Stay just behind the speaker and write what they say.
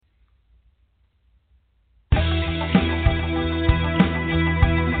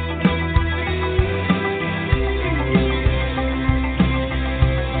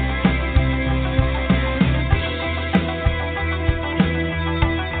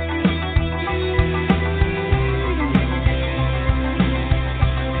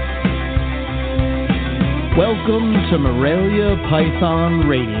Welcome to Morelia Python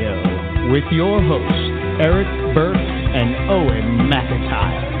Radio with your hosts, Eric Burke and Owen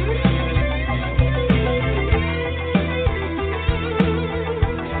McIntyre.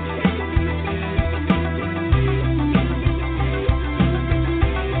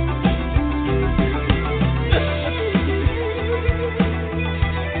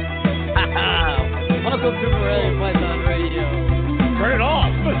 Welcome to Morelia Python Radio. Turn it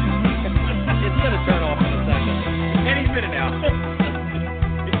off. It's going to turn off in a second. Any minute now.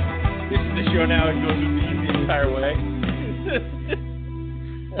 This is the show now. It goes the entire way.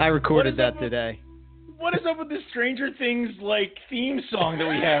 I recorded that today. What is up with this Stranger Things like theme song that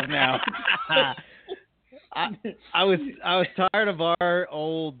we have now? I was tired of our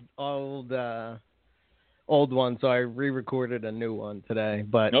old one, so I re-recorded a new one today.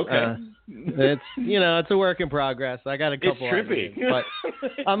 But okay. It's a work in progress. I got a couple. It's trippy. Ideas,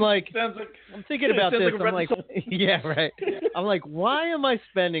 but I'm like, I'm thinking about this. Like I'm like, yeah, right. I'm like, why am I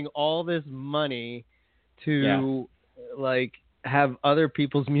spending all this money to like have other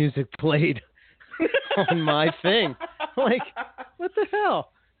people's music played on my thing? Like, what the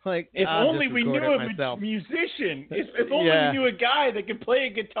hell? Like, if only we knew a musician. If only we knew a guy that could play a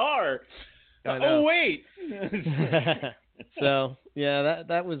guitar. Oh wait. So yeah,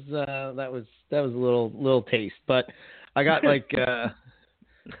 that was a little taste, but I got like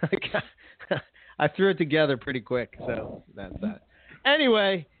I threw it together pretty quick, so that's that.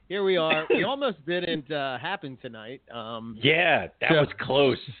 Anyway, here we are. We almost didn't happen tonight. Yeah, that was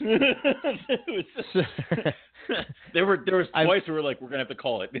close. There was twice we were like, we're gonna have to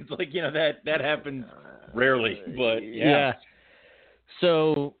call it. It's like, that happens rarely, but yeah.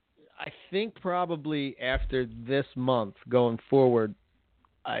 So I think probably after this month going forward,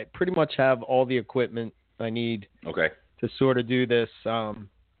 I pretty much have all the equipment I need to sort of do this.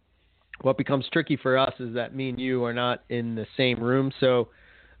 What becomes tricky for us is that me and you are not in the same room. So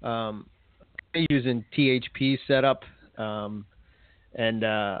I'm using THP setup and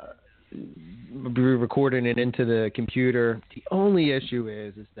be recording it into the computer. The only issue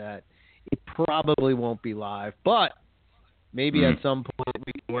is that it probably won't be live, but maybe at some point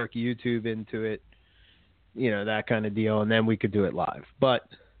we can work YouTube into it, that kind of deal, and then we could do it live. But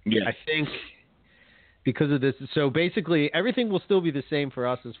I think because of this, so basically everything will still be the same for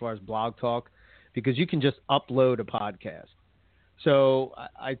us as far as Blog Talk, because you can just upload a podcast. So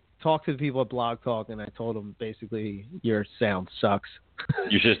I talked to the people at Blog Talk, and I told them basically your sound sucks.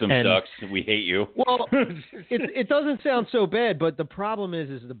 Your system sucks. We hate you. Well, it doesn't sound so bad, but the problem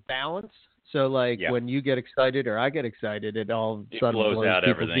is the balance. So, when you get excited or I get excited, it all of a sudden blows out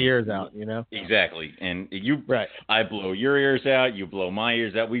people's everything. ears out, Exactly. And right. I blow your ears out, you blow my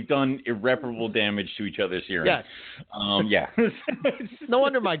ears out. We've done irreparable damage to each other's hearing. Yes. No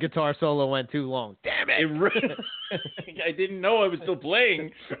wonder my guitar solo went too long. Damn it. I didn't know I was still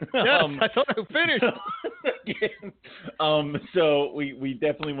playing. Yes, I thought I finished. So we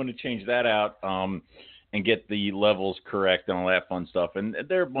definitely want to change that out. And get the levels correct and all that fun stuff. And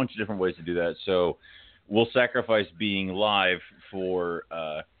there are a bunch of different ways to do that. So we'll sacrifice being live for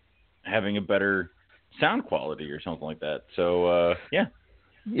having a better sound quality or something like that. So, yeah.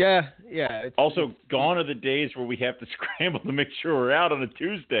 Yeah. Also, gone are the days where we have to scramble to make sure we're out on a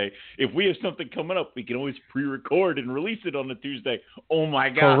Tuesday. If we have something coming up, we can always pre-record and release it on a Tuesday. Oh, my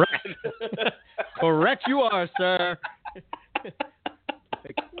God. Correct you are, sir.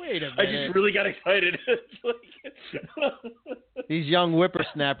 Wait a minute. I just really got excited. These young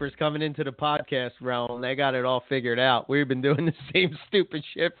whippersnappers coming into the podcast realm, they got it all figured out. We've been doing the same stupid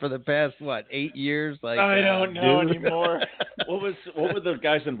shit for the past, 8 years? I don't know anymore. What were the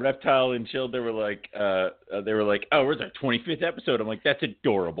guys in Reptile and Chill? They were like, oh, where's our 25th episode? I'm like, that's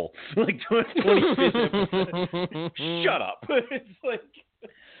adorable. 25th episode. Shut up. It's like...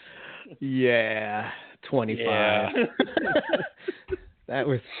 Yeah, 25. Yeah.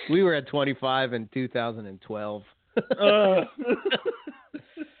 We were at 25 in 2012.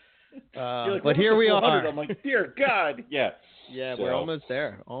 But here we are. I'm like, dear God. Yeah. Yeah, we're almost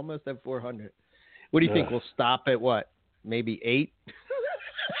there. Almost at 400. What do you think? We'll stop at what? Maybe 8?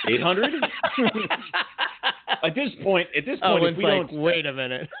 800? At this point, if we don't wait a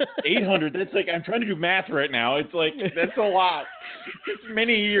minute. 800, that's like, I'm trying to do math right now. It's like, that's a lot. It's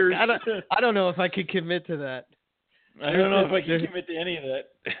many years. I don't know if I could commit to that. I don't know if I can commit to any of that.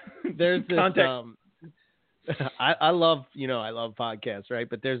 There's this, I love podcasts, right?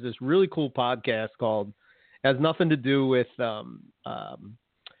 But there's this really cool podcast called, has nothing to do with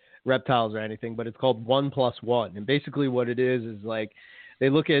reptiles or anything, but it's called 1+1. And basically what it is like, they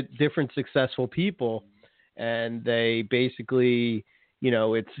look at different successful people and they basically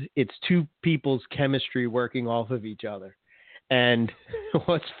it's two people's chemistry working off of each other. And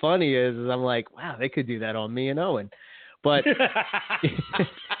what's funny is I'm like, wow, they could do that on me and Owen. But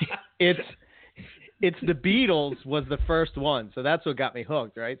it's the Beatles was the first one, so that's what got me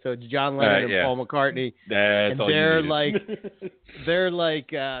hooked, right? So John Lennon and Paul McCartney, that's and all they're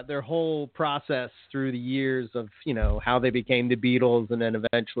like their whole process through the years of how they became the Beatles and then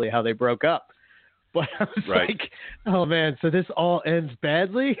eventually how they broke up. But I was like, oh man, so this all ends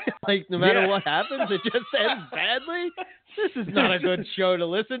badly? Like no matter what happens, it just ends badly? This is not a good show to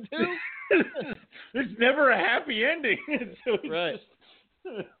listen to. There's never a happy ending. Right.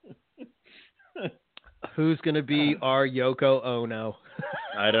 Who's going to be our Yoko Ono?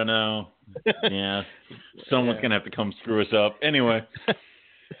 I don't know. Yeah. Someone's going to have to come screw us up. Anyway.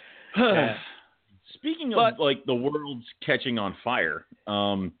 Speaking of like the world's catching on fire.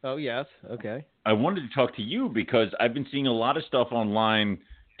 Oh, yes. Okay. I wanted to talk to you because I've been seeing a lot of stuff online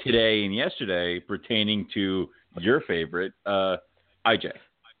today and yesterday pertaining to your favorite, IJ.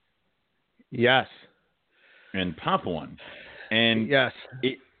 Yes. And Pop One. And yes.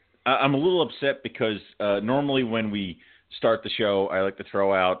 I'm a little upset because normally when we start the show, I like to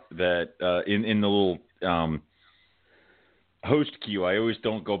throw out that in the little host queue, I always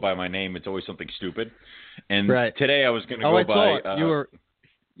don't go by my name. It's always something stupid. And today I was going to go by. You were.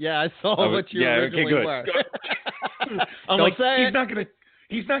 Yeah, I saw what you originally were. I'm like,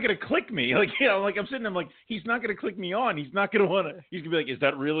 he's not gonna click me. Like, like I'm sitting there, I'm like, he's not gonna click me on. He's not gonna want to. He's gonna be like, is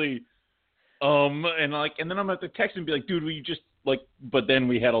that really? And then I'm at the text and be like, dude, will you just like? But then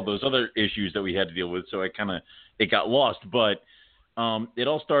we had all those other issues that we had to deal with, so it got lost. But it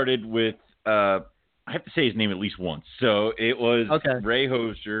all started with I have to say his name at least once. So it was Ray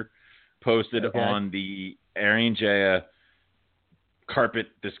Hoser posted on the Arian Jaya carpet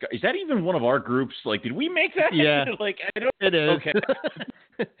discuss. Is that even one of our groups? Like, did we make that? Yeah. Like, I don't. It is. Okay.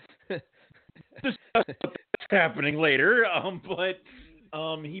 Discuss what's happening later. But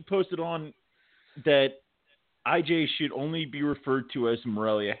he posted on that IJ should only be referred to as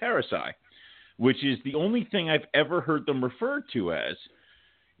Morelia Harrison, which is the only thing I've ever heard them referred to as.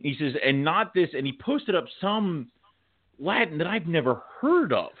 He says, and not this, and he posted up some Latin that I've never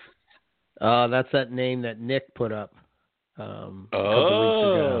heard of. That's that name that Nick put up. A couple weeks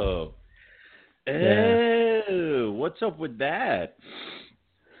ago. What's up with that?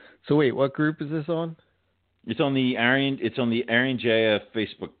 So wait, what group is this on? It's on the Arian Jaya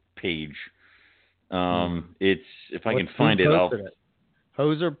Facebook page. It's if I can find it.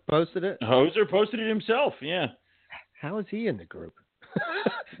 Hoser posted it. Hoser posted it himself. Yeah. How is he in the group?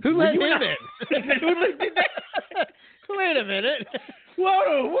 Who let him in? Wait a minute.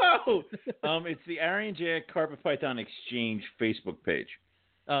 Whoa! It's the Arian Jaya Carpet Python Exchange Facebook page.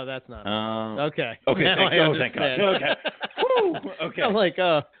 Oh, that's not. Okay. Okay. Thank God. Okay. Whew, okay. I'm like,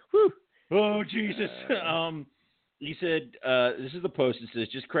 whew. Oh, Jesus. He said, this is the post. It says,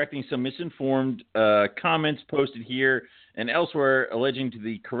 just correcting some misinformed comments posted here and elsewhere alleging to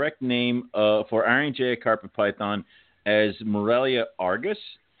the correct name for Arian Jaya Carpet Python as Morelia Argus.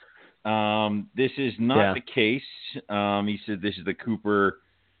 This is not the case. He said this is the Cooper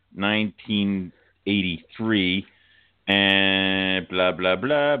 1983 and blah, blah,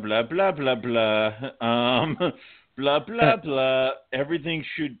 blah, blah, blah, blah, blah. Blah, blah, blah. Everything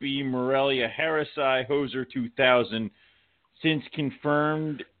should be Morelia Harrison Hoser 2000 since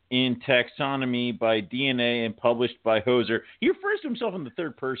confirmed in taxonomy by DNA and published by Hoser. He refers to himself in the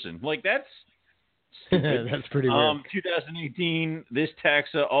third person. Like, that's that's pretty weird. 2018, this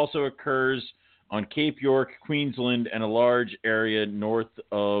taxa also occurs on Cape York, Queensland, and a large area north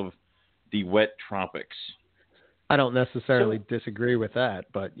of the wet tropics. I don't necessarily disagree with that,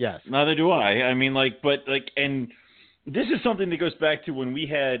 but yes. Neither do I. I mean, and this is something that goes back to when we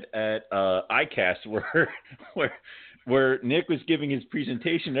had at ICAST where Nick was giving his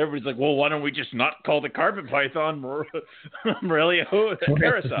presentation. Everybody's like, well, why don't we just not call the carpet python Morelia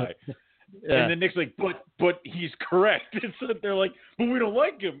Harrison? Yeah. And then Nick's like, but he's correct. So they're like, but we don't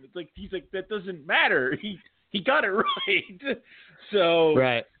like him. It's like, he's like, that doesn't matter. He got it right. So,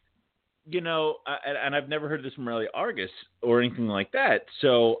 right. And I've never heard this from Morelia Argus or anything like that.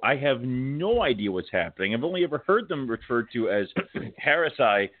 So I have no idea what's happening. I've only ever heard them referred to as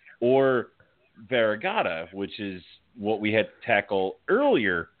Harrison or Variegata, which is what we had to tackle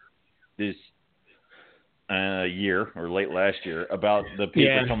earlier this year or late last year about the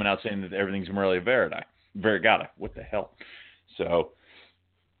paper coming out saying that everything's Morelia Variegata. What the hell? So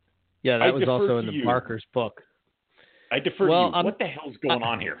yeah, that was also in the Barker's book. I defer to you. What the hell's going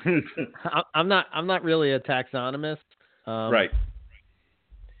on here? I'm not really a taxonomist. Right.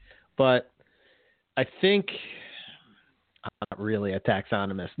 But I think I'm not really a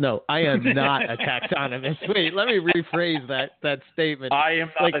taxonomist. No, I am not a taxonomist. Wait, let me rephrase that statement. I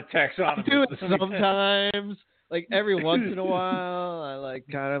am not a taxonomist. I do it sometimes. Like every once in a while, I like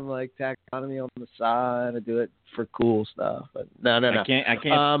kind of like taxonomy on the side. I do it for cool stuff, but no.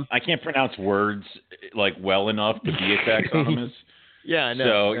 I can't pronounce words like well enough to be a taxonomist. Yeah, I know.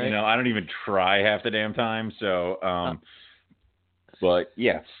 So right? I don't even try half the damn time. So, but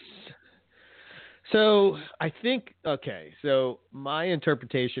yeah. So I think So my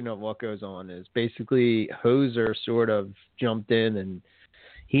interpretation of what goes on is basically Hoser sort of jumped in and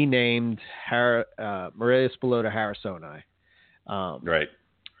he named Morelia spilota harrisoni. Right.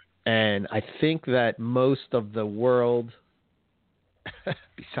 And I think that most of the world,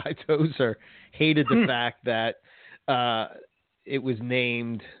 besides Hoser, hated the fact that it was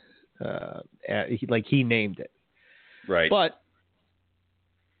named he named it. Right. But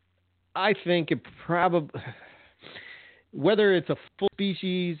I think it probably, whether it's a full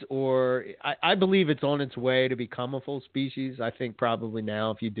species or I believe it's on its way to become a full species. I think probably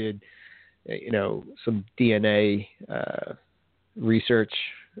now if you did, some DNA research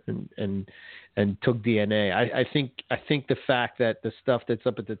and took DNA, I think the fact that the stuff that's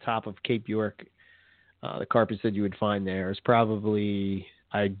up at the top of Cape York, the carpets that you would find there is probably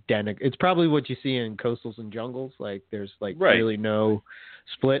identical. It's probably what you see in coastals and jungles. Like there's really no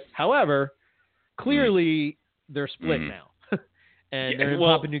split. However, clearly they're split now, and they're in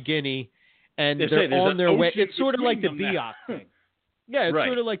Papua New Guinea, and they're on their way. It's sort of like the Biak thing. Yeah, it's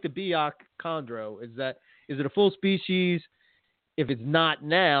sort of like the Biak chondro. Is it a full species? If it's not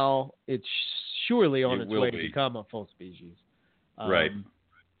now, it's surely on its way to become a full species. Right.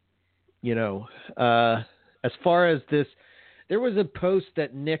 As far as this, there was a post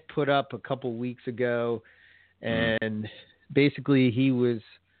that Nick put up a couple weeks ago, and basically he was,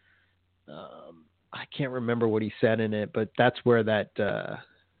 I can't remember what he said in it, but that's where that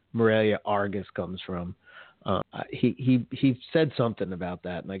Morelia argus comes from. He said something about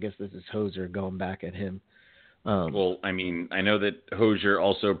that, and I guess this is Hoser going back at him. Well, I mean, I know that Hoser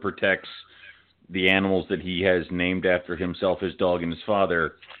also protects the animals that he has named after himself, his dog, and his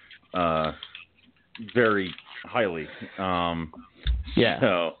father, very highly. Yeah.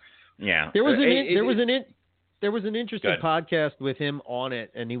 So, yeah. There was an interesting podcast with him on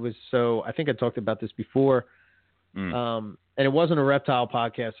it, and he was I think I talked about this before. And it wasn't a reptile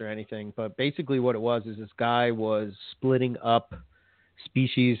podcast or anything, but basically what it was is this guy was splitting up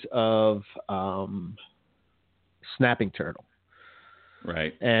species of snapping turtle.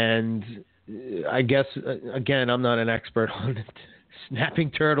 Right. And I guess, again, I'm not an expert on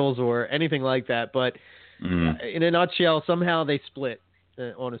snapping turtles or anything like that, but in a nutshell, somehow they split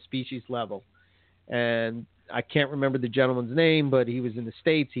on a species level. And I can't remember the gentleman's name, but he was in the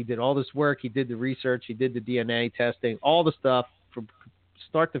States. He did all this work. He did the research. He did the DNA testing, all the stuff from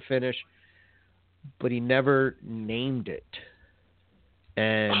start to finish, but he never named it.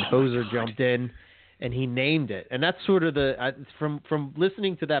 And Hoser jumped in and he named it. And that's sort of from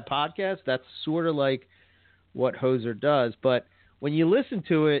listening to that podcast, that's sort of like what Hoser does. But when you listen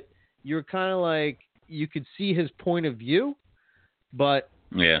to it, you're kind of like, you could see his point of view, but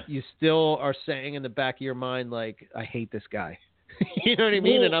you still are saying in the back of your mind, like, I hate this guy. You know what I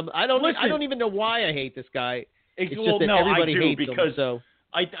mean? Well, and I don't even know why I hate this guy. It's just that everybody hates him. So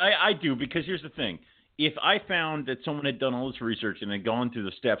I do, because here's the thing. If I found that someone had done all this research and had gone through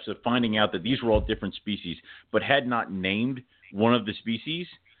the steps of finding out that these were all different species, but had not named one of the species,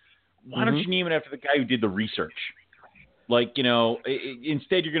 why don't you name it after the guy who did the research? Like,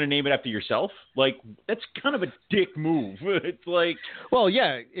 instead you're going to name it after yourself. Like, that's kind of a dick move. It's like, well,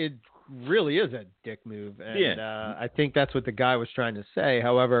 yeah, it really is a dick move, and I think that's what the guy was trying to say.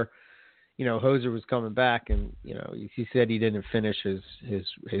 However, Hoser was coming back, and he said he didn't finish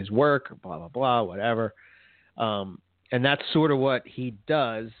his work, blah blah blah, whatever. And that's sort of what he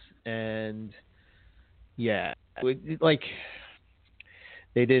does. And like,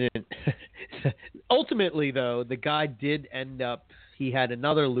 they didn't. Ultimately, though, the guy did end up. He had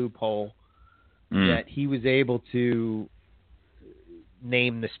another loophole that he was able to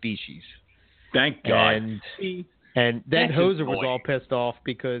name the species. Thank God. And then Hoser was all pissed off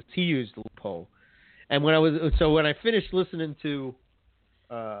because he used the loophole. And when I finished listening to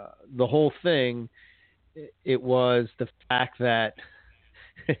the whole thing, it was the fact that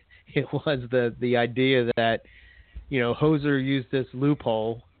it was the idea that Hoser used this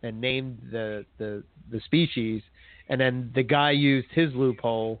loophole and named the species, and then the guy used his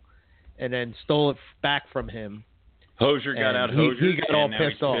loophole and then stole it back from him. Hoser got out Hoser. He got all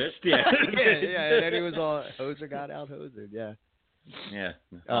pissed off. Yeah. And then he was all, Hoser got out Hoser. Yeah. Yeah.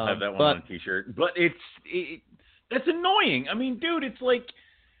 I'll have that one on a T-shirt. But That's annoying. I mean, dude, it's like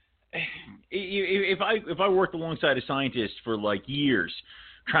if I worked alongside a scientist for like years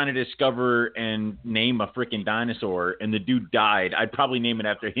trying to discover and name a freaking dinosaur and the dude died, I'd probably name it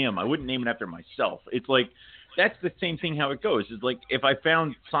after him. I wouldn't name it after myself. It's like that's the same thing how it goes. It's like if I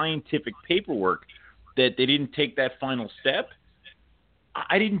found scientific paperwork that they didn't take that final step,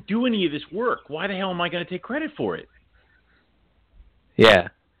 I didn't do any of this work. Why the hell am I going to take credit for it? Yeah.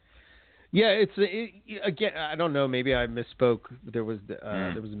 Yeah, again, I don't know, maybe I misspoke. There was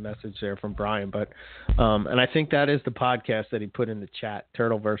a message there from Brian, but and I think that is the podcast that he put in the chat,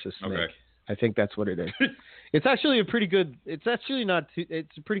 Turtle versus Snake. Okay. I think that's what it is. It's actually a pretty good it's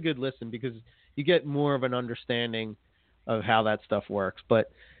a pretty good listen because you get more of an understanding of how that stuff works.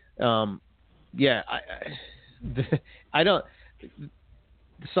 But yeah, I don't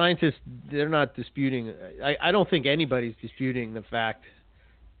the scientists, they're not disputing. I don't think anybody's disputing the fact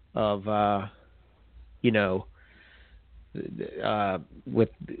of, with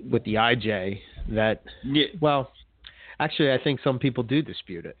the IJ that, well, actually, I think some people do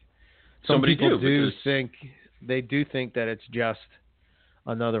dispute it. Some people think that it's just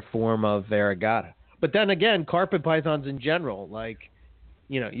another form of varigata. But then again, carpet pythons in general, like,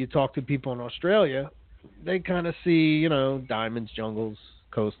 you talk to people in Australia, they kind of see, diamonds, jungles,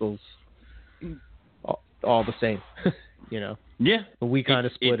 coastals, all the same, Yeah. But we kind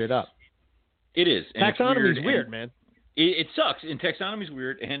of split it up. It is. Taxonomy is weird, man. It sucks. And taxonomy is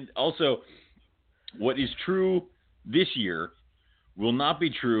weird. And also, what is true this year will not be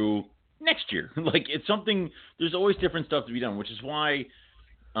true next year. Like, it's something, there's always different stuff to be done, which is why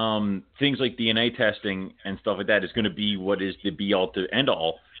things like DNA testing and stuff like that is going to be what is the be-all to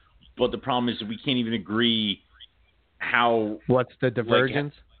end-all. But the problem is that we can't even agree how... What's the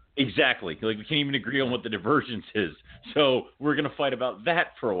divergence? Exactly. Like, we can't even agree on what the divergence is. So we're going to fight about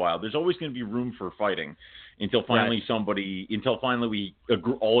that for a while. There's always going to be room for fighting until finally we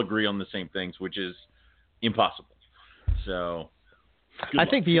all agree on the same things, which is impossible. So I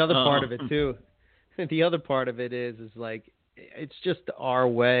think the other part of it too, the other part of it is like, it's just our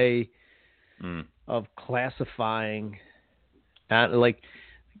way of classifying, like,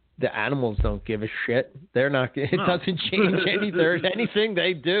 the animals don't give a shit. They're not. It doesn't change anything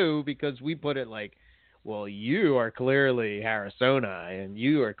they do because we put it like, well, you are clearly Harrisoni and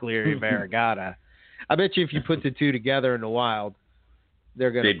you are clearly Variegata. I bet you if you put the two together in the wild, they're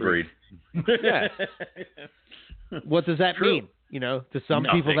gonna breed. Yeah. What does that mean? To some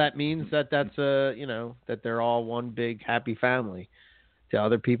people that means that's that they're all one big happy family. To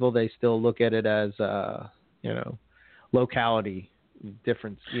other people, they still look at it as locality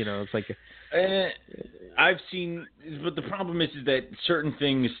difference. It's like I've seen, but the problem is that certain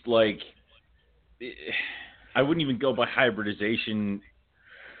things, like, I wouldn't even go by hybridization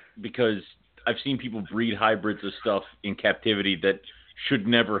because I've seen people breed hybrids of stuff in captivity that should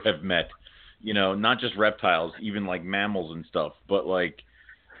never have met. Not just reptiles, even like mammals and stuff, but like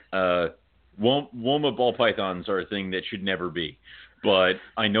Woma ball pythons are a thing that should never be. But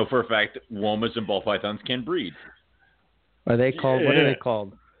I know for a fact Womas and ball pythons can breed. Are they called? Yeah. What are they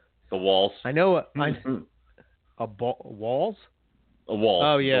called? The walls. I know. Walls? A wall.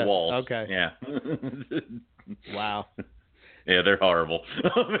 Oh yeah. The walls. Okay. Yeah. Wow. Yeah, they're horrible.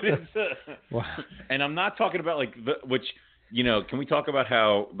 Wow. And I'm not talking about like can we talk about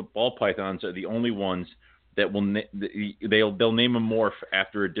how the ball pythons are the only ones that will they'll name a morph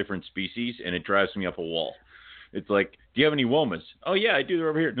after a different species, and it drives me up a wall. It's like, do you have any womas? Oh yeah, I do. They're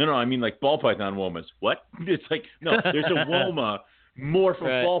over here. No, I mean like ball python womas. What? It's like, no, there's a woma morph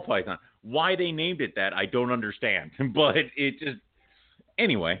of ball python. Why they named it that, I don't understand. But it just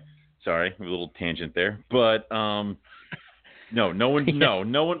anyway. Sorry, a little tangent there. But no one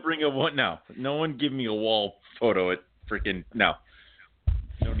bring a one. No one give me a wall photo at freaking no.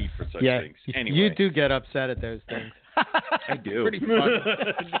 No need for such things. Anyway, you do get upset at those things. I do. Pretty fun.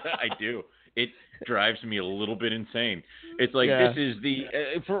 I do. It drives me a little bit insane. It's like, this is the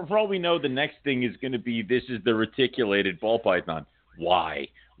for all we know, the next thing is going to be, this is the reticulated ball python. Why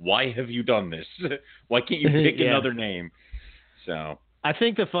have you done this? Why can't you pick another name? So I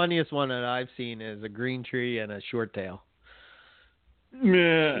think the funniest one that I've seen is a green tree and a short tail.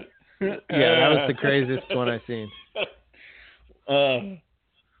 Yeah, that was the craziest one I've seen.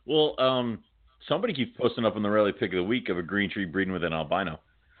 Somebody keeps posting up on the Rally Pick of the Week of a green tree breeding with an albino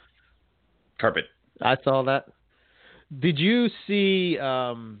carpet. I saw that. Did you see? It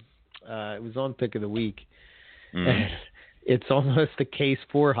was on Pick of the Week. Mm. It's almost a case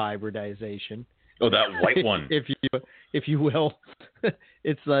for hybridization. Oh, that white one. if you will,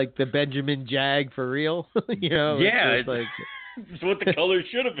 it's like the Benjamin Jag for real. Yeah, it's like It's what the color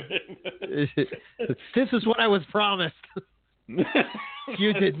should have been. This is what I was promised.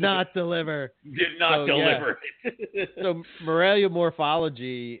 You did not deliver. Did not deliver. Yeah. So Morelia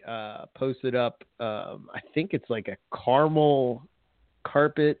Morphology posted up, I think it's like a caramel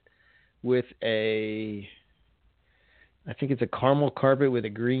carpet with a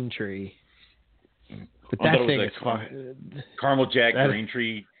green tree. But that thing is caramel jack green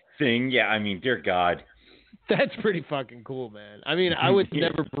tree thing. Yeah, I mean, dear God. That's pretty fucking cool, man. I mean, I would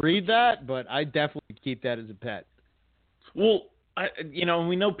never breed that, but I definitely keep that as a pet. Well,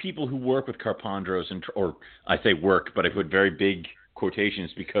 we know people who work with Carpondros, or I say work, but I put very big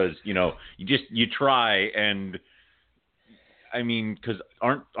quotations because, you try and, I mean, because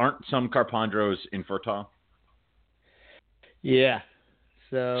aren't some Carpondros infertile? Yeah.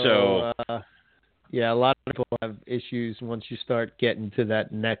 So a lot of people have issues once you start getting to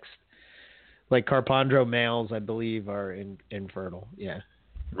that next, like Carpondro males, I believe, are infertile. Yeah.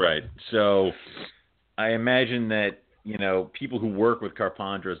 Right. So I imagine that, people who work with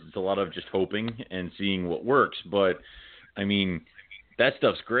Carpondros, it's a lot of just hoping and seeing what works. But, I mean, that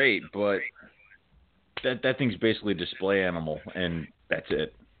stuff's great, but that thing's basically a display animal, and that's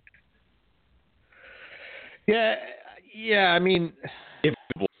it. Yeah. I mean, if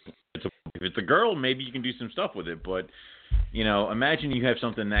it's a girl, maybe you can do some stuff with it. But, imagine you have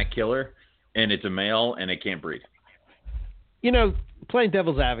something that killer, and it's a male, and it can't breed. Playing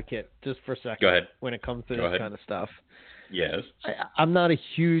devil's advocate just for a second. Go ahead. When it comes to this kind of stuff. Yes. I'm not a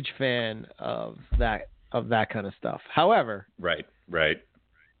huge fan of that kind of stuff. However. Right.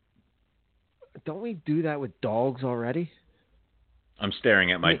 Don't we do that with dogs already? I'm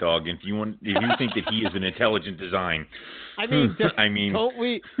staring at my dog. If you think that he is an intelligent design, don't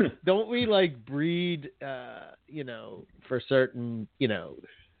we like breed? For certain,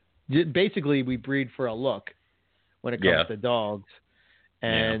 basically we breed for a look when it comes to dogs,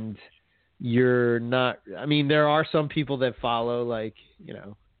 and you're not. I mean, there are some people that follow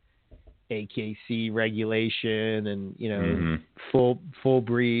AKC regulation and full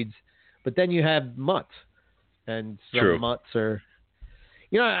breeds, but then you have mutts, and some mutts are.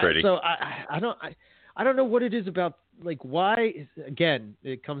 Pretty. So I don't know what it is about, why, again,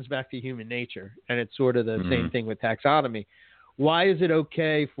 it comes back to human nature, and it's sort of the same thing with taxonomy. Why is it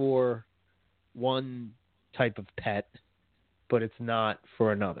okay for one type of pet, but it's not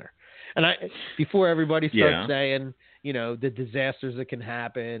for another? And before everybody starts saying, the disasters that can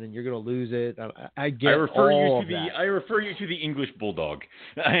happen and you're going to lose it, I refer you to the English bulldog,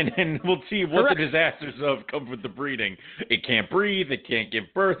 and we'll see what the disasters have come with the breeding. It can't breathe. It can't give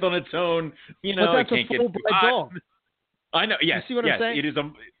birth on its own. But that's it can't a full-bred dog. I know. Yes. You see what I'm saying? It is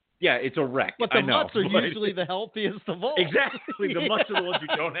it's a wreck. But the mutts are usually the healthiest of all. Exactly. The mutts are the ones who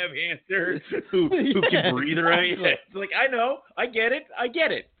don't have hamsters, who can breathe right. It's like, I know. I get it.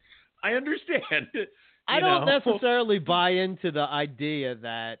 I understand. I don't necessarily buy into the idea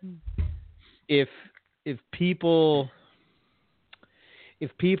that if people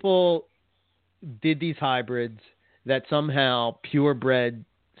did these hybrids, that somehow purebred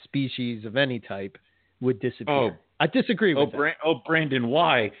species of any type would disappear. I disagree with that. Brandon,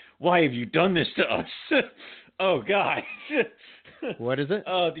 why? Why have you done this to us? Oh, God. What is it?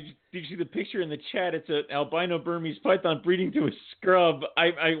 Did you see the picture in the chat? It's an albino Burmese python breeding to a scrub.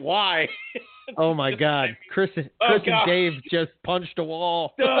 Why? Oh, my God. Chris and Dave just punched a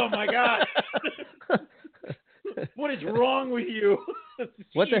wall. Oh, my God. What is wrong with you?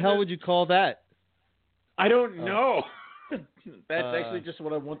 What the hell would you call that? I don't know. That's actually just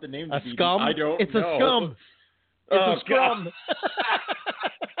what I want the name to be. A scum? I don't know. A scum. It's a scrum.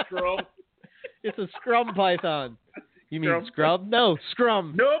 Scrum. It's a scrum python. You mean scrub? No,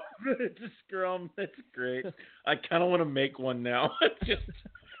 scrum. Nope. It's a scrum. That's great. I kind of want to make one now. Just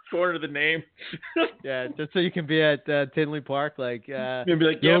corner the name. Yeah, just so you can be at Tinley Park, maybe guys,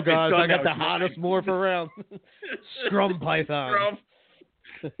 I got the hottest morph around. Scrum python. Scrum.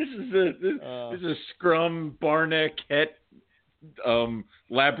 This is a scrum Barneck het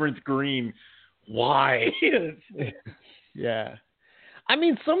labyrinth green. Why? Yeah. I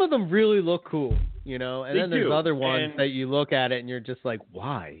mean, some of them really look cool, and then there's other ones that you look at it and you're just like,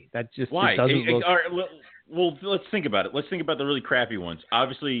 why? That just doesn't look. All right, well, let's think about it. Let's think about the really crappy ones.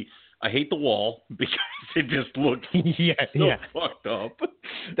 Obviously, I hate the wall because it just looks fucked up.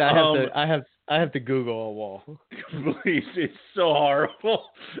 I have to Google a wall. Please, it's so horrible.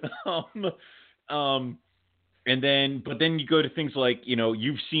 And then you go to things like,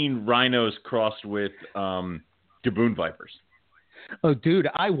 you've seen rhinos crossed with Gaboon vipers. Oh, dude,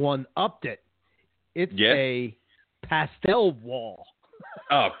 I one-upped it. It's a pastel wall.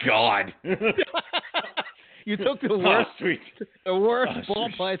 Oh, God. You took the worst, Oh, ball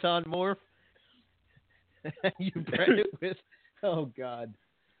sweet. python morph. You bred it with. Oh God.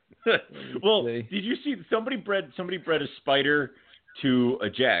 Well, see. did you see somebody bred a spider to a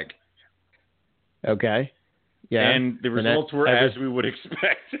jag? Okay. Yeah. And the results were as we would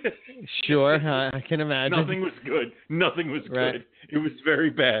expect. Sure, I can imagine. Nothing was good. Right. Good. It was very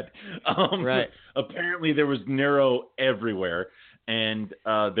bad. Right. Apparently, there was Nero everywhere, and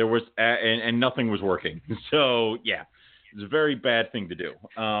there was and nothing was working. So yeah, it was a very bad thing to do.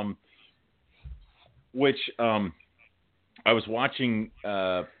 I was watching.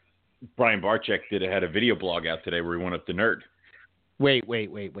 Brian Barczyk had a video blog out today where he went up to Nerd. Wait.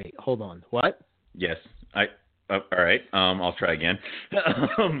 Hold on. What? Yes. All right. I'll try again.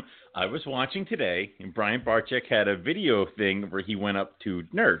 I was watching today, and Brian Barczyk had a video thing where he went up to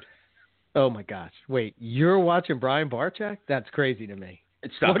Nerd. Oh my gosh! Wait, you're watching Brian Barczyk? That's crazy to me.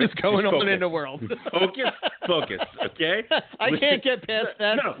 What is going on in the world? Focus. Okay. Can't get past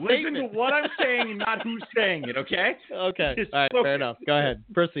that. No, listen to what I'm saying, not who's saying it. Okay. Okay. Just all right. focus. Fair enough. Go ahead.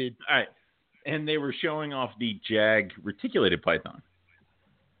 Proceed. All right. And they were showing off the Jag reticulated python,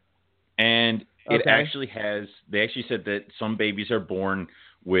 and it actually has. They actually said that some babies are born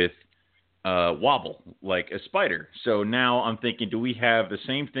with wobble like a spider. So now I'm thinking, do we have the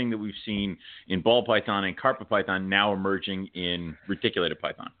same thing that we've seen in ball python and carpet python now emerging in reticulated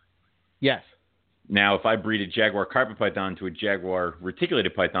python? Yes. Now, if I breed a jaguar carpet python to a jaguar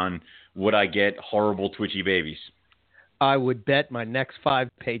reticulated python, would I get horrible twitchy babies? I would bet my next 5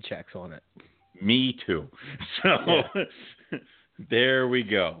 paychecks on it. Me too. So there we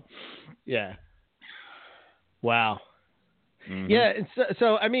go. Yeah. Wow. Mm-hmm. Yeah,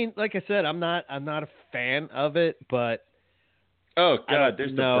 so I mean, like I said, I'm not a fan of it, but oh God, there's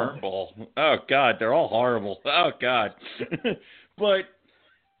the burn ball. Oh God, they're all horrible. Oh God, but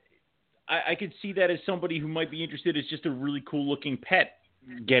I could see that as somebody who might be interested as just a really cool looking pet,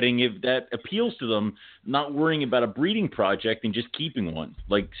 getting if that appeals to them, not worrying about a breeding project and just keeping one.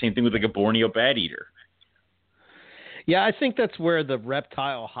 Like same thing with like a Borneo bat eater. Yeah, I think that's where the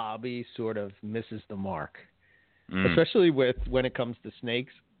reptile hobby sort of misses the mark. Especially when it comes to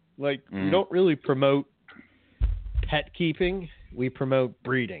snakes. Like, we don't really promote pet keeping. We promote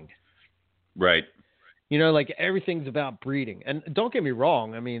breeding. Right. You know, like, everything's about breeding. And don't get me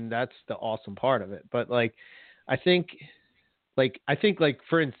wrong. I mean, that's the awesome part of it. But, like, I think,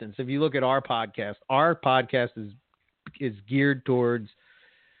 for instance, if you look at our podcast is geared towards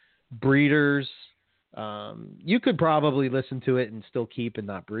breeders. You could probably listen to it and still keep and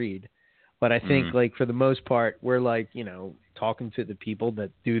not breed. But I think, like, for the most part, we're, like, you know, talking to the people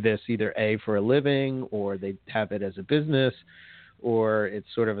that do this either A, for a living, or they have it as a business, or it's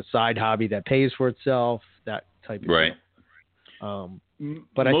sort of a side hobby that pays for itself, that type of thing.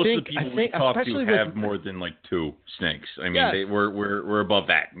 But most I think, of the people we talk to have more than, like, 2 snakes. I mean, we're above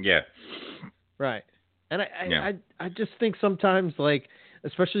that. Yeah. Right. And I just think sometimes, like,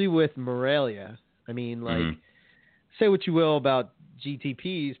 especially with Morelia, I mean, like, say what you will about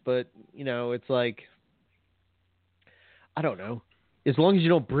GTPs, but you know, it's like, I don't know, as long as you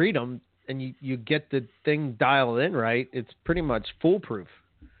don't breed them and you get the thing dialed in right, it's pretty much foolproof.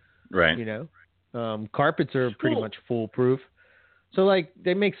 Right. You know, carpets are pretty much foolproof. So like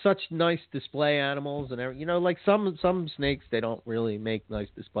they make such nice display animals and you know, like some snakes, they don't really make nice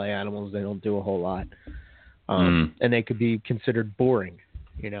display animals. They don't do a whole lot. And they could be considered boring,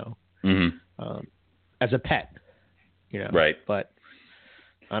 you know, as a pet, you know, right. But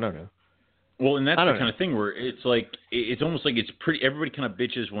I don't know. Well, and that's the kind of thing where it's like, it's almost like it's pretty, everybody kind of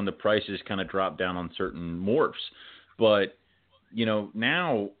bitches when the prices kind of drop down on certain morphs. But, you know,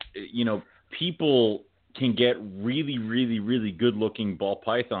 now, you know, people can get really, really, really good looking ball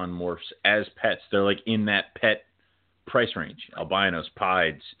python morphs as pets. They're like in that pet price range, albinos,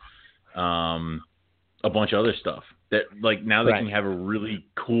 pieds, a bunch of other stuff that like now they can have a really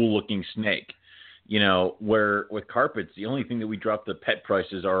cool looking snake. You know, where with carpets, the only thing that we drop the pet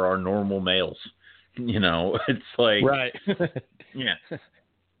prices are our normal males. You know, it's like, yeah,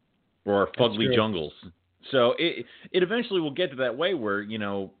 or our fugly jungles. So it eventually will get to that way where, you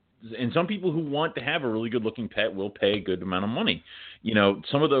know, and some people who want to have a really good looking pet will pay a good amount of money. You know,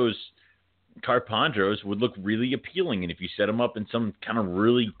 some of those carpandros would look really appealing. And if you set them up in some kind of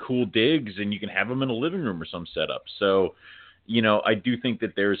really cool digs and you can have them in a living room or some setup. So, you know, I do think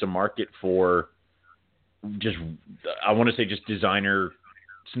that there's a market for just, I want to say just designer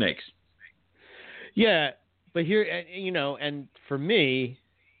snakes. Yeah. But here, you know, and for me,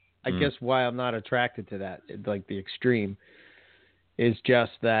 I guess why I'm not attracted to that, like the extreme, is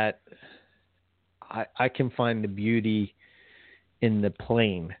just that I can find the beauty in the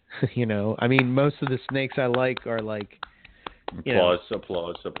plain. You know, I mean, most of the snakes I like are like. Applause.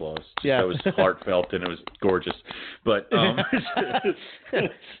 Yeah. That was heartfelt and it was gorgeous. But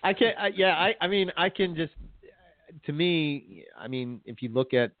I can't. I mean, I can just. To me, I mean, if you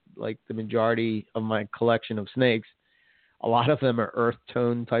look at like the majority of my collection of snakes, a lot of them are earth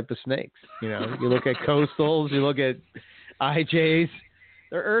tone type of snakes. You know, you look at coastals, you look at IJs,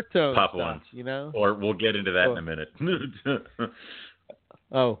 they're earth tone Pop stuff, ones. you know. Or we'll get into that in a minute.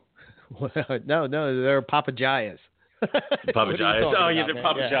 Oh, no, they're Papagayas. Papagayas. Oh, yeah, they're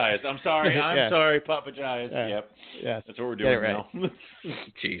Papagayas. Yeah. I'm sorry. Yeah. Sorry, Papagayas. Yeah. Yep. Yes. That's what we're doing right. now.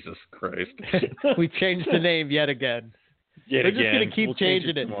 Jesus Christ. We changed the name yet again. We're just going to keep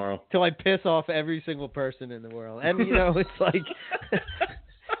changing it till I piss off every single person in the world. And, you know, it's like,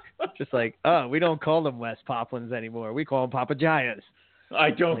 just like, oh, we don't call them West Poplins anymore. We call them Papagayas. I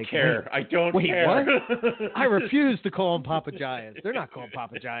don't care. I don't care. What? I refuse to call them Papagayas. They're not called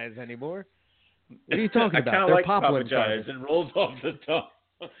Papagayas anymore. What are you talking about? I kind of like Papagayas. It rolls off the tongue.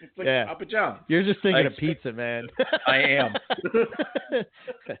 It's like Papa John. You're just thinking of pizza, man. I am.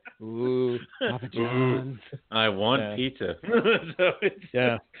 Ooh, Papa John's. I want pizza.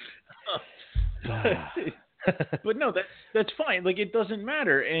 Yeah. But no, that's fine. Like, it doesn't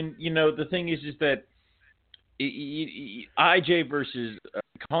matter. And, you know, the thing is that IJ versus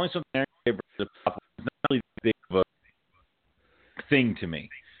calling something IJ versus a Papa is not really big of a thing to me.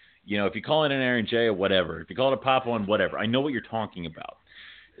 You know, if you call it an Aaron J or whatever, if you call it a Papa one, whatever, I know what you're talking about.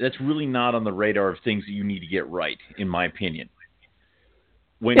 That's really not on the radar of things that you need to get right, in my opinion.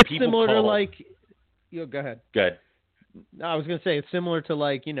 When it's people similar call, to like, go ahead. Go ahead. No, I was going to say it's similar to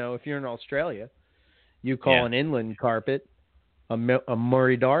like, you know, if you're in Australia, you call an inland carpet a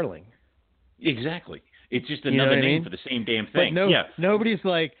Murray Darling. Exactly. It's just another name for the same damn thing. But nobody's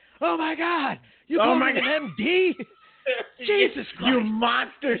like, oh my God, you called it an MD? Jesus Christ. You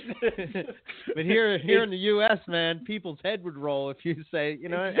monsters. But here in the U.S., man, people's head would roll if you say, you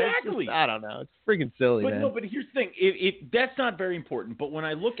know, exactly. I don't know. It's freaking silly, man. But here's the thing. That's not very important. But when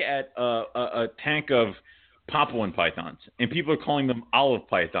I look at a tank of Papuan pythons and people are calling them olive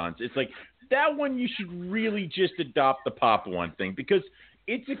pythons, it's like that one you should really just adopt the Papuan thing because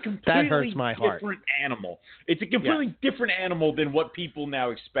it's a completely different animal. It's a completely different animal than what people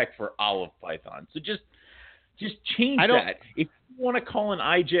now expect for olive pythons. So just change that. If you want to call an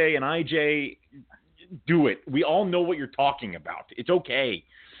IJ, do it. We all know what you're talking about. It's okay.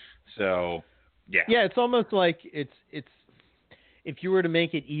 So, yeah. Yeah, it's almost like it's if you were to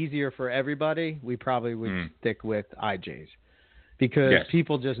make it easier for everybody, we probably would stick with IJs because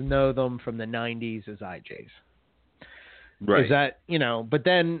people just know them from the 90s as IJs. Right. Is that, you know, but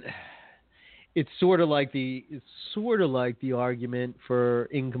then it's sort of like the argument for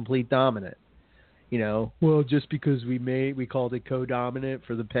incomplete dominant. You know, well, just because we called it co-dominant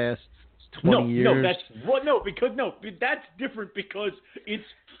for the past 20 years. That's different because it's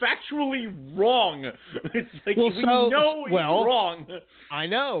factually wrong. It's like it's wrong. I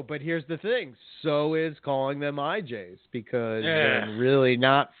know, but here's the thing. So is calling them IJs because they're really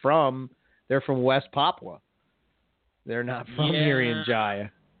not they're from West Papua. They're not from Irian Jaya.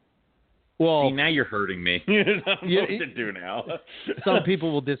 Well, see, now you're hurting me. I don't know what to do now. Some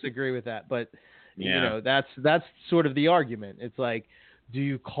people will disagree with that, but you know, that's sort of the argument. It's like, do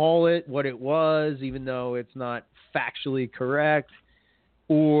you call it what it was, even though it's not factually correct,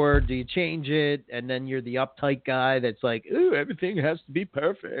 or do you change it? And then you're the uptight guy that's like, ooh, everything has to be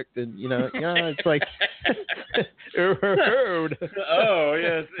perfect, and you know, it's like, oh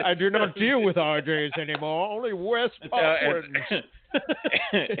yes, I do not deal with RJs anymore, only West Papuans.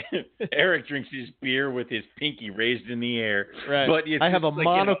 Eric drinks his beer with his pinky raised in the air. Right. But I have a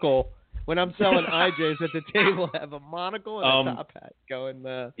monocle. When I'm selling IJs at the table, I have a monocle and a top hat going.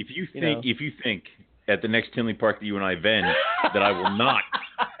 If you think at the next Tinley Park that you and I vend that I will not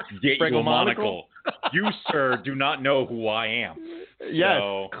get you a monocle, you, sir, do not know who I am. Yes,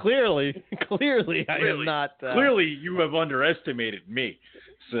 so, clearly, I am not. Clearly, you have underestimated me.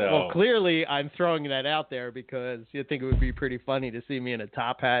 So. Well, clearly, I'm throwing that out there because you think it would be pretty funny to see me in a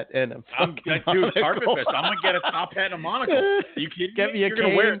top hat and a dude, Carpet Fest. I'm gonna get a top hat and a monocle. Are you kidding me? You're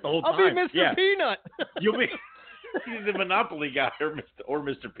gonna wear it the whole time. I'll be Mr. Peanut. You'll be the Monopoly guy or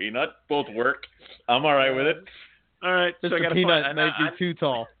Mr. Peanut. Both work. I'm all right with it. All right, Mr. so I gotta Peanut might be too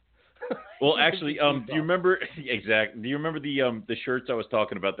tall. Well, actually, do you remember exactly? Do you remember the shirts I was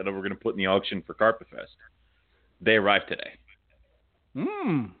talking about that we're going to put in the auction for Carpet Fest? They arrived today.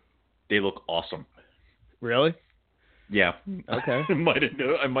 They look awesome. Really? Yeah. Okay.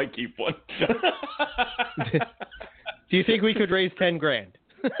 I might keep one. Do you think we could raise $10,000?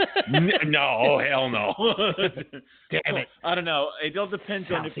 No, hell no. Damn it. I don't know. It all depends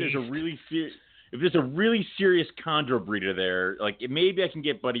on if there's a really serious chondro breeder there. Like maybe I can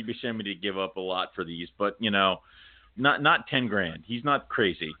get Buddy Buscemi to give up a lot for these, but not $10,000. He's not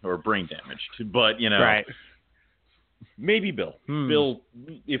crazy or brain damaged, but right. Maybe Bill. Bill,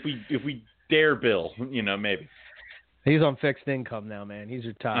 if we dare Bill, maybe. He's on fixed income now, man. He's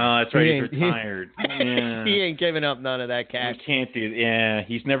retired. That's right. He's retired. Yeah. He ain't giving up none of that cash. He can't do. Yeah,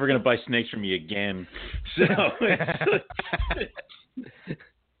 he's never gonna buy snakes from me again. So.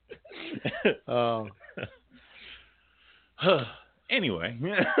 Oh. Anyway.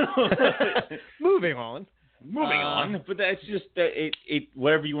 Moving on. But that's just it.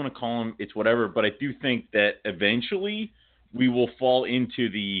 Whatever you want to call them, it's whatever. But I do think that eventually we will fall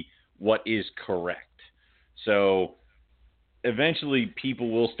into the what is correct. So. Eventually,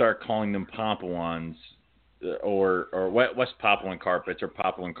 people will start calling them Papuans or West Papuan carpets or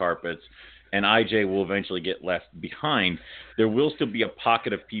Papuan carpets, and IJ will eventually get left behind. There will still be a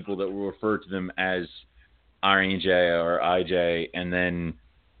pocket of people that will refer to them as RNJ or IJ, and then,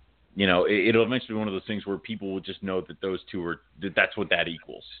 it'll eventually be one of those things where people will just know that those two that's what that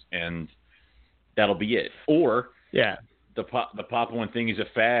equals, and that'll be it. Or, yeah. The Papuan thing is a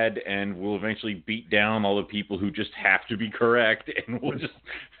fad, and we'll eventually beat down all the people who just have to be correct, and we'll just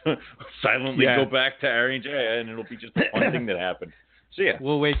silently go back to RNJ, and it'll be just a fun thing that happened. So yeah,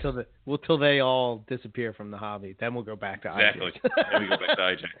 we'll wait till they all disappear from the hobby, then we'll go back to IJ. Exactly. Then we go back to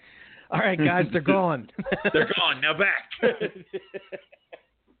IJ. All right, guys, they're gone. They're gone now. Back.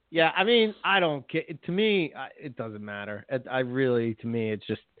 Yeah, I mean, I don't get. To me, it doesn't matter. To me, it's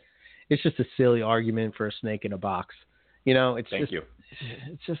just a silly argument for a snake in a box. It's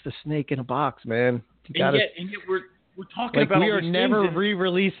just a snake in a box, man. And yet we're talking about we are never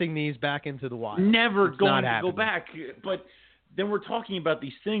re-releasing these back into the wild. Never going to go back. But then we're talking about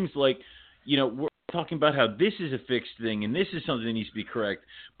these things like, we're talking about how this is a fixed thing and this is something that needs to be correct.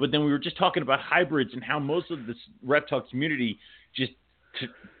 But then we were just talking about hybrids and how most of this reptile community just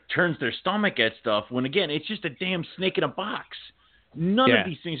turns their stomach at stuff when, again, it's just a damn snake in a box. None of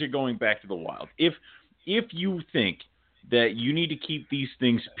these things are going back to the wild. If you think that you need to keep these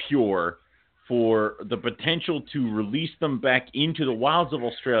things pure for the potential to release them back into the wilds of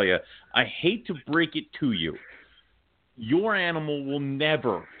Australia, I hate to break it to you. Your animal will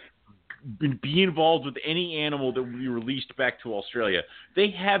never be involved with any animal that will be released back to Australia. They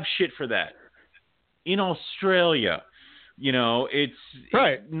have shit for that. In Australia, it's...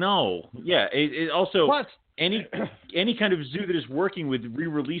 Right. No. Yeah, it also... What? Any kind of zoo that is working with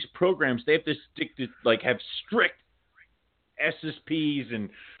re-release programs, they have to stick to, have strict SSPs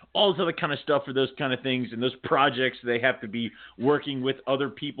and all this other kind of stuff for those kind of things, and those projects they have to be working with other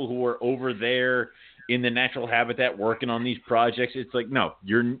people who are over there in the natural habitat working on these projects. It's like, no,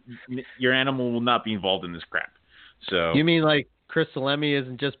 your animal will not be involved in this crap. So you mean like Chris Salemi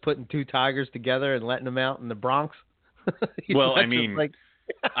isn't just putting two tigers together and letting them out in the Bronx? Well, I mean,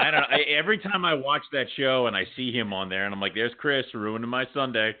 I don't know. Every time I watch that show and I see him on there, and I'm like, "There's Chris ruining my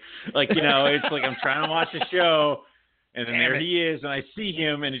Sunday." It's like I'm trying to watch the show. And then there he is, and I see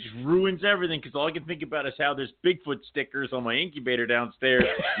him, and it just ruins everything because all I can think about is how there's Bigfoot stickers on my incubator downstairs,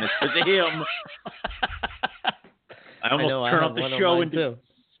 and it's because of him. I almost turned off the show in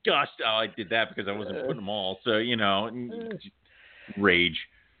disgust. Oh, I did that because I wasn't putting them all. So, rage.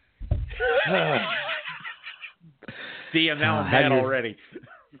 See, I'm mad already.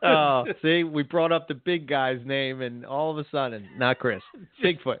 Oh, see, we brought up the big guy's name, and all of a sudden, not Chris,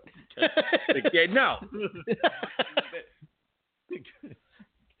 Bigfoot. Yeah, no.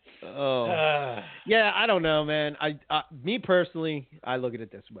 Yeah, I don't know, man. Me personally, I look at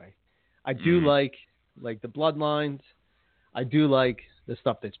it this way. I do like the bloodlines. I do like the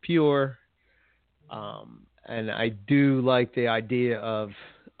stuff that's pure. And I do like the idea of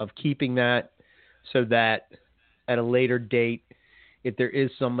keeping that so that at a later date, if there is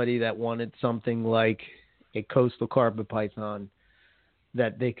somebody that wanted something like a coastal carpet python,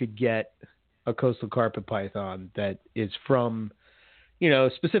 that they could get a coastal carpet python that is from,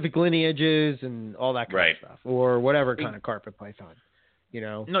 specific lineages and all that kind of stuff, or whatever kind of carpet python,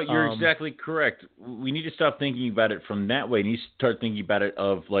 No, you're exactly correct. We need to stop thinking about it from that way. We need to start thinking about it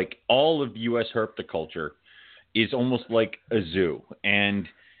of like all of U.S. herpetoculture is almost like a zoo. And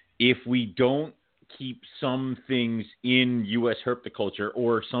if we don't keep some things in U.S. herpetoculture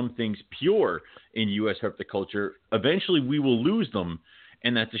or some things pure in U.S. herpetoculture, eventually we will lose them.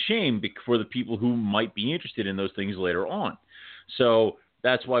 And that's a shame for the people who might be interested in those things later on. So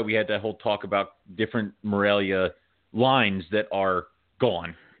that's why we had that whole talk about different Morelia lines that are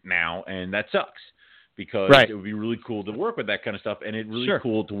gone now, and that sucks because it would be really cool to work with that kind of stuff, and it's really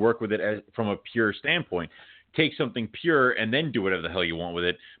cool to work with it from a pure standpoint. Take something pure and then do whatever the hell you want with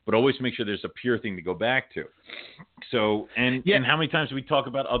it, but always make sure there's a pure thing to go back to. So, and how many times do we talk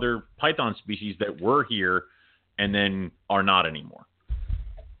about other python species that were here and then are not anymore?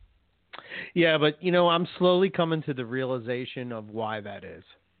 Yeah, but, you know, I'm slowly coming to the realization of why that is.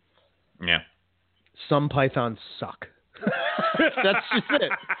 Yeah. Some pythons suck. That's just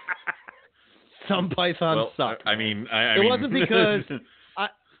it. Some pythons suck. I mean, it wasn't because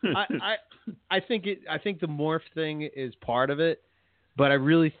I think the morph thing is part of it, but I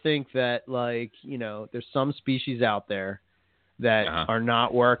really think that, like, you know, there's some species out there that are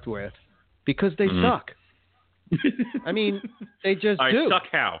not worked with because they suck. I mean, they just do. Suck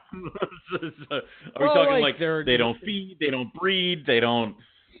how? Are we talking like they don't feed, they don't breed, they don't...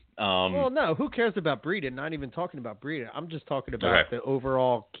 well, no, who cares about breeding? Not even talking about breeding. I'm just talking about the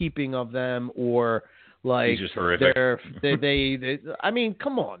overall keeping of them, or like just horrific. they I mean,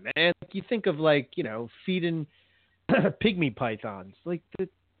 come on, man. You think of, like, you know, feeding pygmy pythons. Like,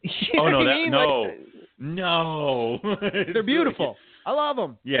 no. They're beautiful. I love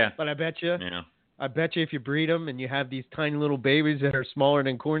them. Yeah. But I bet you if you breed them and you have these tiny little babies that are smaller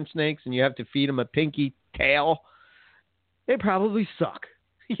than corn snakes and you have to feed them a pinky tail, they probably suck.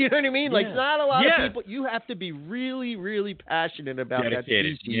 You know what I mean? Like, not a lot of people. You have to be really, really passionate about that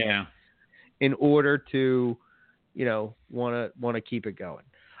species in order to, you know, want to keep it going.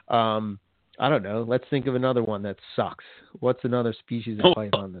 I don't know. Let's think of another one that sucks. What's another species of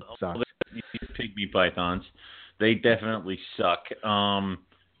python that sucks? These pygmy pythons, they definitely suck.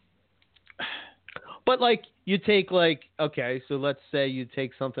 But, like, you take, like, okay, so let's say you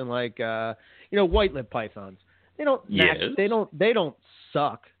take something like, you know, white-lipped pythons. They don't. They don't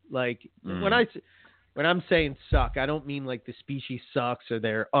suck. Like, when I'm saying suck, I don't mean like the species sucks or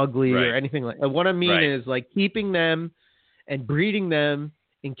they're ugly or anything like that. What I mean is, like, keeping them and breeding them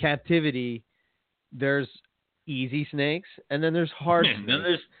in captivity. There's easy snakes and then there's hard snakes. Then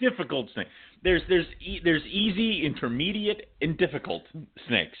there's difficult snakes. There's easy, intermediate, and difficult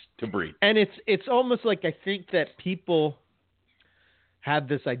snakes to breed. And it's almost like, I think that people have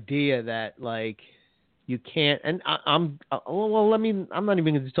this idea that, like, you can't, and I'm not even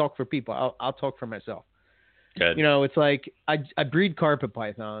going to talk for people. I'll talk for myself. Good. You know, it's like I breed carpet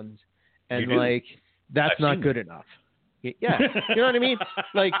pythons, and like that's not good enough. Yeah, you know what I mean?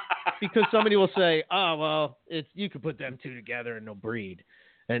 Like, because somebody will say, "Oh, well, you could put them two together and they'll breed,"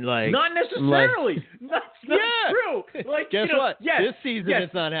 and like not necessarily. That's not true. Like, guess what? Yes, this season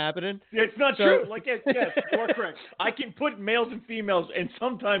it's not happening. It's not true. Like, yes, you're correct. I can put males and females, and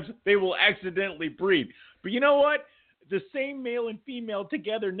sometimes they will accidentally breed. But you know what? The same male and female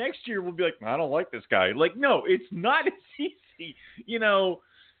together next year will be like, I don't like this guy. Like, no, it's not as easy. You know.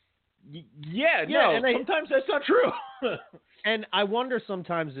 Sometimes that's not true. And I wonder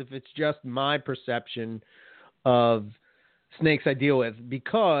sometimes if it's just my perception of snakes I deal with,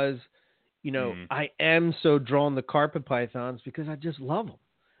 because, you know, I am so drawn to carpet pythons because I just love them.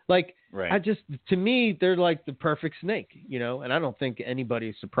 Like, to me, they're like the perfect snake, you know, and I don't think anybody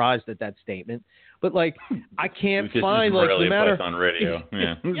is surprised at that statement. But, like, I can't find, like, no matter on radio.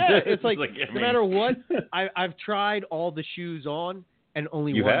 It's like, no matter what, I've tried all the shoes on. And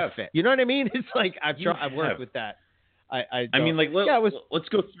only one fit. You know what I mean? It's like I've worked with that. I mean, like, let's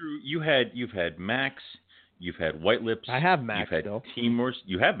go through. You've had Max. You've had White Lips. I have Max you've had still. Timors.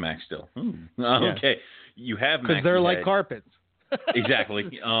 You have Max still. Okay. You have Max. Because they're like carpets. Exactly.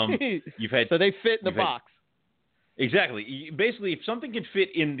 You've had. So they fit in the box. Exactly. Basically, if something can fit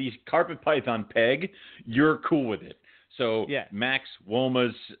in the carpet python peg, you're cool with it. So Max,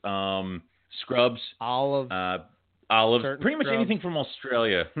 Womas, Scrubs, Olive, pretty much anything from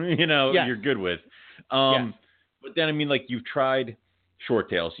Australia, you know, you're good with. But then, I mean, like, you've tried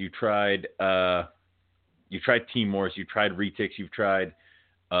shorttails, you've tried Timors, you've tried retics, you've tried.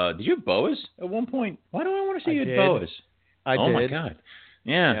 Did you have boas at one point? Why do I want to say you had boas? I did. Oh my god.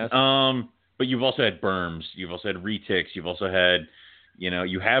 Yeah. Yes. But you've also had berms, you've also had retics, you've also had, you know,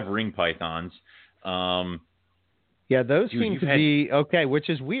 you have ring pythons. Those seem to be okay, which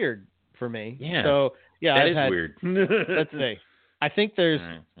is weird for me. Yeah. So. Yeah, that is weird. Let's see. I think there's.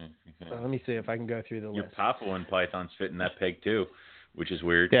 Let me see if I can go through the list. Your Papuan pythons fit in that peg too, which is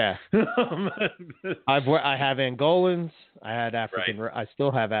weird. Yeah. I have Angolans. I had African. Right. I still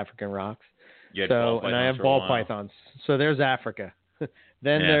have African rocks. And I have ball pythons. So there's Africa. Then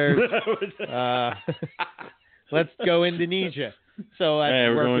there's. Let's go Indonesia. So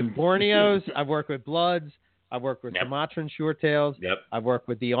I've worked with Borneos. I've worked with Bloods. I've worked with Sumatran shorttails. Yep. I've worked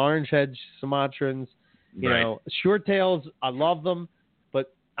with the orange-head Sumatrans. You know, shorttails, I love them,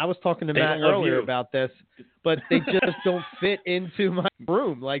 but I was talking to Matt earlier about this, but they just don't fit into my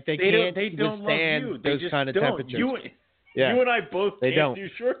room. Like they can't withstand those kind of temperatures. You and I both can't do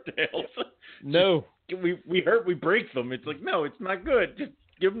short tails. No. We break them. It's like, no, it's not good. Just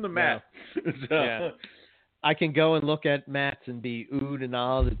give them the mat. No. Yeah. I can go and look at mats and be oohed and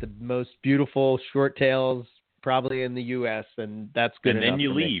awed at the most beautiful short tails probably in the U.S., and that's good enough. And then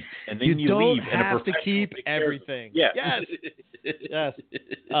you leave. And then you don't have to keep everything. Yeah. Yes. Yes.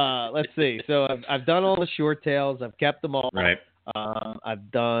 Let's see. So I've done all the short tails. I've kept them all. Right.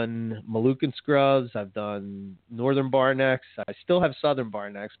 I've done Moluccan scrubs. I've done northern bar necks. I still have southern bar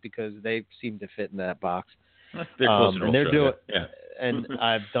necks because they seem to fit in that box. They're closer to doing. Yeah. And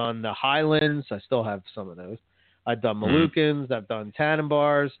I've done the Highlands. I still have some of those. I've done Moluccans. I've done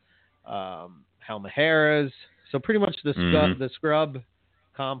Tannenbars, Halmaheras. So pretty much the scrub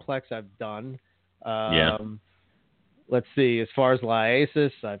complex I've done. Let's see. As far as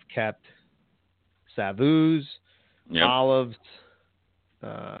Liasis, I've kept Savus, Olives.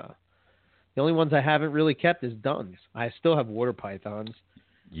 The only ones I haven't really kept is Duns. I still have water pythons.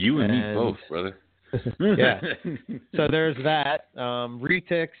 You and me both, brother. Yeah. So there's that.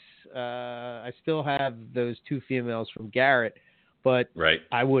 Retics. I still have those 2 females from Garrett, but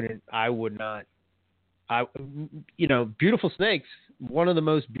I would not. Beautiful snakes. One of the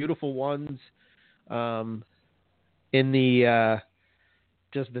most beautiful ones in the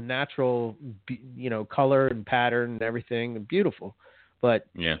just the natural, color and pattern and everything. Beautiful, but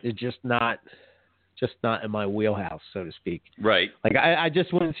it's just not in my wheelhouse, so to speak. Right. Like I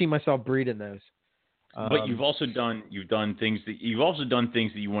just wouldn't see myself breeding those. But you've done things that you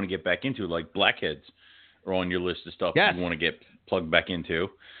want to get back into, like blackheads are on your list of stuff that you want to get plugged back into.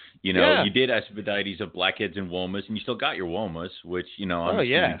 You did Aspidaites of blackheads and womas, and you still got your womas, which I'm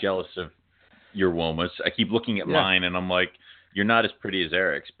really jealous of your womas. I keep looking at mine, and I'm like, you're not as pretty as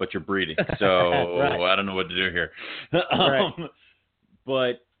Eric's, but you're breeding, so I don't know what to do here.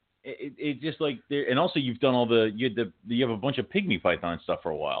 But it just like there, and also you've done you have a bunch of pygmy python stuff for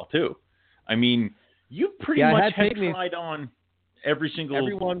a while too. I mean. You pretty much have tried on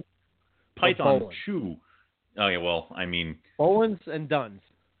everyone python shoe. Oh, yeah, well, I mean... Bolins and Duns.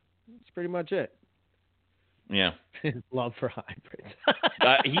 That's pretty much it. Yeah. Love for hybrids.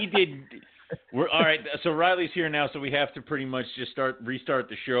 He did... all right, so Riley's here now, so we have to pretty much just restart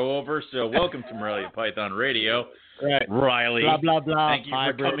the show over. So welcome to Morelia Python Radio. Right. Riley. Blah, blah, blah. Thank you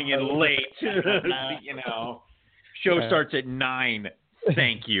for coming in late. Show starts at 9.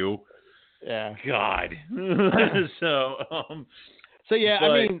 Thank you. Yeah. God. So yeah,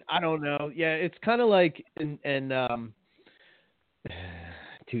 but, I mean, I don't know. Yeah, it's kind of like and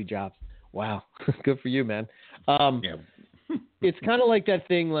 2 jobs. Wow. Good for you, man. It's kind of like that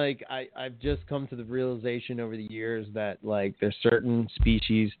thing. Like I've just come to the realization over the years that like there's certain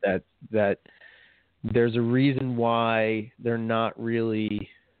species that there's a reason why they're not really,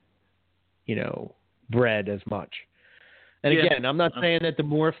 bred as much. And again, I'm not saying that the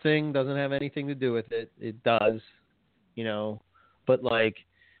morph thing doesn't have anything to do with it. It does, but like,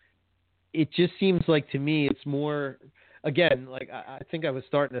 it just seems like to me, it's more, again, like I think I was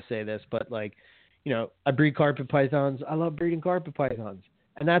starting to say this, but like, I breed carpet pythons. I love breeding carpet pythons,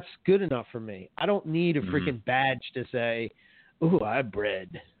 and that's good enough for me. I don't need a freaking badge to say, "Ooh, I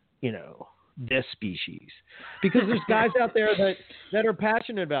bred, this species," because there's guys out there that are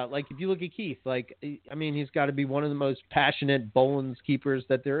passionate about. Like if you look at Keith, like I mean, he's got to be one of the most passionate Boelens keepers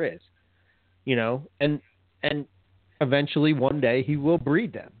that there is, and eventually one day he will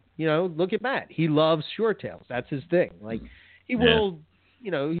breed them. Look at Matt. He loves short tails. That's his thing. Like he will,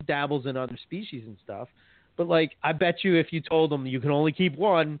 he dabbles in other species and stuff. But like, I bet you if you told him you can only keep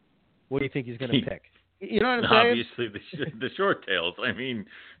one, what do you think he's going to pick? You know what I'm saying? Obviously, the short tails. I mean,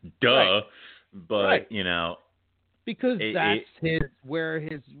 duh. Right. But, because that's where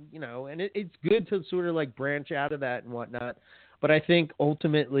his, and it's good to sort of like branch out of that and whatnot. But I think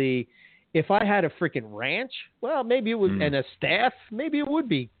ultimately, if I had a freaking ranch, well, maybe it would, and a staff, maybe it would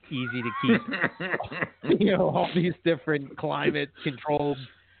be easy to keep, all these different climate controlled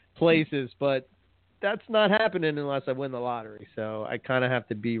places. But that's not happening unless I win the lottery. So I kind of have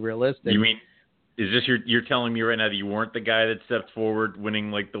to be realistic. You mean, is this you're telling me right now that you weren't the guy that stepped forward winning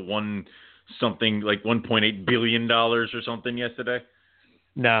like the $1.8 billion or something yesterday?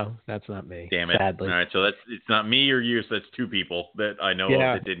 No, that's not me. Damn it. Sadly. All right, so it's not me or you, so that's 2 people that I know of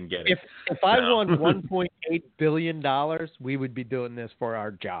that didn't get it. If I won $1.8 billion, we would be doing this for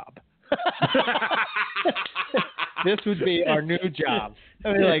our job. This would be our new job.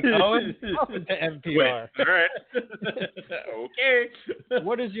 I mean, like, Owen, welcome to NPR. All right. Okay.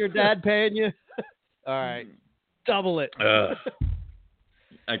 What is your dad paying you? All right. Double it.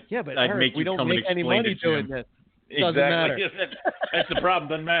 I'd Eric, make we you don't come make and any explain money to Jim. doing this. Doesn't matter. That's the problem.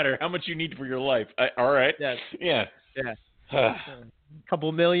 Doesn't matter how much you need for your life. All right. Yes. Yeah. A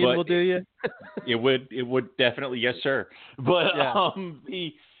couple million will do you. It would definitely, yes, sir. But yeah.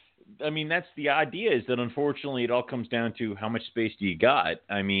 that's the idea, is that unfortunately it all comes down to how much space do you got.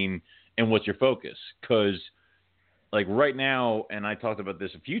 And what's your focus? Because like right now, and I talked about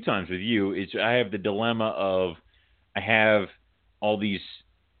this a few times with you, is I have the dilemma of I have all these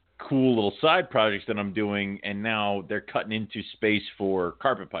cool little side projects that I'm doing, and now they're cutting into space for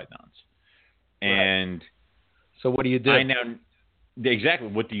carpet pythons. And so what do you do? Exactly.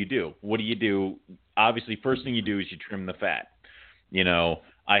 What do you do? Obviously, first thing you do is you trim the fat.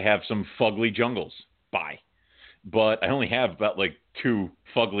 I have some fugly jungles. Bye. But I only have about like 2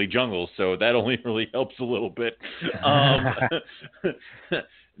 fugly jungles, so that only really helps a little bit.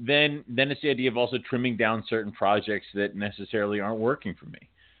 Then it's the idea of also trimming down certain projects that necessarily aren't working for me.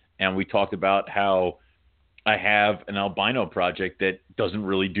 And we talked about how I have an albino project that doesn't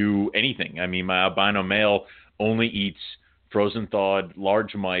really do anything. My albino male only eats frozen thawed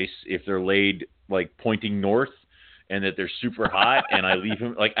large mice if they're laid like pointing north and that they're super hot, and I leave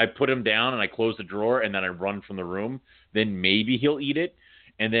him, like I put him down and I close the drawer and then I run from the room. Then maybe he'll eat it.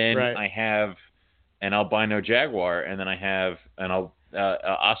 And then I have an albino jaguar, and then I have an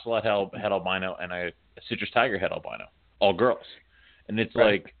ocelot head albino and a citrus tiger head albino, all girls. And it's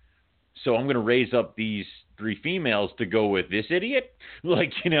like, so I'm going to raise up these 3 females to go with this idiot?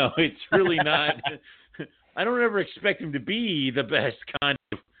 It's really not. I don't ever expect him to be the best kind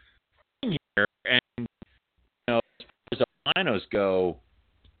of thing here. And, as far as albinos go,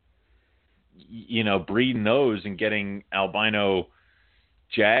 breeding those and getting albino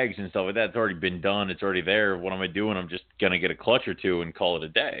jags and stuff like that, it's already been done. It's already there. What am I doing? I'm just going to get a clutch or 2 and call it a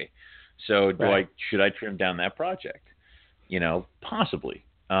day. So should I trim down that project? Possibly.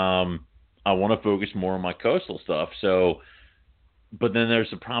 I want to focus more on my coastal stuff. So, but then there's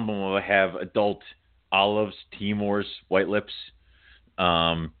the problem of I have adult olives, Timors, white lips,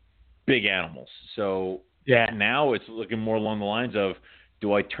 big animals. So now it's looking more along the lines of,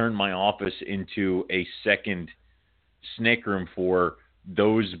 do I turn my office into a second snake room for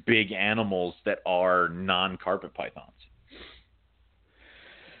those big animals that are non-carpet pythons?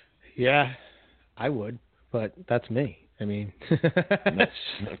 Yeah, I would, but that's me.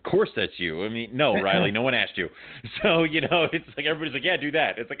 Of course that's you. No, Riley, no one asked you. So, it's like everybody's like, yeah, do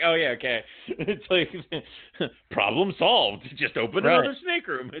that. It's like, oh, yeah, okay. It's like, problem solved. Just open another snake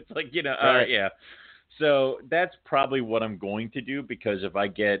room. It's like, all right, yeah. So that's probably what I'm going to do, because if I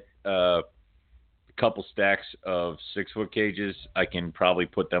get a couple stacks of 6-foot cages, I can probably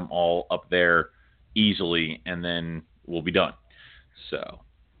put them all up there easily, and then we'll be done. So,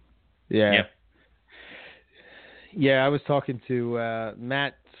 yeah. Yeah, I was talking to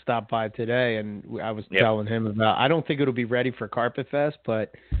Matt, stopped by today, and I was telling him about, I don't think it'll be ready for Carpet Fest,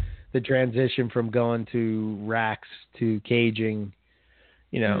 but the transition from going to racks to caging,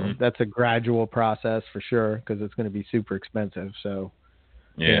 that's a gradual process for sure, because it's going to be super expensive. So,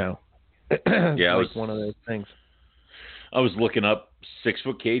 it's one of those things. I was looking up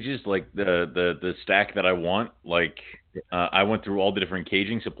 6-foot cages, like the stack that I want. Like I went through all the different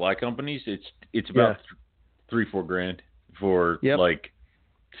caging supply companies. It's about $3-4 grand for like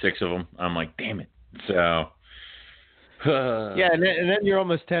 6 of them. I'm like, damn it. So and then you're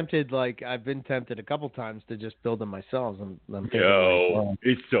almost tempted. Like I've been tempted a couple times to just build them myself. I'm thinking,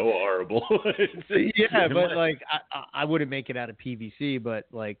 it's so horrible. But like I wouldn't make it out of PVC. But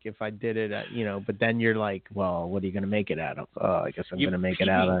like if I did it, but then you're like, well, what are you going to make it out of? I guess I'm going to make it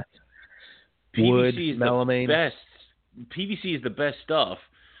out of wood, melamine. PVC is the best stuff.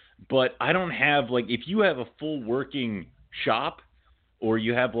 But I don't have, like, if you have a full working shop, or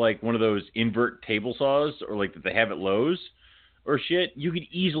you have like one of those invert table saws, or like that they have at Lowe's or shit, you could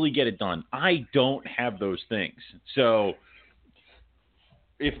easily get it done. I don't have those things. So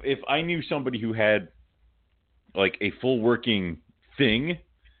if I knew somebody who had like a full working thing,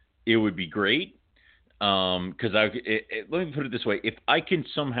 it would be great. Because let me put it this way: if I can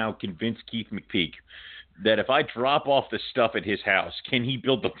somehow convince Keith McPeak that if I drop off the stuff at his house, can he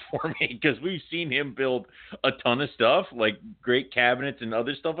build them for me? Because we've seen him build a ton of stuff, like great cabinets and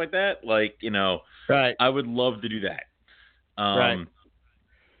other stuff like that. Like, I would love to do that.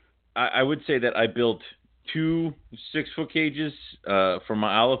 I would say that I built 2 6-foot cages for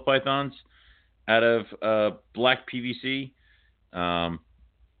my olive pythons out of black PVC.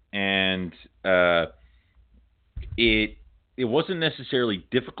 And it wasn't necessarily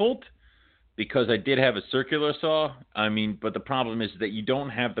difficult, because I did have a circular saw. But the problem is that you don't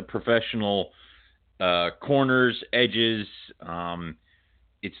have the professional corners, edges,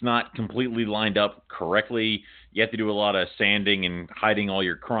 it's not completely lined up correctly. You have to do a lot of sanding and hiding all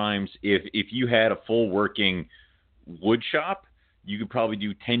your crimes. If you had a full working wood shop, you could probably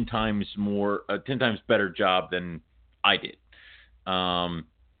do 10 times better job than I did.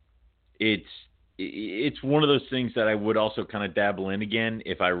 It's one of those things that I would also kind of dabble in again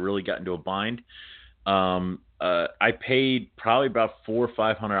if I really got into a bind. I paid probably about $400 or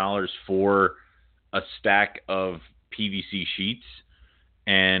 $500 for a stack of PVC sheets,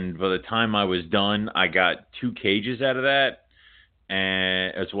 and by the time I was done, I got 2 cages out of that,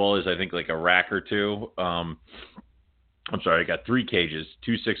 and as well as I think like a rack or two. I'm sorry, I got 3 cages,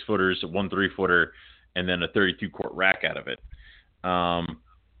 2 6-footers, 1 3-footer, and then a 32-quart rack out of it.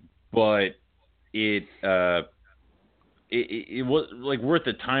 But it was like worth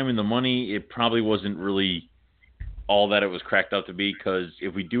the time and the money. It probably wasn't really all that it was cracked up to be, because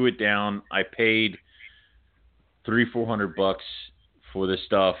if we do it down, I paid $300-400 for this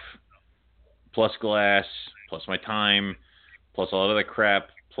stuff, plus glass, plus my time, plus a lot of the crap,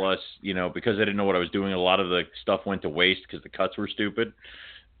 plus, because I didn't know what I was doing, a lot of the stuff went to waste because the cuts were stupid.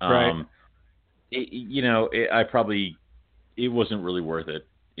 Right. It wasn't really worth it,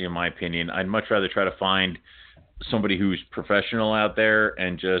 in my opinion. I'd much rather try to find somebody who's professional out there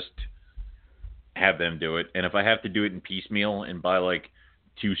and just have them do it. And if I have to do it in piecemeal and buy like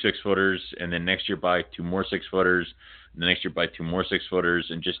 2 6-footers, and then next year buy 2 more 6-footers, and the next year buy 2 more 6-footers,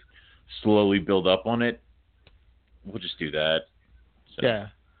 and just slowly build up on it, we'll just do that. So,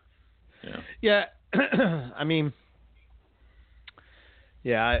 yeah. I mean,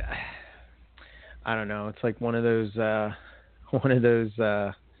 I don't know. It's like one of those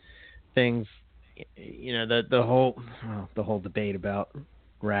things. The whole debate about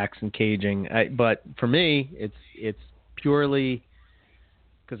racks and caging. But for me, it's purely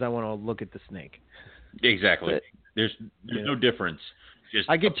because I want to look at the snake. Exactly. There's no difference. Just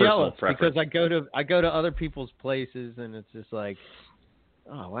I get jealous because I go to other people's places and it's just like,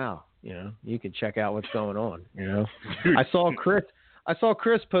 oh wow, you can check out what's going on. I saw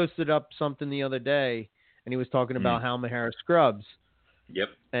Chris posted up something the other day, and he was talking about Halmahera scrubs. Yep.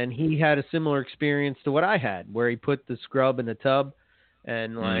 And he had a similar experience to what I had, where he put the scrub in the tub,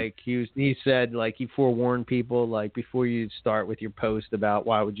 and like he said, like he forewarned people, like before you start with your post about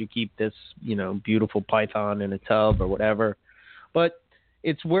why would you keep this, beautiful python in a tub or whatever. But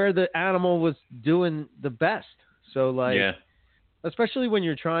it's where the animal was doing the best. So like, especially when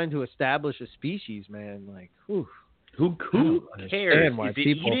you're trying to establish a species, man, like, who cares? Is it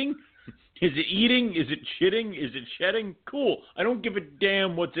eating? Is it eating? Is it shitting? Is it shedding? Cool. I don't give a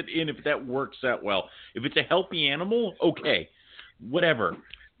damn what's it in if that works out well. If it's a healthy animal, okay, whatever.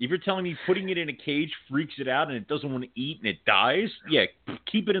 If you're telling me putting it in a cage freaks it out and it doesn't want to eat and it dies,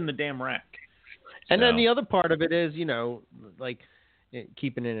 keep it in the damn rack. And then the other part of it is, like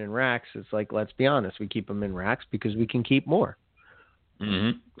keeping it in racks. It's like, let's be honest, we keep them in racks because we can keep more.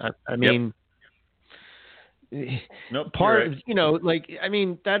 Mm-hmm. I mean, part of,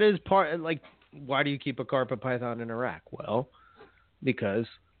 that is part, like, why do you keep a carpet python in a rack? Well, because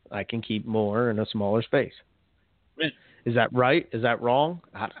I can keep more in a smaller space. Is that right? Is that wrong?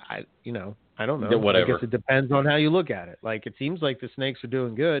 I don't know. Whatever. I guess it depends on how you look at it. Like, it seems like the snakes are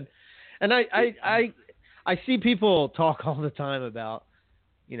doing good. And I see people talk all the time about,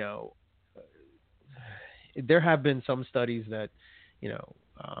 there have been some studies that,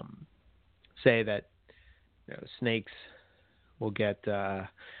 say that, snakes will get, from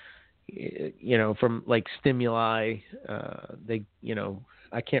like stimuli, they,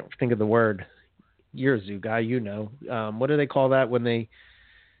 I can't think of the word. You're a zoo guy, what do they call that when they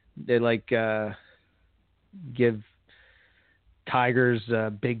like, give tigers,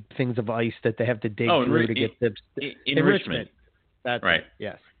 big things of ice that they have to dig through to get the enrichment. That's right. It.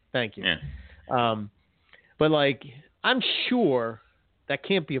 Yes. Thank you. Yeah. But like, I'm sure that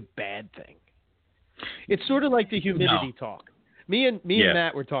can't be a bad thing. It's sort of like the humidity talk. Me and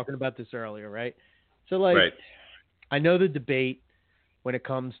Matt were talking about this earlier, right? So like, I know the debate when it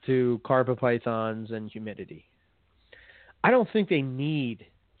comes to carpet pythons and humidity. I don't think they need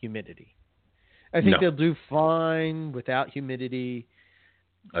humidity. I think they'll do fine without humidity.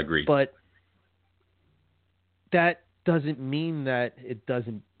 Agreed. But that doesn't mean that it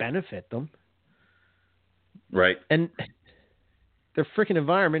doesn't benefit them. Right. And their freaking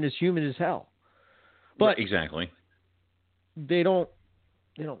environment is humid as hell. But exactly. They don't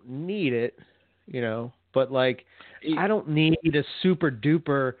need it, but like, I don't need a super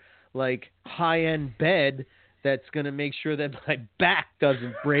duper like high end bed that's going to make sure that my back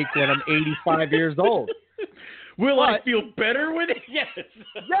doesn't break when I'm 85 years old. Will I feel better with it? Yes.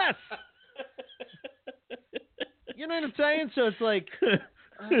 Yes. You know what I'm saying? So it's like,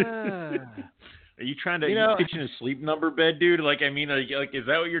 Are you trying to pitch in a sleep number bed, dude? Like, I mean, like, is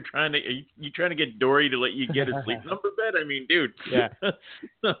that what you're trying to? Are you trying to get Dory to let you get a sleep number bed? I mean, dude. Yeah.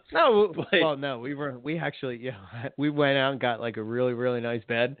 No, well, no, we actually, we went out and got like a really, really nice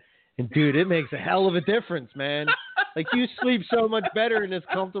bed, and dude, it makes a hell of a difference, man. Like, you sleep so much better in this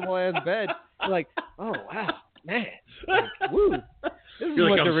comfortable ass bed. You're like, oh wow, man, like, woo. This is you're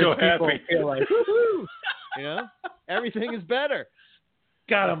what like, the I'm rich so people happy. feel like. Woo-hoo. You know, everything is better.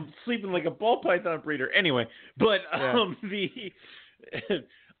 God, I'm sleeping like a ball python breeder. Anyway, but but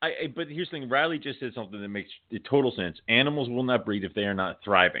here's the thing. Riley just said something that makes total sense. Animals will not breed if they are not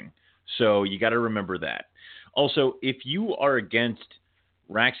thriving. So you got to remember that. Also, if you are against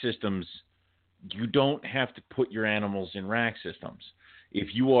rack systems, you don't have to put your animals in rack systems.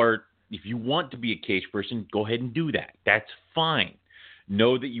 If you want to be a cage person, go ahead and do that. That's fine.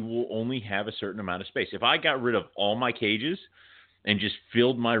 Know that you will only have a certain amount of space. If I got rid of all my cages and just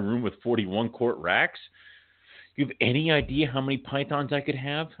filled my room with 41 quart racks, you have any idea how many pythons I could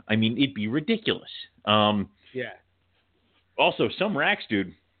have? I mean, it'd be ridiculous. Yeah. Also, some racks,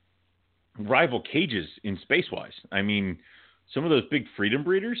 dude, rival cages in space-wise. I mean, some of those big freedom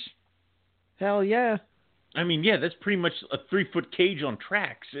breeders. Hell yeah. I mean, yeah, that's pretty much a 3-foot cage on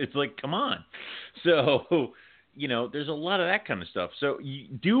tracks. It's like, come on. So, there's a lot of that kind of stuff. So you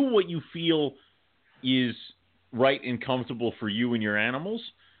do what you feel is right and comfortable for you and your animals,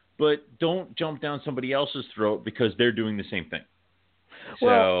 but don't jump down somebody else's throat because they're doing the same thing.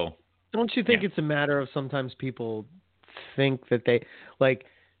 Well, don't you think it's a matter of sometimes people think that they, like,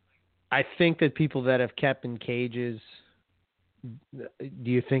 I think that people that have kept in cages,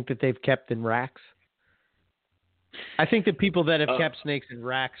 do you think that they've kept in racks? I think that people that have kept snakes in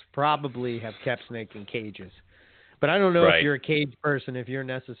racks probably have kept snake in cages. But I don't know if you're a cage person, if you're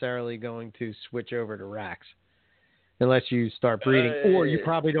necessarily going to switch over to racks. Unless you start breeding, or you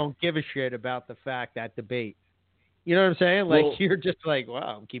probably don't give a shit about the fact that debate. You know what I'm saying? Like, you're just like,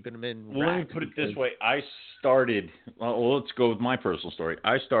 wow, I'm keeping them in. Well, let me put it this way. I started, let's go with my personal story.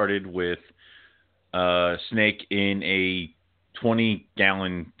 I started with a snake in a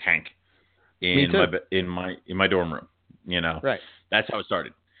 20-gallon tank in my dorm room. Right. That's how it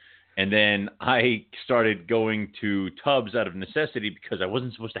started. And then I started going to tubs out of necessity because I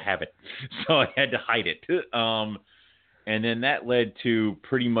wasn't supposed to have it, so I had to hide it. And then that led to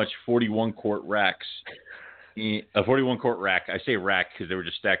pretty much 41 quart racks. A 41 quart rack. I say rack because they were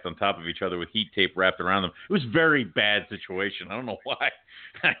just stacked on top of each other with heat tape wrapped around them. It was a very bad situation. I don't know why,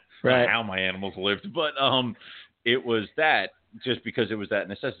 how my animals lived, but it was that just because it was that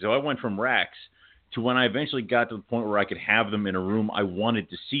necessity. So I went from racks to when I eventually got to the point where I could have them in a room, I wanted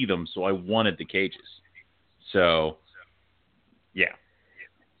to see them, so I wanted the cages. So, yeah.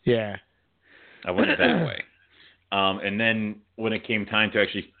 Yeah. I went that way. And then when it came time to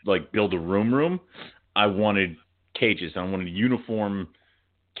actually build a room, I wanted cages. I wanted uniform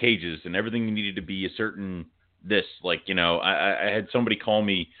cages, and everything needed to be a certain I had somebody call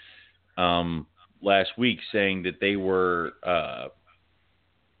me last week saying that they were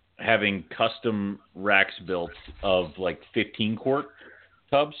having custom racks built of 15 quart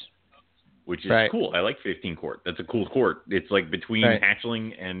tubs, which is cool. I like 15 quart. That's a cool quart. It's between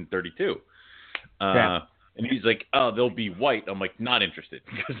hatchling and 32. And he's like, oh, they'll be white. I'm like, not interested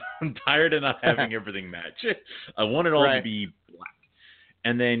because I'm tired of not having everything match. I want it all to be black.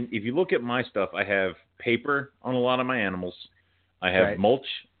 And then if you look at my stuff, I have paper on a lot of my animals. I have mulch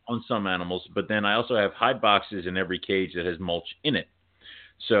on some animals, but then I also have hide boxes in every cage that has mulch in it.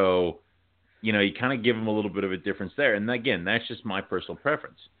 So, you kind of give them a little bit of a difference there. And again, that's just my personal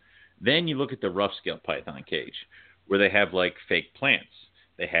preference. Then you look at the rough scale python cage where they have fake plants.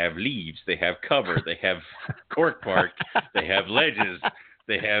 They have leaves. They have cover. They have cork bark. They have ledges.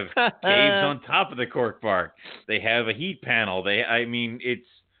 They have caves on top of the cork bark. They have a heat panel. It's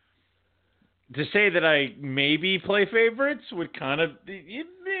to say that I maybe play favorites would kind of it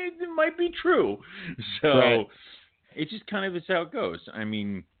might be true. So it just kind of is how it goes. I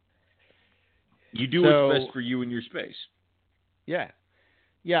mean, you do what's best for you in your space. Yeah.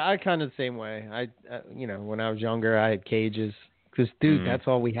 Yeah, I kind of the same way. When I was younger, I had cages. Because, dude, that's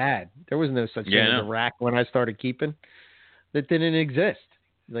all we had. There was no such thing as a rack when I started keeping. That didn't exist.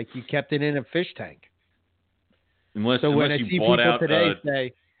 You kept it in a fish tank. Unless you bought out today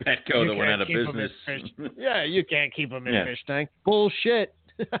say, Petco that went out of business. Yeah, you can't keep them in a fish tank. Bullshit.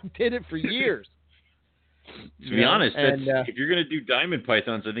 I did it for years. To be honest, if you're going to do diamond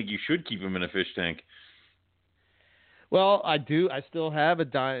pythons, I think you should keep them in a fish tank. Well, I do. I still have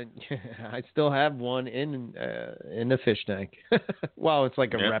I still have one in the fish tank. Well, it's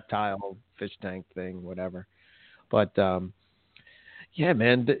like a reptile fish tank thing, whatever. But Yeah,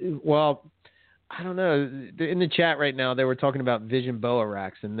 man. Well, I don't know. In the chat right now, they were talking about Vision Boa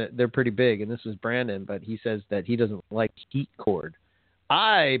racks, and they're pretty big. And this was Brandon, but he says that he doesn't like heat cord.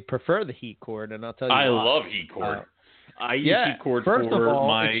 I prefer the heat cord, and I'll tell you why. I love heat cord. I use heat cord first for of all,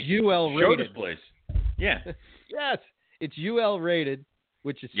 my it's UL rated. show displays. Yeah. Yes, it's UL rated,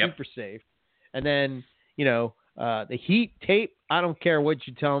 which is super safe. And then, the heat tape, I don't care what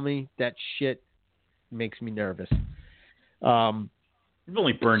you tell me, that shit makes me nervous. We've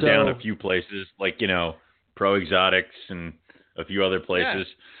only burned down a few places, like, Pro Exotics and a few other places.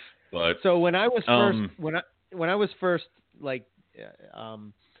 Yeah. But so when I was first when I was first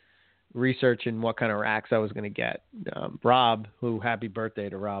researching what kind of racks I was going to get, Rob, happy birthday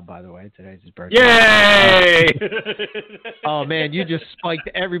to Rob, by the way, today's his birthday. Yay! Oh man, you just spiked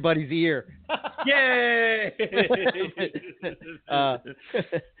everybody's ear. Yay!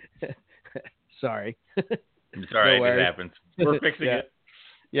 Sorry. It's all right. It happens. We're fixing it.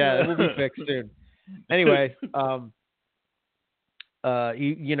 Yeah, it will be fixed soon. Anyway,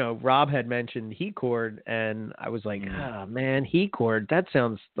 Rob had mentioned heat cord, and I was like, oh, man, heat cord, that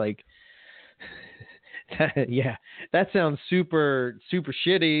sounds like, that sounds super, super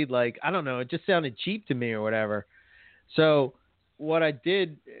shitty. Like, I don't know, it just sounded cheap to me or whatever. So what I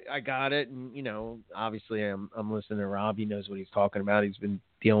did, I got it, and, obviously I'm listening to Rob. He knows what he's talking about. He's been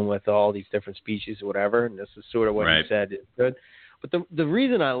dealing with all these different species or whatever, and this is sort of what he said is good. But the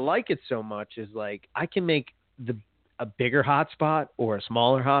reason I like it so much is, like, I can make a bigger hotspot or a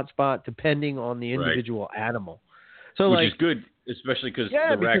smaller hotspot depending on the individual animal. So, which is good, especially because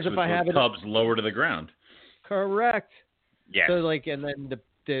the racks with those tubs lower to the ground. Correct. Yeah. So, like, and then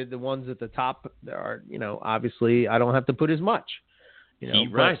the ones at the top are, obviously I don't have to put as much.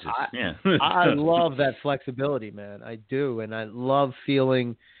 Heat rises. I love that flexibility, man. I do, and I love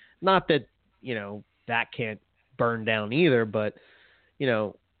feeling, not that that can't burn down either, but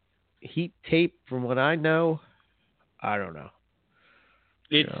heat tape, from what I know, I don't know.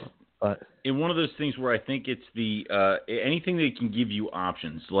 It's one of those things where I think it's the anything that can give you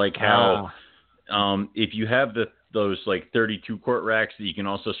options, like how if you have those like 32 quart racks that you can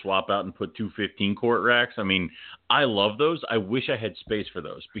also swap out and put 2 15 quart racks. I mean, I love those. I wish I had space for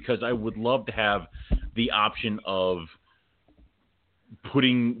those, because I would love to have the option of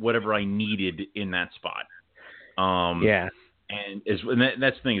putting whatever I needed in that spot. And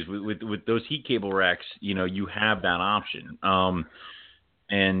that's the thing is with those heat cable racks, you have that option.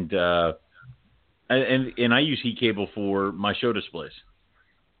 And I use heat cable for my show displays.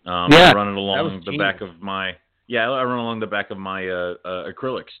 I run it along the back of my I run along the back of my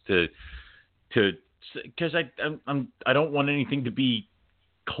acrylics because I don't want anything to be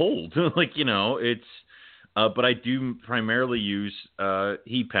cold. Like, it's but I do primarily use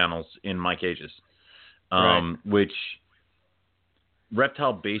heat panels in my cages, which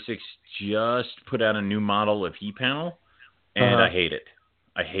Reptile Basics just put out a new model of heat panel, and I hate it.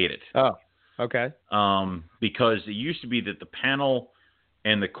 Oh, okay. Because it used to be that the panel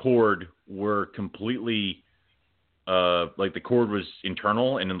and the cord were completely like the cord was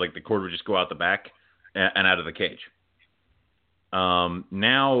internal, and then like the cord would just go out the back and out of the cage.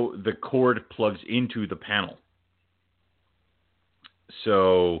 Now the cord plugs into the panel.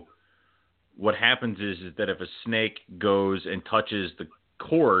 So what happens is that if a snake goes and touches the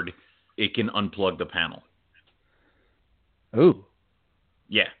cord, it can unplug the panel. Ooh.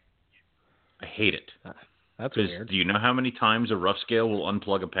 Yeah. I hate it. That's weird. Do you know how many times a rough scale will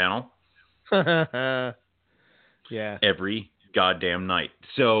unplug a panel? Yeah. Every goddamn night.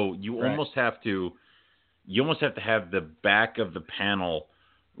 So you almost have to have the back of the panel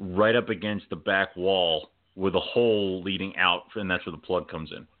right up against the back wall with a hole leading out, and that's where the plug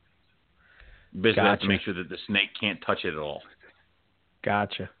comes in. Basically, you have to make sure that the snake can't touch it at all.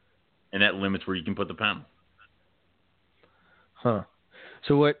 Gotcha. And that limits where you can put the panel. Huh.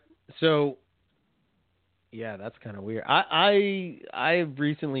 So yeah, that's kind of weird. I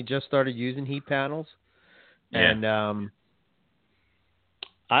recently just started using heat panels, and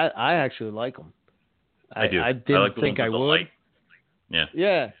I actually like them. I do. I didn't like think I would. Light. Yeah.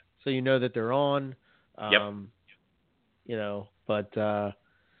 Yeah. So that they're on. Yep. But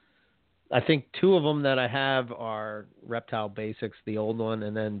I think 2 of them that I have are Reptile Basics, the old one,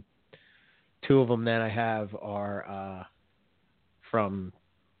 and then 2 of them that I have are from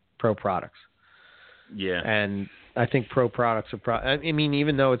Pro Products. Yeah. And I think Pro Products are I mean,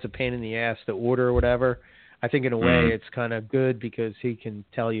 even though it's a pain in the ass to order or whatever, I think in a way it's kind of good because he can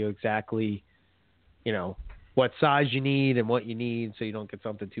tell you exactly, what size you need and what you need, so you don't get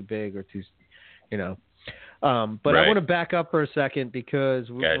something too big or too, But I want to back up for a second because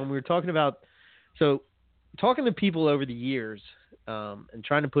when we were talking about, talking to people over the years, and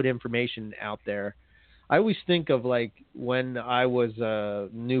trying to put information out there, I always think of like when I was a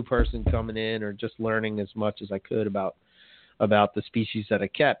new person coming in or just learning as much as I could about the species that I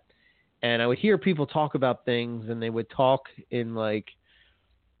kept. And I would hear people talk about things, and they would talk in like,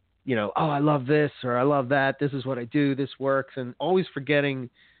 you know, oh, I love this or I love that. This is what I do. This works. And always forgetting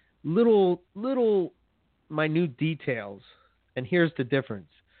little minute details. And here's the difference.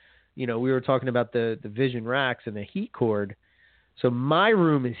 You know, we were talking about the Vision racks and the heat cord. So my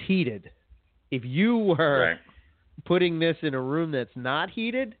room is heated. If you were putting this in a room that's not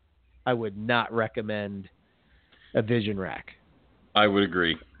heated, I would not recommend a Vision rack. I would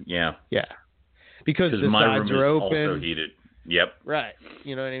agree. Yeah. Yeah. Because the my sides room are is open. Also heated. Yep. Right.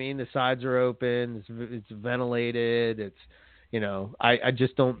 You know what I mean? The sides are open. It's ventilated. It's, you know, I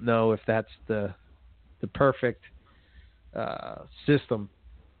just don't know if that's the perfect system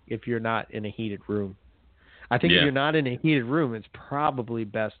if you're not in a heated room. I think if you're not in a heated room, it's probably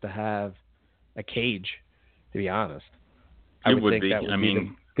best to have a cage, to be honest. I would think that would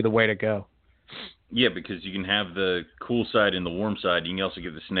be the way to go. Yeah, because you can have the cool side and the warm side. You can also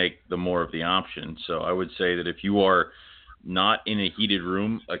give the snake the more of the option. So I would say that if you are not in a heated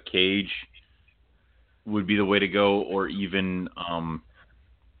room, a cage would be the way to go, or even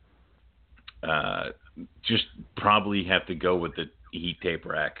just probably have to go with the heat tape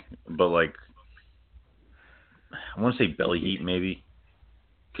rack. But like, I want to say belly heat maybe,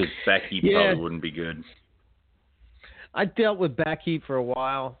 because back heat probably wouldn't be good. I dealt with back heat for a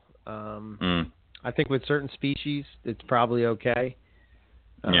while. I think with certain species, it's probably okay.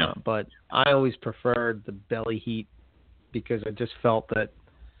 But I always preferred the belly heat because I just felt that,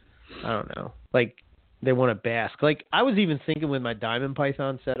 I don't know, like they want to bask. Like I was even thinking with my diamond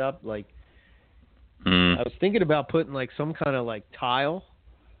python setup, like I was thinking about putting like some kind of like tile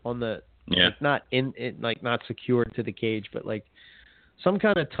on the, like not in it, like not secured to the cage, but like some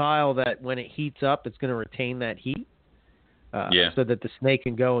kind of tile that when it heats up, it's going to retain that heat. So that the snake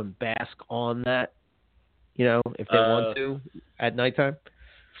can go and bask on that, you know, if they want to at nighttime.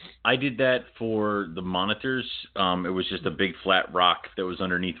 I did that for the monitors. It was just a big flat rock that was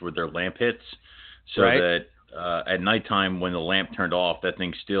underneath where their lamp hits, so that at nighttime when the lamp turned off, that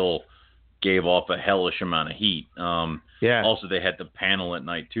thing still gave off a hellish amount of heat. Also, they had the panel at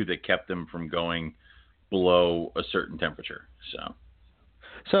night too that kept them from going below a certain temperature.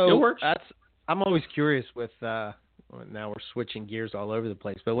 So it works. I'm always curious with. Now we're switching gears all over the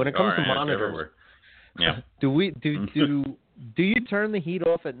place, but when it comes to monitors, do you turn the heat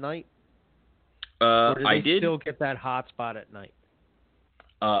off at night? Or do they still get that hot spot at night?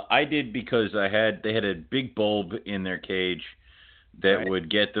 I did because they had a big bulb in their cage that would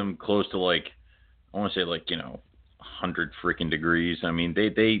get them close to like, I want to say like, you know, 100 freaking degrees. I mean,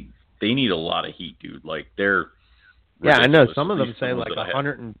 they need a lot of heat, dude. Like they're I know some of them say like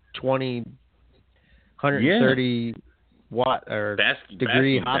 120. 130 watt or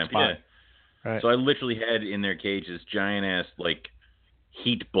degree hot spot. So I literally had in their cage this giant ass like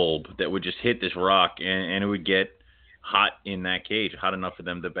heat bulb that would just hit this rock and it would get hot in that cage, hot enough for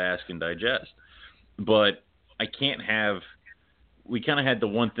them to bask and digest. But we kind of had the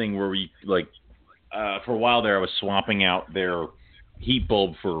one thing where we like for a while there I was swapping out their heat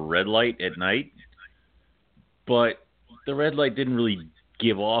bulb for a red light at night, but the red light didn't really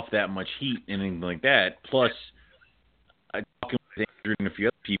give off that much heat and anything like that. Plus, I talked with Andrew and a few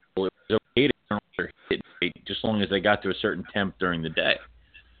other people, it was okay to turn off their heat just as long as they got to a certain temp during the day.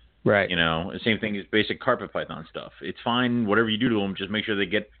 Right. You know, the same thing as basic carpet python stuff. It's fine, whatever you do to them, just make sure they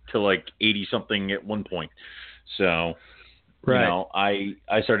get to like 80-something at one point. So, you know, I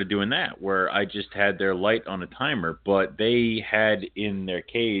started doing that where I just had their light on a timer, but they had in their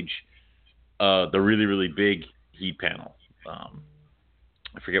cage the really, really big heat panel.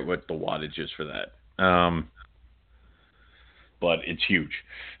 I forget what the wattage is for that. But it's huge.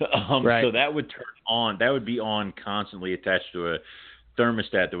 So that would turn on. That would be on constantly attached to a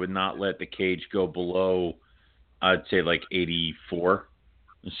thermostat that would not let the cage go below, I'd say like 84.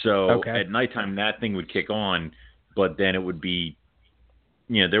 So at nighttime, that thing would kick on, but then it would be,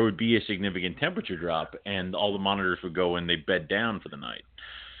 you know, there would be a significant temperature drop and all the monitors would go and they'd bed down for the night.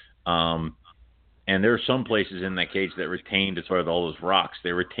 And there are some places in that cage that retained, as far as all those rocks,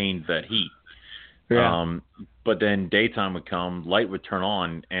 they retained that heat. But then daytime would come, light would turn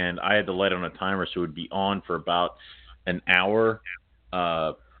on, and I had the light on a timer, so it would be on for about an hour,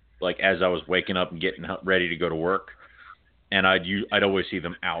 like as I was waking up and getting ready to go to work. And I'd always see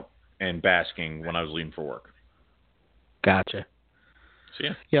them out and basking when I was leaving for work. Gotcha. So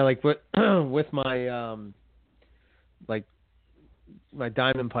yeah, like with my like my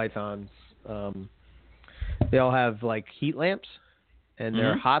diamond pythons. They all have like heat lamps, and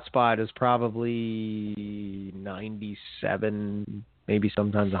their hotspot is probably 97, maybe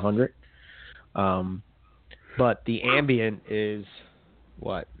sometimes 100. But the ambient is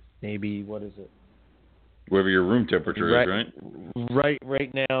what? Maybe, what is it? Whatever your room temperature is, right?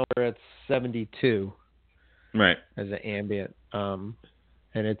 Right now we're at 72. Right. As an ambient. And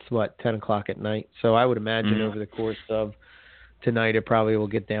it's, 10 o'clock at night. So I would imagine over the course of tonight it probably will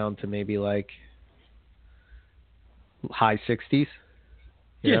get down to maybe like high 60s.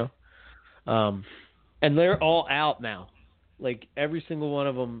 You know? And they're all out now. Like, every single one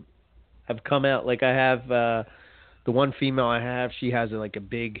of them have come out. Like, I have the one female I have, she has like a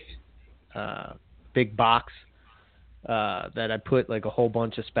big box that I put like a whole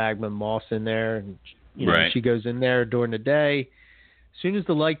bunch of sphagnum moss in there, and you know, she goes in there during the day. As soon as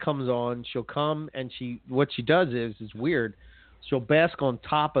the light comes on, she'll come, and what she does is weird. She'll bask on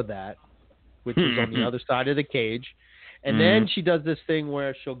top of that, which is on the other side of the cage, and then she does this thing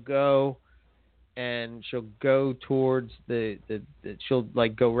where she'll go towards she'll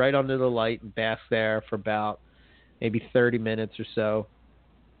like go right under the light and bask there for about maybe 30 minutes or so.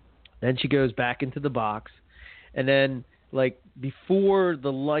 Then she goes back into the box, and then like before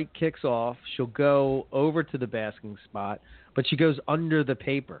the light kicks off, she'll go over to the basking spot, but she goes under the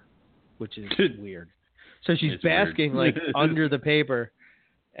paper, which is weird. So she's basking like under the paper,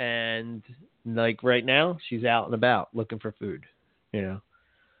 and like right now she's out and about looking for food, you know.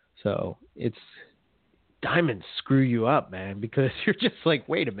 So diamonds screw you up, man, because you're just like,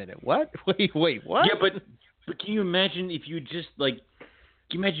 wait a minute, what? Wait, what? Yeah, but can you imagine if you just like,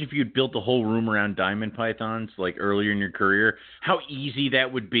 can you imagine if you had built the whole room around diamond pythons like earlier in your career? How easy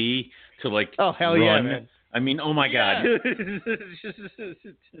that would be to like hell run. Yeah, man. I mean, oh my God.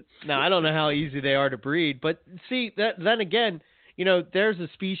 No, I don't know how easy they are to breed, but see then again, you know, there's a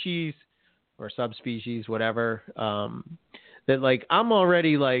species or subspecies, whatever, that like I'm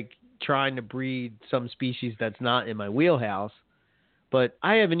already like trying to breed some species that's not in my wheelhouse. But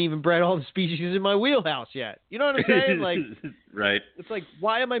I haven't even bred all the species in my wheelhouse yet. You know what I'm saying? Like, right. It's like,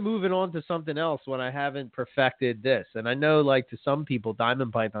 why am I moving on to something else when I haven't perfected this? And I know, like, to some people,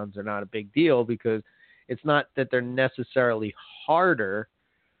 diamond pythons are not a big deal because it's not that they're necessarily harder.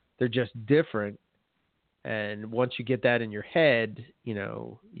 They're just different. And once you get that in your head, you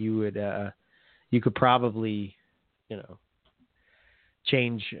know, you could probably, you know,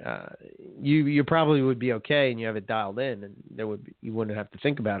 change. You probably would be okay, and you have it dialed in, and you wouldn't have to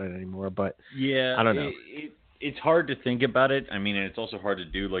think about it anymore. But yeah, I don't know. It's hard to think about it. I mean, and it's also hard to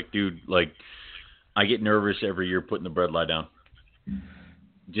do. Like, dude, like I get nervous every year putting the bread lie down.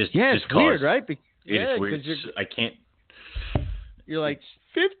 It's weird, right? It's weird. I can't. You're like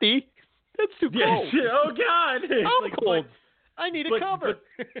 50. That's too cold. Yes. Oh God, I'm like, cold. I need a cover.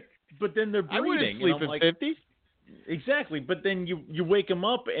 But then they're breeding. I wouldn't sleep and I'm at 50. Exactly, but then you wake them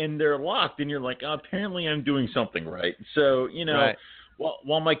up and they're locked, and you're like, oh, apparently I'm doing something right. So, you know,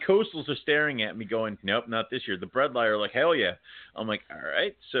 while my coastals are staring at me going, nope, not this year. The breadlie are like, hell yeah. I'm like, all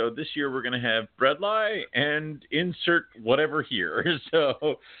right, so this year we're going to have breadlie and insert whatever here.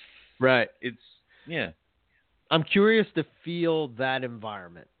 So, it's, yeah. I'm curious to feel that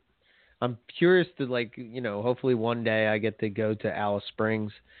environment. I'm curious to, like, you know, hopefully one day I get to go to Alice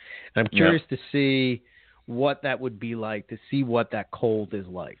Springs. And I'm curious to see what that would be like, to see what that cold is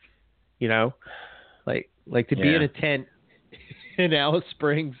like, you know, like to be in a tent in Alice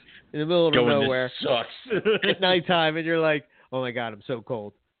Springs in the middle of nowhere at nighttime, and you're like, oh my God, I'm so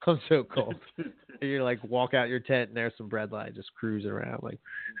cold. I'm so cold. And you're like, walk out your tent and there's some breadlie just cruising around, like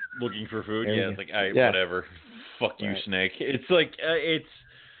looking for food. It's like, all right, whatever. Fuck you, snake. It's like,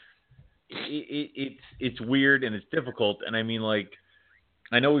 it's weird and it's difficult. And I mean, like,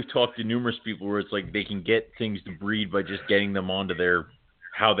 I know we've talked to numerous people where it's like they can get things to breed by just getting them onto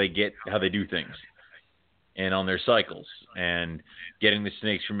how they do things and on their cycles, and getting the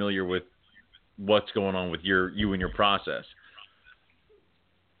snakes familiar with what's going on with you and your process.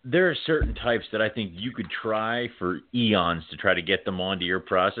 There are certain types that I think you could try for eons to try to get them onto your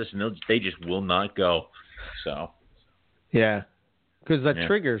process, and they just will not go. So, yeah, because the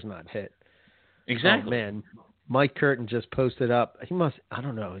trigger's not hit. Exactly. Oh, man. Mike Curtin just posted up. I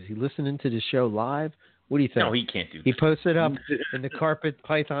don't know. Is he listening to the show live? What do you think? No, he can't do that. He posted up in the Carpet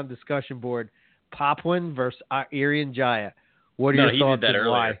Python discussion board, Popwin versus Irian Jaya. What are your thoughts and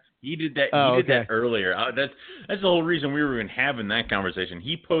why? He did that. He did that earlier. That's the whole reason we were even having that conversation.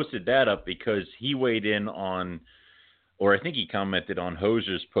 He posted that up because he weighed in on, or I think he commented on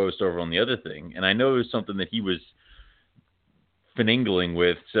Hoser's post over on the other thing, and I know it was something that he was finagling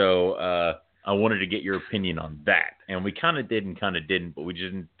with. So I wanted to get your opinion on that, and we kind of did and kind of didn't, but we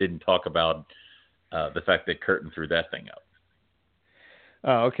just didn't talk about the fact that Curtin threw that thing up.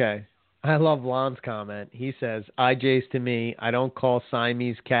 Oh, okay. I love Lon's comment. He says, "IJs to me. I don't call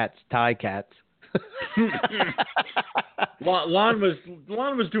Siamese cats Thai cats." Lon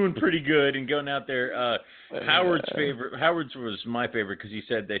was doing pretty good and going out there. Howard's was my favorite because he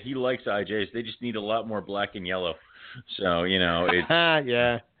said that he likes IJs. They just need a lot more black and yellow. So it's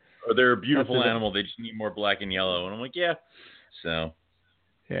yeah. Or they're a beautiful animal. They just need more black and yellow. And I'm like, yeah. So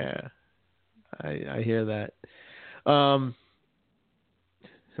yeah, I hear that.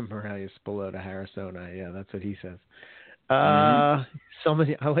 Moralia Spilota Harrisona. Yeah, that's what he says.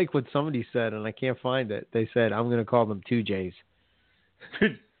 Somebody, I like what somebody said, and I can't find it. They said, I'm going to call them 2Js.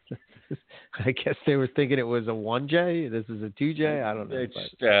 I guess they were thinking it was a 1J. This is a 2J. I don't know.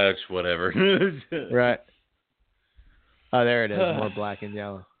 It's whatever. Right. Oh, there it is. More black and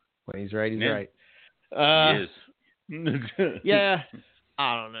yellow. When he's right, he's right. He is. Yeah.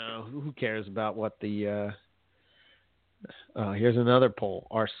 I don't know. Who cares about what the... here's another poll.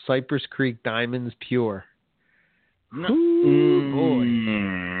 Are Cypress Creek diamonds pure? No. Ooh, boy.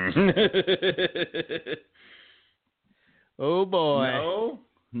 Oh, boy.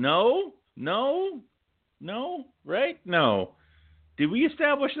 No. Right? No. Did we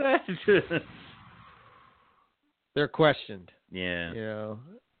establish that? They're questioned. Yeah.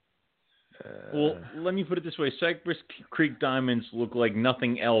 Well, let me put it this way. Cypress Creek diamonds look like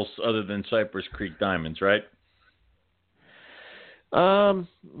nothing else other than Cypress Creek diamonds, right?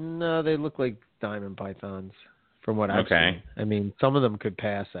 No, they look like diamond pythons from what I've seen. I mean, some of them could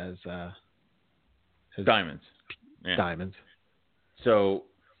pass as diamonds. Yeah. Diamonds. So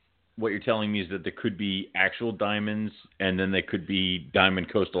what you're telling me is that there could be actual diamonds and then there could be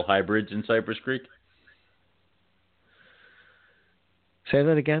diamond coastal hybrids in Cypress Creek? Say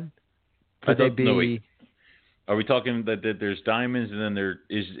that again? Are we talking that there's diamonds and then there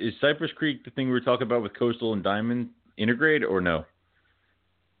is Cypress Creek the thing we were talking about with coastal and diamond integrate or no?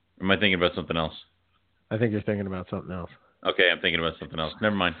 Am I thinking about something else? I think you're thinking about something else. Okay, I'm thinking about something else.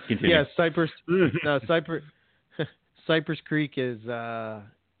 Never mind. Continue. Yeah, Cypress Creek is a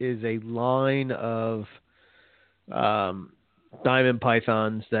line of diamond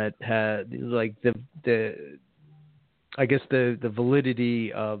pythons that had like the I guess the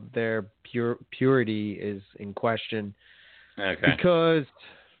validity of their purity is in question. Okay. Because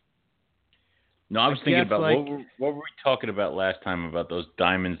no, I was thinking about what were we talking about last time about those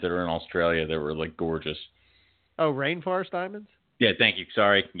diamonds that are in Australia that were like gorgeous. Oh, rainforest diamonds? Yeah, thank you.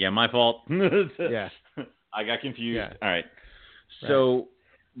 Sorry. Yeah, my fault. Yeah. I got confused. Yeah. All right. So,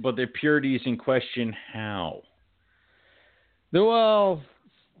 but their purity is in question how? Well,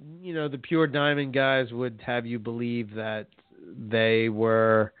 the pure diamond guys would have you believe that they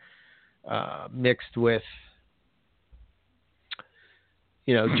were mixed with,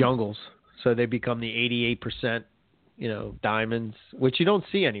 jungles. So they become the 88%, diamonds, which you don't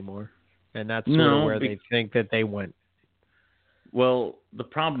see anymore. And that's sort of where they think that they went. Well, the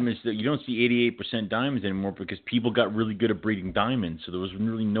problem is that you don't see 88% diamonds anymore because people got really good at breeding diamonds. So there was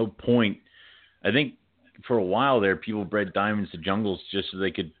really no point. I think for a while there, people bred diamonds to jungles just so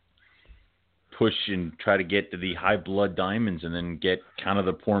they could push and try to get to the high blood diamonds and then get kind of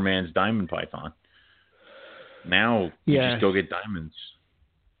the poor man's diamond python. Now you just go get diamonds.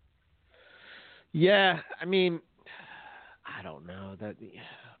 Yeah, I mean, I don't know that,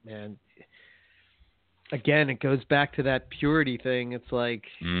 man. Again, it goes back to that purity thing. It's like,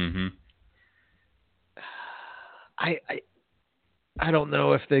 I don't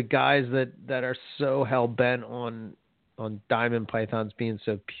know if the guys that are so hell bent on diamond pythons being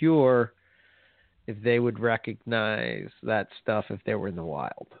so pure, if they would recognize that stuff if they were in the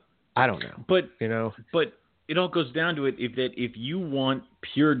wild. I don't know. But it all goes down to it. If you want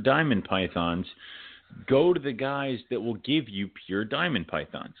pure diamond pythons, go to the guys that will give you pure diamond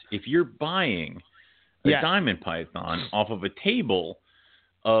pythons. If you're buying a diamond python off of a table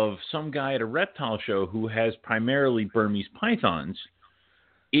of some guy at a reptile show who has primarily Burmese pythons,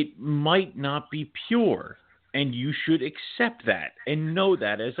 it might not be pure. And you should accept that and know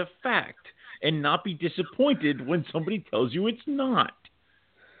that as a fact and not be disappointed when somebody tells you it's not.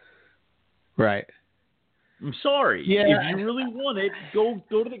 Right. I'm sorry. Yeah. If you really want it, go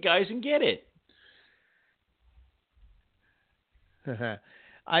to the guys and get it.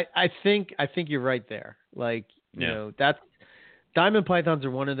 I think you're right there. Like, that's diamond pythons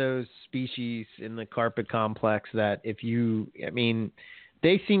are one of those species in the carpet complex that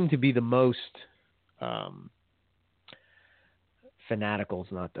they seem to be the most fanatical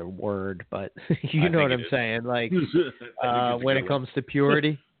is not the word, but you know what I'm saying. Like when it comes to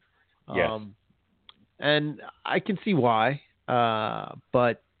purity. Yes. And I can see why,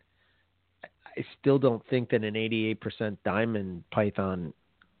 but I still don't think that an 88% diamond python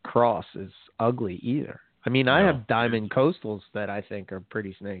cross is ugly either. I mean, I have diamond coastals that I think are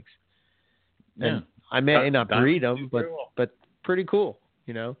pretty snakes. Yeah. And I may not breed them, but pretty cool,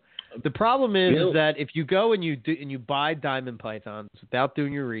 you know. The problem is that if you go and you buy diamond pythons without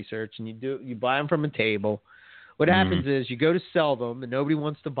doing your research, and you buy them from a table, what happens is you go to sell them and nobody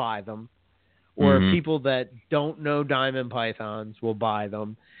wants to buy them, or people that don't know diamond pythons will buy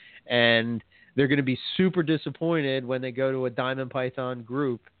them, and they're going to be super disappointed when they go to a diamond python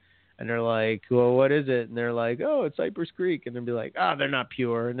group and they're like, well, what is it? And they're like, oh, it's Cypress Creek. And they'll be like, oh, they're not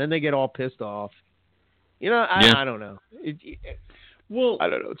pure. And then they get all pissed off. You know, I don't know. Well, I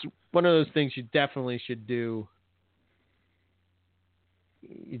don't know. It's one of those things you definitely should do.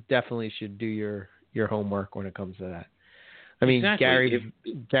 You definitely should do your homework when it comes to that. I mean, exactly.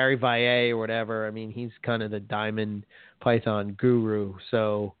 Gary Valle or whatever, I mean, he's kind of the diamond python guru.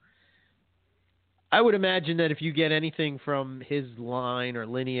 So I would imagine that if you get anything from his line or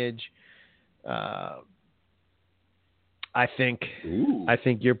lineage, I think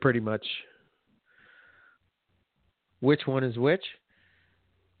you're pretty much. Which one is which?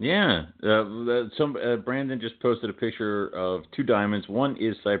 Yeah, Brandon just posted a picture of two diamonds. One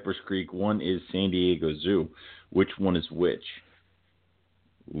is Cypress Creek. One is San Diego Zoo. Which one is which?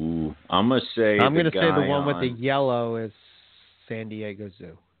 Ooh, I'm gonna say the one with the yellow is San Diego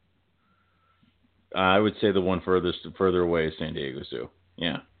Zoo. I would say the one further away is San Diego Zoo.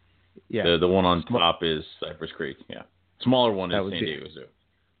 Yeah. Yeah. The one on top is Cypress Creek. Yeah. Smaller one is San Diego Zoo.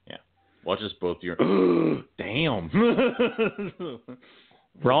 Yeah. Watch us both. Damn.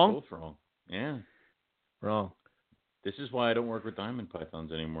 Wrong? Both wrong. Yeah. Wrong. This is why I don't work with diamond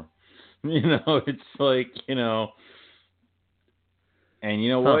pythons anymore. You know, it's like, you know, and you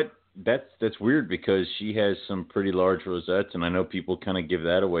know what? That's weird because she has some pretty large rosettes, and I know people kind of give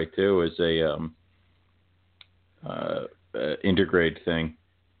that away too as a intergrade thing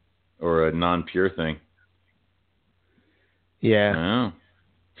or a non-pure thing. Yeah.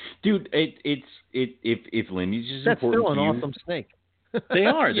 Dude, if lineage is that's important still an to you, awesome snake. They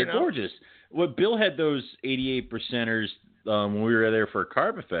are. They're gorgeous. Well, Bill had those 88%ers when we were there for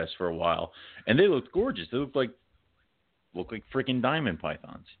Carbon Fest for a while, and they looked gorgeous. They look like freaking diamond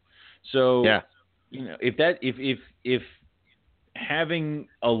pythons. So, you know, if having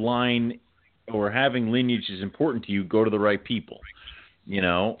a line or having lineage is important to you, go to the right people. You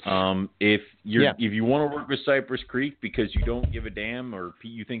know, if you want to work with Cypress Creek because you don't give a damn or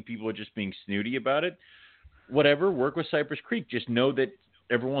you think people are just being snooty about it, whatever, work with Cypress Creek. Just know that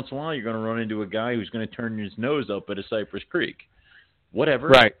every once in a while you're going to run into a guy who's going to turn his nose up at a Cypress Creek. Whatever.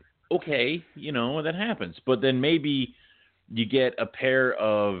 Right. Okay, you know, that happens. But then maybe you get a pair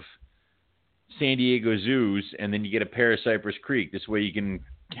of San Diego Zoos and then you get a pair of Cypress Creek. This way you can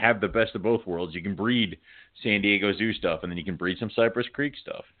have the best of both worlds. You can breed San Diego Zoo stuff and then you can breed some Cypress Creek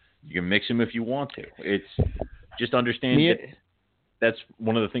stuff. You can mix them if you want to. It's just understand that's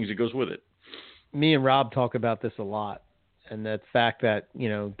one of the things that goes with it. Me and Rob talk about this a lot, and the fact that, you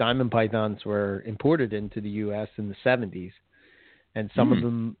know, diamond pythons were imported into the U.S. in the 70s, and some of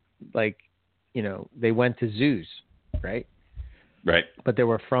them, like, you know, they went to zoos, right? Right. But they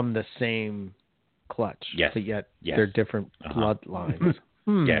were from the same clutch. Yes. But yet they're different bloodlines.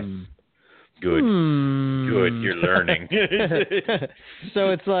 Yes. Good. Good. You're learning.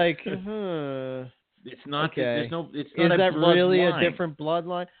 So it's like, it's not. Okay. There's no. It's not. Is that really bloodline. a different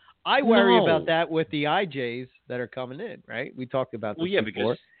bloodline? I worry about that with the IJs that are coming in, right? We talked about this before.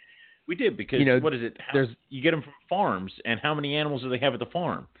 Because we did, because, you know, what is it? You get them from farms, and how many animals do they have at the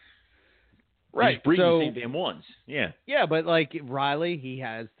farm? Right. Just breeding the same damn ones. Yeah. Yeah, but like Riley, he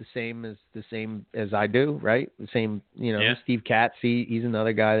has the same as I do, right? The same, you know, Steve Katz, he's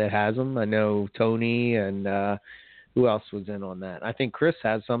another guy that has them. I know Tony and who else was in on that? I think Chris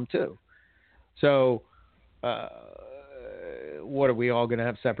has some too. So, what are we all going to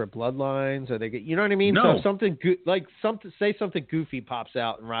have separate bloodlines? Are they? You know what I mean? No. So something goofy pops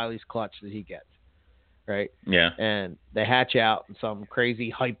out in Riley's clutch that he gets, right? Yeah. And they hatch out and some crazy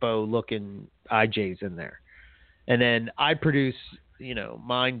hypo looking IJs in there, and then I produce, you know,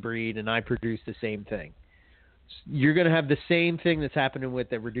 mine breed, and I produce the same thing. You're going to have the same thing that's happening with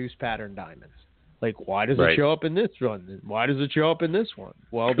the reduced pattern diamonds. Like, why does it show up in this one? Why does it show up in this one?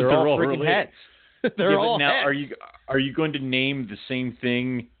 Well, they're all freaking heads. They're all now, heads. Are you going to name the same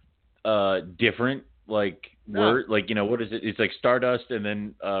thing different? Like, no. Like, you know, what is it? It's like Stardust and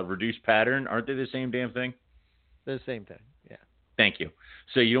then reduced pattern. Aren't they the same damn thing? They're the same thing. Yeah. Thank you.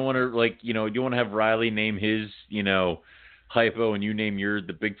 So you don't want to, like, you know, you want to have Riley name his, you know, hypo and you name your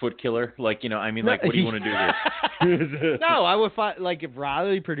the Bigfoot killer? Like, you know, I mean, like, what do you want to do here? No, I would find, like, if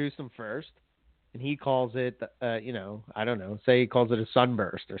Riley produced them first, and he calls it, I don't know, say he calls it a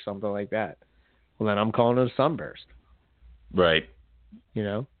sunburst or something like that. Well, then I'm calling it a sunburst. Right.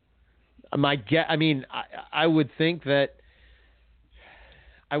 I would think that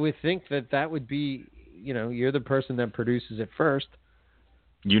that would be, you're the person that produces it first.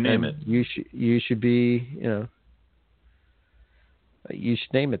 You name it. You should be, you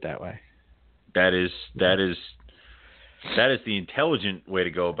should name it that way. That is the intelligent way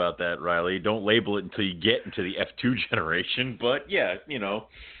to go about that, Riley. Don't label it until you get into the F2 generation. But yeah,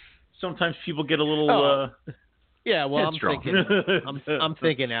 sometimes people get a little. Yeah, well, headstrong. I'm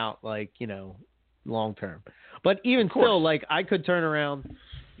thinking out long term. But even still, like I could turn around.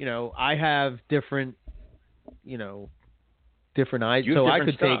 I have different eyes. So I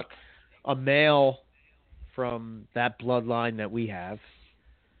could take a male from that bloodline that we have,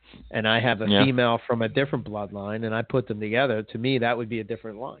 and I have a female from a different bloodline, and I put them together. To me, that would be a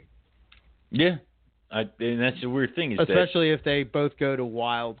different line. Yeah, and that's the weird thing, especially if they both go to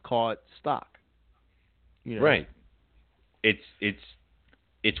wild caught stock. Right.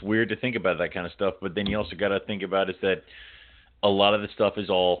 It's weird to think about that kind of stuff, but then you also got to think about is that a lot of the stuff is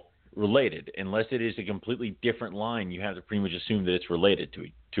all related. Unless it is a completely different line, you have to pretty much assume that it's related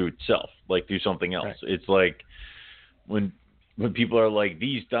to itself, like through something else. Right. It's like when people are like,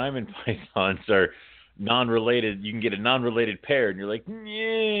 these diamond pythons are non-related, you can get a non-related pair, and you're like,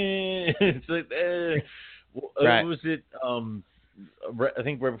 yeah. It's like, right. What was it? I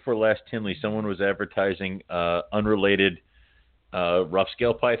think right before last Tinley, someone was advertising unrelated rough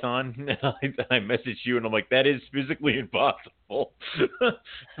scale python. I messaged you and I'm like, that is physically impossible.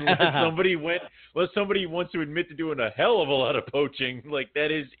 Unless somebody wants to admit to doing a hell of a lot of poaching, like that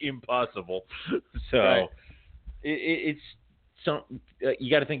is impossible. So right. It's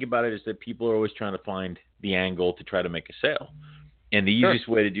you got to think about it is that people are always trying to find the angle to try to make a sale, and the easiest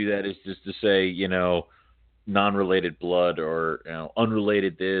way to do that is just to say, non-related blood or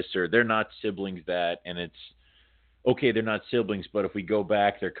unrelated this, or they're not siblings that, and it's okay, they're not siblings, but if we go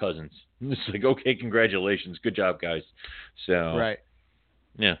back, they're cousins. It's like, okay, congratulations, good job, guys. So right,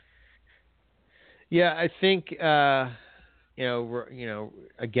 yeah, I think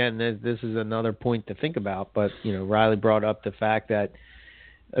again, this is another point to think about, but Riley brought up the fact that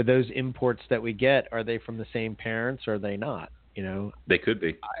those imports that we get, are they from the same parents or are they not? They could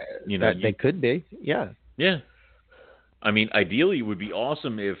be. They could be. Yeah. Yeah. I mean, ideally, it would be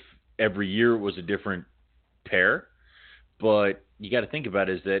awesome if every year it was a different pair. But you got to think about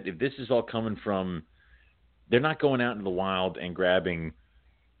it is that if this is all coming from, they're not going out into the wild and grabbing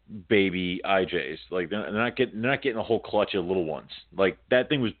baby IJs. Like they're not getting a whole clutch of little ones. Like that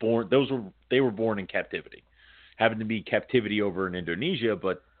thing was born. They were born in captivity, having to be captivity over in Indonesia,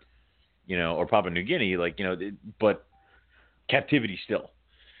 but or Papua New Guinea. But captivity still.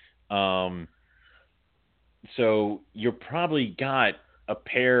 So you're probably got a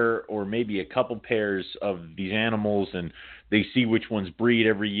pair or maybe a couple pairs of these animals, and they see which ones breed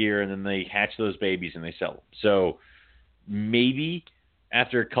every year, and then they hatch those babies and they sell them. So maybe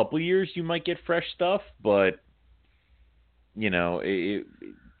after a couple years you might get fresh stuff, but I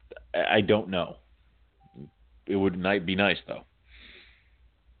don't know. It would be nice though.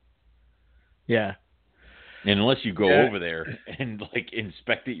 Yeah. And unless you go over there and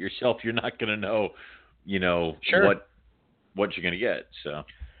inspect it yourself, you're not going to know, sure. what you're going to get. So,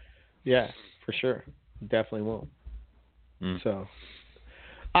 yeah, for sure. Definitely won't. So,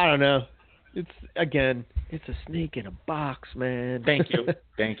 I don't know. It's a snake in a box, man. Thank you.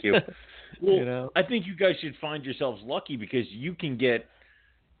 Well, I think you guys should find yourselves lucky because you can get,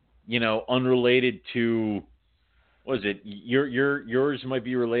 unrelated to, what is it? Yours might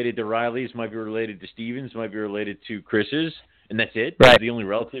be related to Riley's, might be related to Steven's, might be related to Chris's, and that's it. Right. Those are the only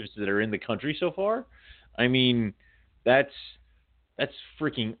relatives that are in the country so far. I mean, that's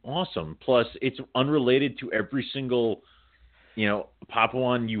freaking awesome. Plus, it's unrelated to every single,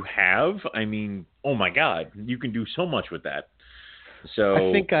 Papuan you have. I mean, oh my God, you can do so much with that. So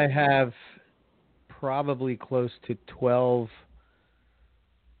I think I have probably close to 12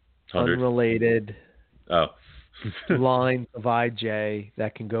 unrelated lines of IJ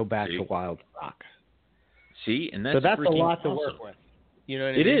that can go back to wild stock. See, and that's a lot awesome to work with. You know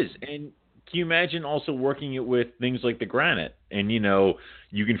what I mean? It is, and can you imagine also working it with things like the granite, and you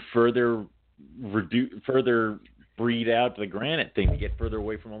can further breed out the granite thing to get further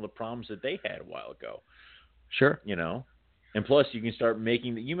away from all the problems that they had a while ago. Sure. And plus you can start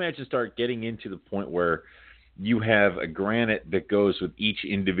start getting into the point where you have a granite that goes with each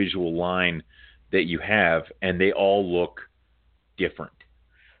individual line that you have, and they all look different.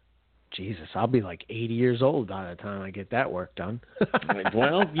 Jesus, I'll be like 80 years old by the time I get that work done.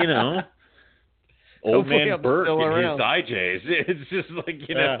 Well, Old man Burke and his IJs. It's just like,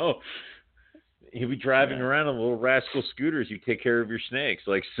 he'll be driving around on little rascal scooters. You take care of your snakes,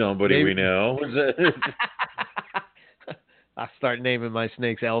 like somebody we know. I start naming my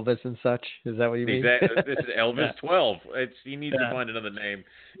snakes Elvis and such. Is that what you mean? Exactly. This is Elvis 12. You need to find another name.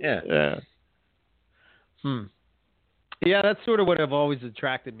 Yeah. Yeah, that's sort of what have always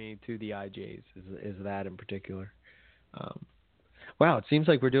attracted me to the IJs, is that in particular. Wow, it seems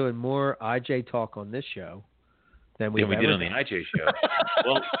like we're doing more IJ talk on this show than we did on the IJ show.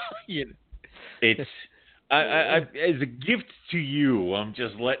 Well, it's as a gift to you. I'm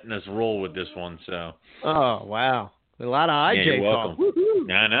just letting us roll with this one. So. Oh wow, a lot of IJ you're talk.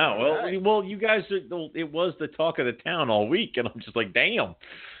 Welcome. I know. Well, you guys. It was the talk of the town all week, and I'm just like, damn.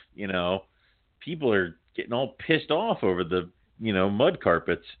 People are getting all pissed off over the mud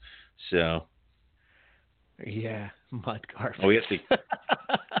carpets. So. Yeah, mud carpets. We have to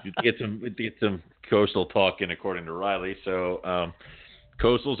get some coastal talk in, according to Riley. So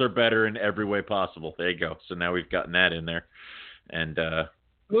coastals are better in every way possible. There you go. So now we've gotten that in there, and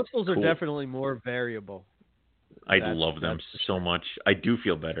coastals are definitely more variable. I love them so much. I do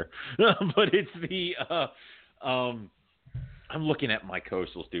feel better, but it's the I'm looking at my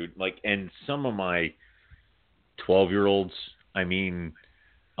coastals, dude. And some of my 12-year-olds. I mean,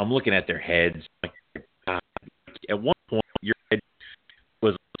 I'm looking at their heads. At one point, your head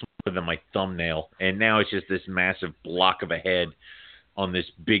was smaller than my thumbnail, and now it's just this massive block of a head on this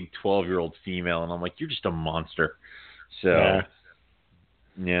big 12-year-old female, and I'm like, you're just a monster. So,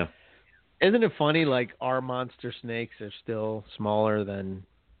 yeah. Isn't it funny, our monster snakes are still smaller than,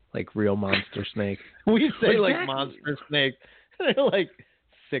 real monster snakes? We say, monster snake, they're,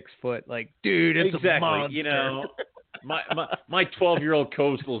 6 foot. Dude, it's a monster. My 12-year-old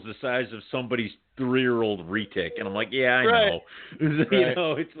coastal is the size of somebody's 3-year-old retic, and I'm like, yeah, I know.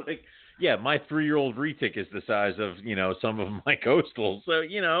 It's like, yeah, my 3-year-old retic is the size of some of my coastals. So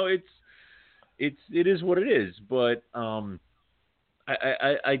it is what it is. But I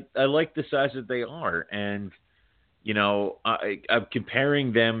like the size that they are, and I'm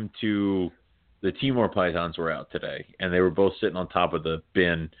comparing them to the Timor pythons were out today, and they were both sitting on top of the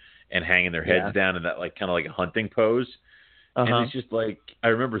bin and hanging their heads down in that kind of like a hunting pose. And it's just I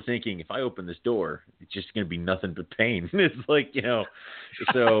remember thinking, if I open this door, it's just going to be nothing but pain. It's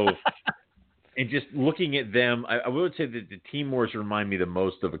so, and just looking at them, I would say that the Timors remind me the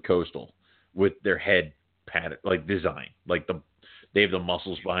most of a coastal with their head pattern, design. They have the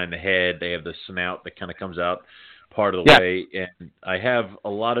muscles behind the head. They have the snout that kind of comes out part of the way. And I have a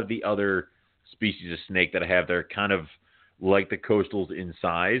lot of the other species of snake that I have. They're kind of like the coastals in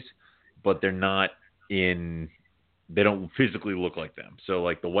size, but they're not they don't physically look like them. So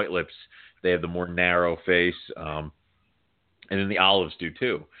the white lips, they have the more narrow face, and then the olives do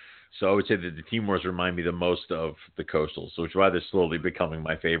too. So I would say that the Timors remind me the most of the coastals, which is why they're slowly becoming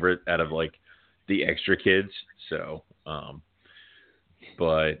my favorite out of the extra kids. So,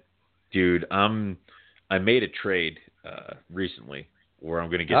 but dude, I made a trade recently where I'm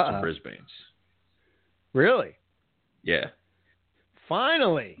going to get some Brisbanes. Really? Yeah.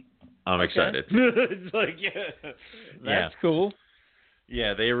 Finally. I'm excited. It's That's cool.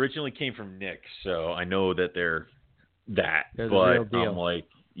 Yeah, they originally came from Nick, so I know that they're that. They're but the real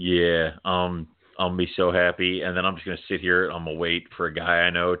deal. I'm I'll be so happy. And then I'm just gonna sit here. I'm gonna wait for a guy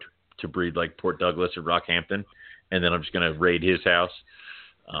I know to breed Port Douglas or Rockhampton, and then I'm just gonna raid his house.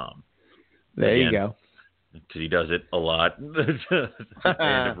 There you go. Because he does it a lot. I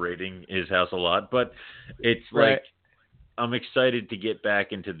end up raiding his house a lot, but it's I'm excited to get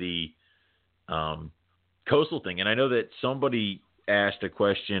back into the coastal thing. And I know that somebody asked a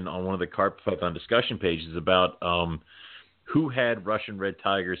question on one of the Carpet Python discussion pages about who had Russian red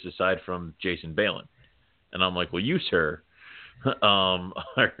tigers aside from Jason Balin. And I'm like, well, you, sir, are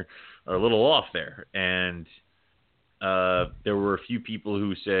a little off there. And there were a few people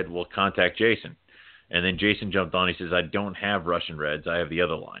who said, well, contact Jason. And then Jason jumped on. He says, I don't have Russian reds. I have the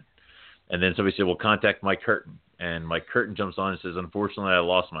other line. And then somebody said, well, contact Mike Curtin. And Mike Curtin jumps on and says, unfortunately, I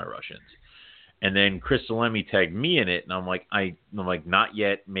lost my Russians. And then Chris Salemi tagged me in it. And I'm like, not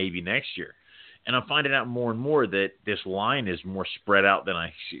yet, maybe next year. And I'm finding out more and more that this line is more spread out than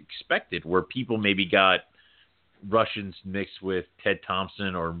I expected, where people maybe got Russians mixed with Ted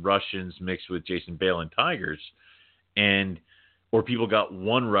Thompson or Russians mixed with Jason Balin tigers. Or people got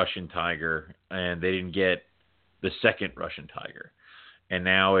one Russian tiger and they didn't get the second Russian tiger. And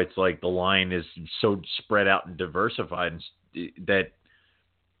now it's like the line is so spread out and diversified that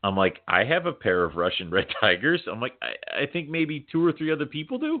I'm like, I have a pair of Russian red tigers. I'm like, I think maybe 2 or 3 other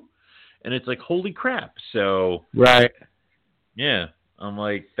people do. And it's like, holy crap. So, right. Yeah. I'm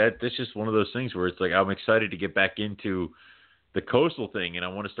like, that's just one of those things where it's like I'm excited to get back into the coastal thing, and I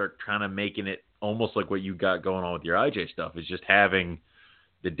want to start trying to making it almost like what you got going on with your IJ stuff, is just having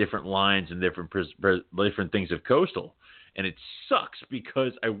the different lines and different things of coastal. And it sucks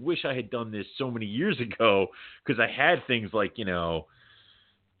because I wish I had done this so many years ago, because I had things like,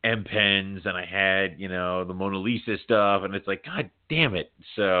 M-Pens, and I had, the Mona Lisa stuff, and it's like, God damn it.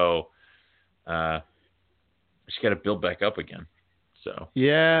 So I just got to build back up again. So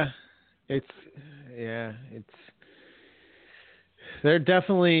they're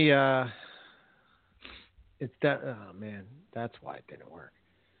definitely oh man, that's why it didn't work.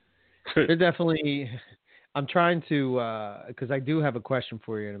 They're definitely. I'm trying to because I do have a question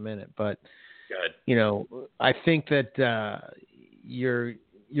for you in a minute, but good. I think that you're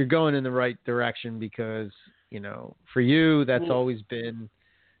going in the right direction because for you that's always been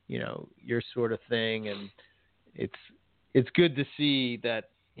your sort of thing, and it's good to see that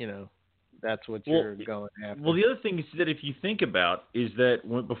that's what you're going after. Well, the other thing is that if you think about is that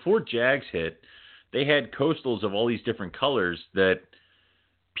before Jags hit, they had coastals of all these different colors that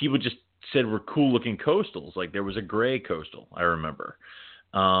people just said were cool looking coastals. Like there was a gray coastal, I remember.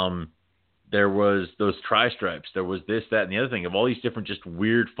 There was those tri-stripes. There was this, that, and the other thing of all these different just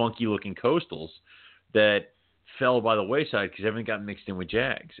weird, funky looking coastals that fell by the wayside because everything got mixed in with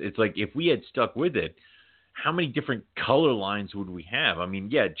Jags. It's like if we had stuck with it, how many different color lines would we have? I mean,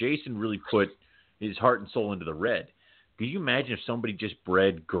 yeah, Jason really put his heart and soul into the red. Could you imagine if somebody just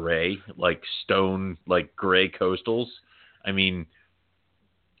bred gray, like stone, like gray coastals? I mean,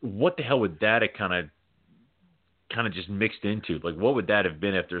 what the hell would that have kind of just mixed into? Like, what would that have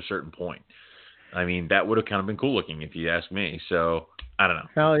been after a certain point? I mean, that would have kind of been cool looking if you ask me. So, I don't know.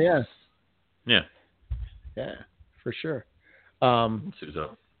 Hell yes. Yeah. Yeah, for sure.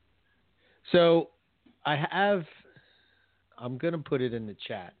 So, I'm going to put it in the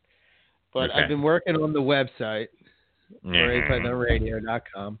chat, but okay. I've been working on the website,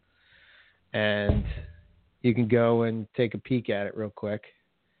 RayPythonRadio.com, and you can go and take a peek at it real quick.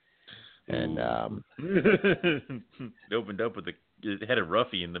 And it opened up with it had a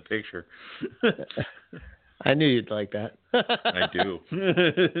Ruffy in the picture. I knew you'd like that. I do.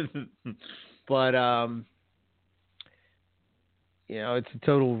 But it's a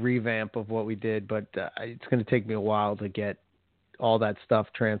total revamp of what we did, but it's going to take me a while to get all that stuff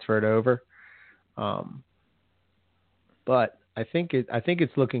transferred over. But I think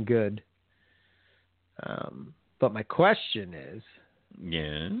it's looking good. But my question is,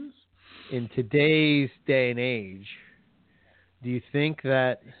 yes, in today's day and age, do you think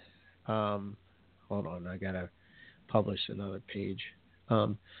that hold on, I gotta publish another page.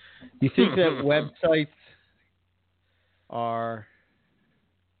 Do you think that websites are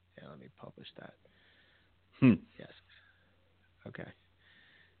let me publish that. Yes. Okay.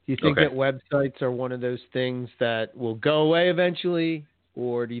 Do you think that websites are one of those things that will go away eventually,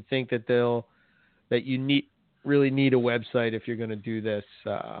 or do you think that you really need a website if you're going to do this?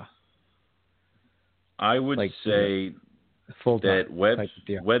 I would say that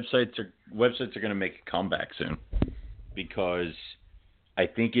websites are going to make a comeback soon, because I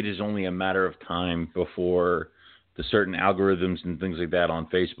think it is only a matter of time before the certain algorithms and things like that on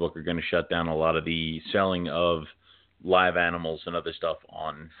Facebook are going to shut down a lot of the selling of live animals and other stuff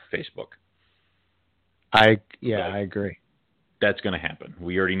on Facebook. I agree. That's going to happen.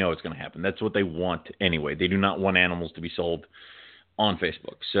 We already know it's going to happen. That's what they want anyway. They do not want animals to be sold on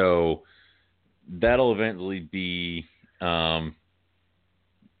Facebook. So that'll eventually be it's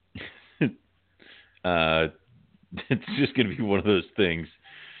just going to be one of those things.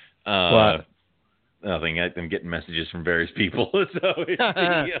 What? Nothing. I'm getting messages from various people. So it's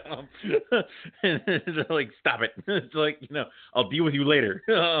they're like, stop it. It's like, I'll deal with you later.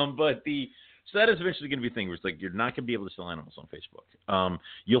 So that is eventually going to be a thing where it's like you're not going to be able to sell animals on Facebook.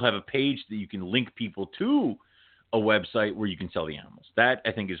 You'll have a page that you can link people to a website where you can sell the animals. That,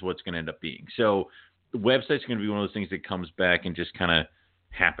 I think, is what's going to end up being. So the website's going to be one of those things that comes back and just kind of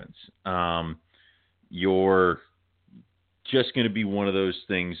happens. You're just going to be one of those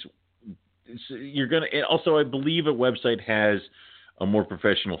things. You're going to also, I believe, a website has a more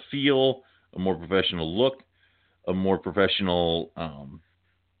professional feel, a more professional look, a more professional,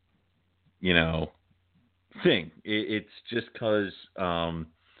 thing. It's just because,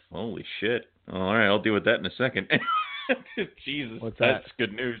 holy shit. All right, I'll deal with that in a second. Jesus, what's that? That's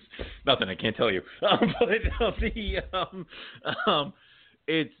good news. Nothing, I can't tell you.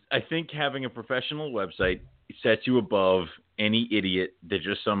 It's, I think having a professional website sets you above any idiot that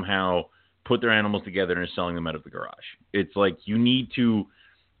just somehow put their animals together and is selling them out of the garage. It's like you need to,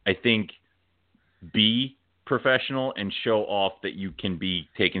 I think, be professional and show off that you can be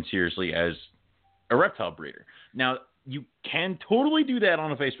taken seriously as a reptile breeder. Now, you can totally do that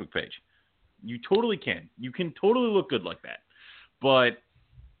on a Facebook page. You totally can. You can totally look good like that. But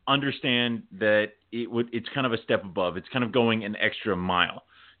understand that it's kind of a step above. It's kind of going an extra mile.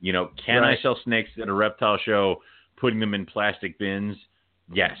 You know, can I sell snakes at a reptile show, putting them in plastic bins?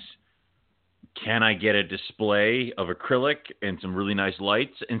 Yes. Can I get a display of acrylic and some really nice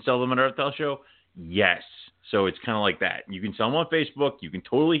lights and sell them at a reptile show? Yes. So it's kind of like that. You can sell them on Facebook. You can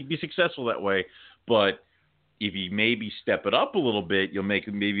totally be successful that way. But if you maybe step it up a little bit, you'll make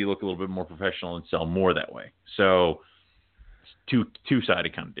it maybe look a little bit more professional and sell more that way. So it's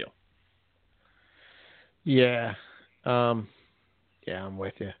two-sided kind of deal. Yeah. Yeah, I'm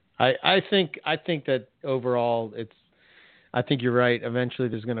with you. I think that overall I think you're right. Eventually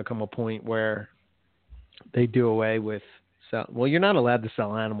there's going to come a point where they do away with you're not allowed to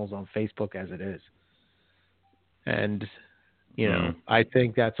sell animals on Facebook as it is. And you know, I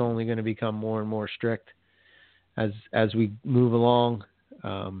think that's only going to become more and more strict as we move along.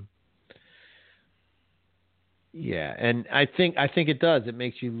 Yeah, and I think it does. It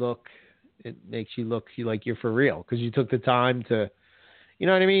makes you look like you're for real because you took the time to, you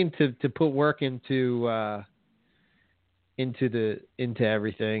know what I mean, to put work into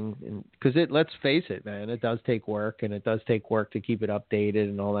everything. And because let's face it, man, it does take work, and it does take work to keep it updated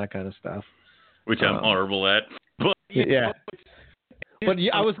and all that kind of stuff. Which I'm horrible at. But, yeah. But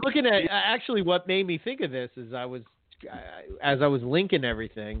I was looking at actually what made me think of this is as I was linking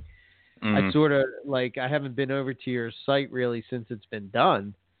everything. I sort of I haven't been over to your site really since it's been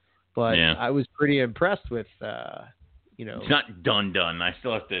done, but I was pretty impressed with, It's not done. I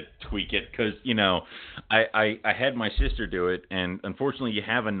still have to tweak it because, I had my sister do it, and unfortunately you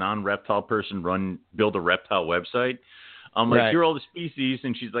have a non-reptile person build a reptile website. I'm like, here are all the species,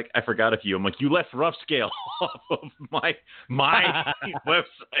 and she's like, I forgot a few. I'm like, you left rough scale off of my website.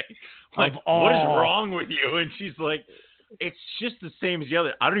 Like, what is wrong with you? And she's like, it's just the same as the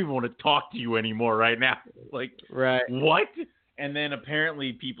other. I don't even want to talk to you anymore right now. Like, what? And then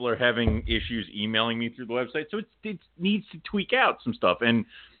apparently people are having issues emailing me through the website, so it needs to tweak out some stuff. And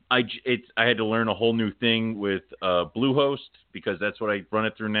I had to learn a whole new thing with Bluehost because that's what I run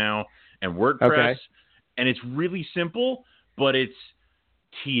it through now, and WordPress. Okay. And it's really simple, but it's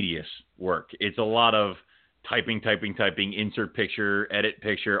tedious work. It's a lot of typing, insert picture, edit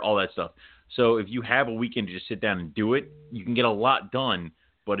picture, all that stuff. So if you have a weekend to just sit down and do it, you can get a lot done,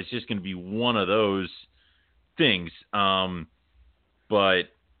 but it's just going to be one of those things. But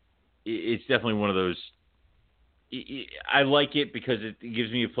it's definitely one of those. I like it because it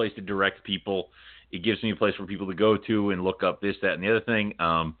gives me a place to direct people. It gives me a place for people to go to and look up this, that, and the other thing.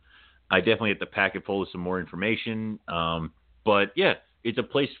 I definitely have to pack it full of some more information. But yeah, it's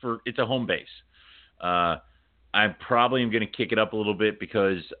a home base. I probably am going to kick it up a little bit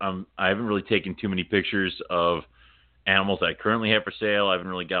because I haven't really taken too many pictures of animals that I currently have for sale. I haven't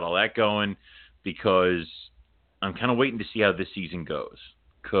really got all that going because I'm kind of waiting to see how this season goes.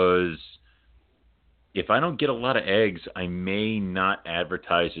 Because if I don't get a lot of eggs, I may not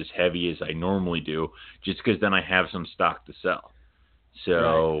advertise as heavy as I normally do just because then I have some stock to sell.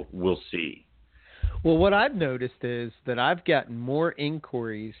 So we'll see. Well, what I've noticed is that I've gotten more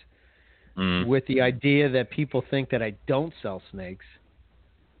inquiries with the idea that people think that I don't sell snakes.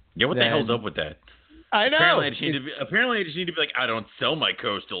 Yeah, what the hell's up with that? I know. Apparently, I just need to be like, I don't sell my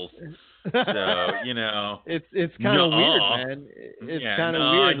coastals. So, It's kind of weird, man. It's kind of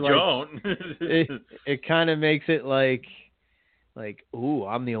weird. I don't. It kind of makes it like, ooh,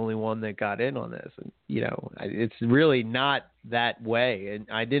 I'm the only one that got in on this. And, it's really not that way. And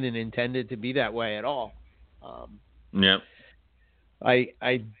I didn't intend it to be that way at all. Yeah.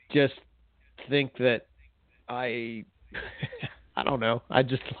 I just think that I don't know. I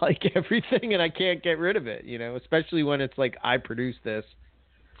just like everything and I can't get rid of it, especially when it's like, I produce this.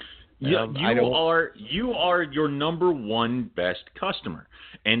 You are your number one best customer.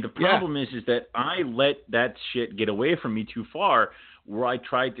 And the problem is that I let that shit get away from me too far where I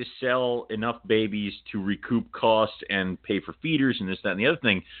tried to sell enough babies to recoup costs and pay for feeders and this, that, and the other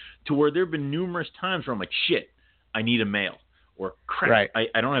thing to where there have been numerous times where I'm like, shit, I need a male. Or crap,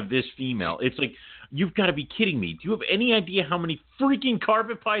 I don't have this female. It's like, you've got to be kidding me. Do you have any idea how many freaking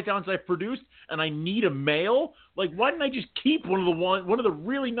carpet pythons I've produced and I need a male? Like, why didn't I just keep one of the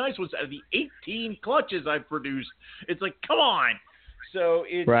really nice ones out of the 18 clutches I've produced? It's like, come on. So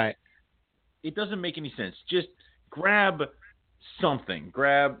it doesn't make any sense. Just grab something.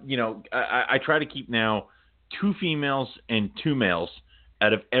 I try to keep now 2 females and 2 males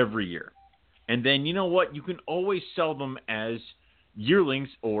out of every year. And then, you know what? You can always sell them as yearlings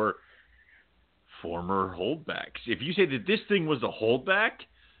or former holdbacks. If you say that this thing was a holdback,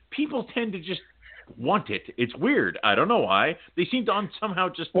 people tend to just want it. It's weird. I don't know why. They seem to somehow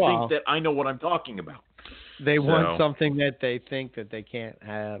just think that I know what I'm talking about. They want something that they think that they can't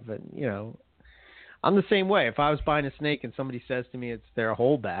have. And, you know, I'm the same way. If I was buying a snake and somebody says to me they're a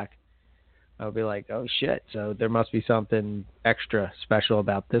holdback, I'll be like, oh, shit. So there must be something extra special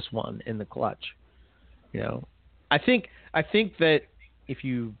about this one in the clutch. You know, I think that if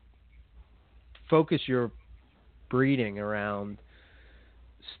you focus your breeding around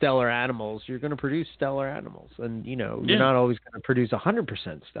stellar animals, you're going to produce stellar animals. And, you know, you're not always going to produce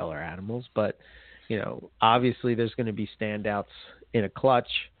 100% stellar animals, but, you know, obviously there's going to be standouts in a clutch.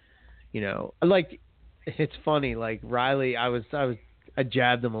 You know, like, it's funny, like Riley, I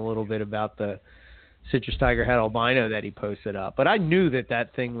jabbed him a little bit about the Citrus Tiger Het albino that he posted up, but I knew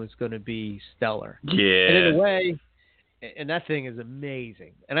that thing was going to be stellar. Yeah. And in a way, and that thing is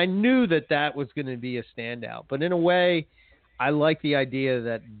amazing. And I knew that was going to be a standout, but in a way, I like the idea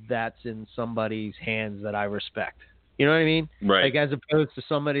that that's in somebody's hands that I respect. You know what I mean? Right. Like, as opposed to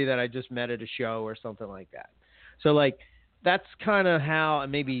somebody that I just met at a show or something like that. So, like, that's kind of how,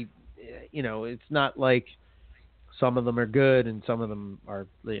 and maybe, you know, it's not like some of them are good and some of them are,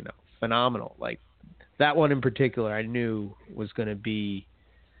 you know, phenomenal. Like, that one in particular, I knew was going to be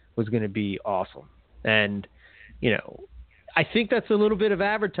awesome. And, you know, I think that's a little bit of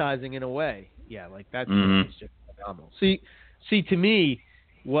advertising in a way. Yeah, like, that's just phenomenal. See, to me,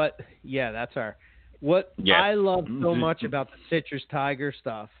 what I love so much about the Citrus Tiger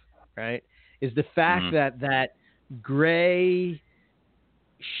stuff, right, is the fact that gray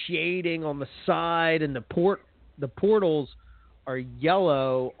shading on the side and the portals are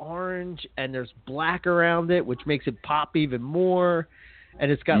yellow, orange, and there's black around it, which makes it pop even more.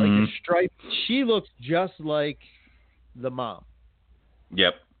 And it's got like a stripe. She looks just like the mom.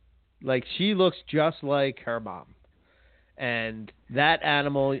 Yep. Like, she looks just like her mom. And that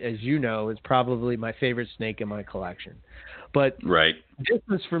animal, as you know, is probably my favorite snake in my collection. But this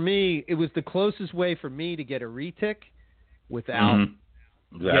was, for me, it was the closest way for me to get a retic without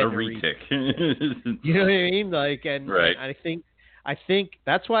a retic. You know what I mean? Like, and I think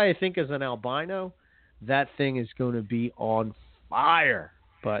that's why I think as an albino, that thing is going to be on fire.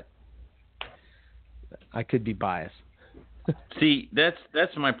 But I could be biased. See,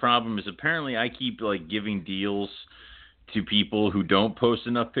 that's my problem. Is apparently I keep like giving deals to people who don't post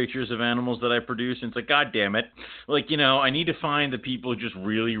enough pictures of animals that I produce. And it's like, God damn it. Like, you know, I need to find the people who just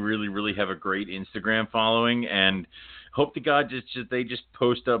really, really, really have a great Instagram following, and hope to God they just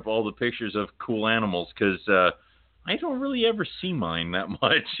post up all the pictures of cool animals. Cause, I don't really ever see mine that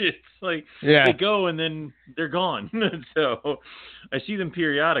much. It's like they go and then they're gone. So I see them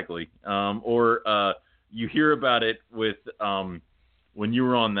periodically. Or you hear about it with, when you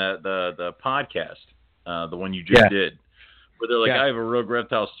were on the podcast, the one you just did, where they're like, I have a rogue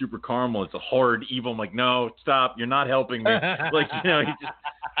reptile, super caramel. It's a hard evil. I'm like, no, stop. You're not helping me. Like, you know, you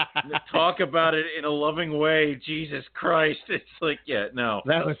just talk about it in a loving way. Jesus Christ. It's like, no.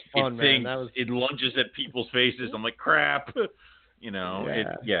 That was fun, man. It lunges at people's faces. I'm like, crap. You know,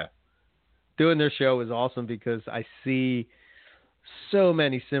 Doing their show is awesome because I see so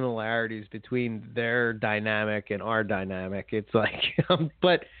many similarities between their dynamic and our dynamic. It's like,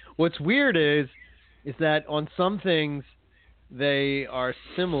 but what's weird is that on some things, they are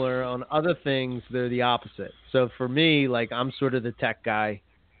similar. On other things, they're the opposite. So for me, like, I'm sort of the tech guy.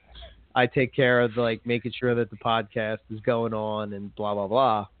 I take care of like making sure that the podcast is going on and blah, blah,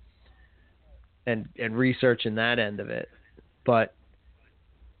 blah, and researching that end of it. But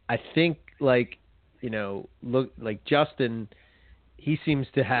I think, like, you know, look, like Justin, he seems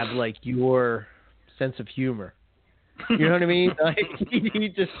to have like your sense of humor. You know what I mean? Like, he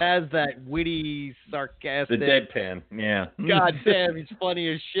just has that witty, sarcastic. The deadpan, yeah. God damn, he's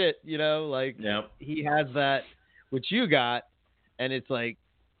funny as shit. You know, like he has that, which you got, and it's like,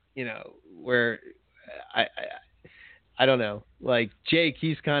 you know, where I don't know, like Jake,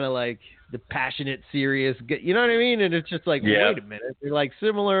 he's kind of like the passionate, serious. You know what I mean? And it's just like, wait a minute, they're like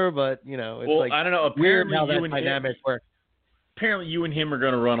similar, but you know, it's like I don't know. Weird how that dynamic works. Apparently you and him are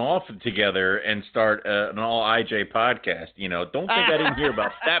going to run off together and start an all IJ podcast. You know, don't think I didn't hear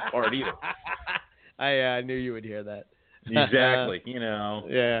about that part either. I knew you would hear that. Exactly. You know.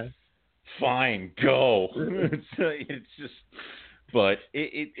 Yeah. Fine, go. It's just, but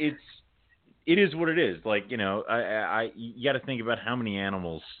it is what it is. Like, you know, you got to think about how many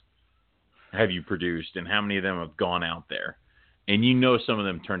animals have you produced and how many of them have gone out there, and you know some of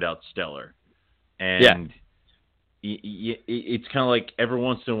them turned out stellar, and. It's kind of like every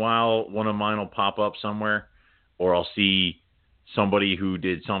once in a while, one of mine will pop up somewhere, or I'll see somebody who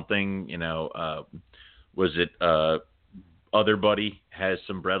did something, was it Other Buddy has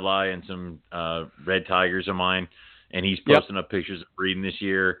some Bredli and some red tigers of mine, and he's posting up pictures of breeding this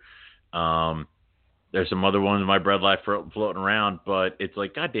year. There's some other ones in my Bredli floating around, but it's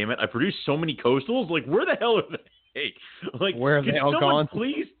like, God damn it, I produce so many coastals. Like, where the hell are they? Like, where have they all gone?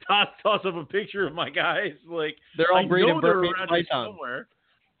 Please toss up a picture of my guys. Like, they're all breeding Burmese python somewhere.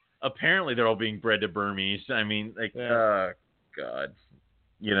 Apparently, they're all being bred to Burmese. I mean, like, God,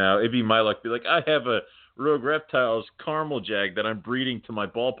 it'd be my luck to be like, I have a Rogue Reptiles caramel jag that I'm breeding to my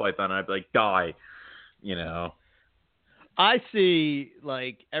ball python. I'd be like, die, I see,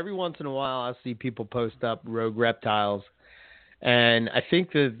 like, every once in a while, I see people post up Rogue Reptiles, and I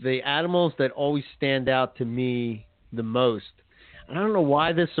think that the animals that always stand out to me the most, I don't know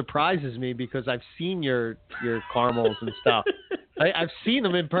why this surprises me, because I've seen your caramels and stuff. I've seen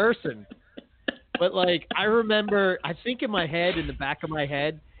them in person. But, like, I remember, I think in the back of my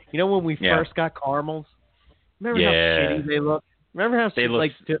head, when we first got caramels, remember how shitty they looked? Remember how they look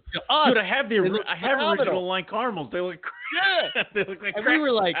like to us, dude, I have original line caramels. They look they look like and we were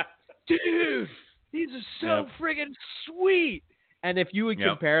like, dude, these are so friggin' sweet. And if you would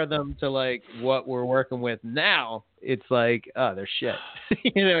compare them to like what we're working with now, it's like, oh, they're shit.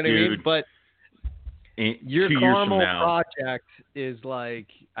 You know what I mean? But your caramel project is like,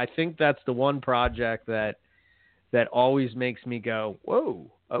 I think that's the one project that always makes me go, whoa,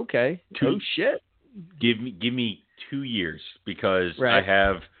 okay, oh shit. Give me 2 years, because I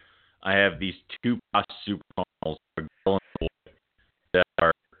have these two super caramels, a girl and a boy, that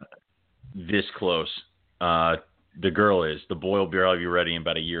are this close. The girl is. The boy will be ready in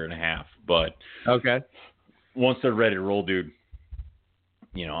about a year and a half. But once they're ready to roll, dude,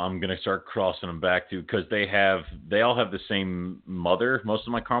 I'm gonna start crossing them back to, because they all have the same mother, most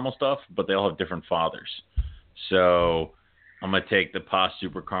of my caramel stuff, but they all have different fathers. So I'm going to take the Paz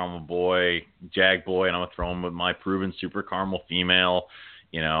Super Caramel Boy, Jag Boy, and I'm going to throw him with my proven Super Caramel Female.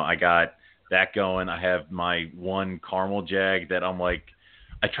 I got that going. I have my one Caramel Jag that I'm like,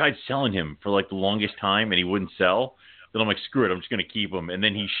 I tried selling him for like the longest time, and he wouldn't sell. Then I'm like, screw it, I'm just going to keep him. And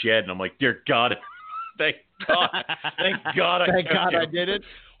then he shed, and I'm like, dear God, thank God I did it.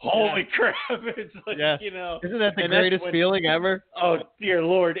 Holy crap. It's like, Isn't that the greatest feeling ever? Oh, dear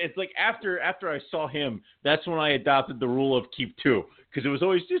Lord. It's like after I saw him, that's when I adopted the rule of keep two. Because it was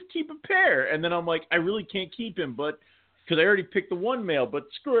always just keep a pair. And then I'm like, I really can't keep him, but because I already picked the one male, but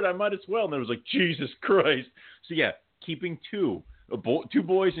screw it, I might as well. And it was like, Jesus Christ. So, keeping two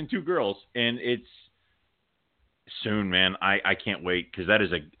boys and two girls. And it's soon, man. I can't wait, because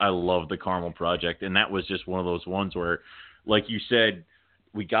I love the Caramel Project. And that was just one of those ones where, like you said,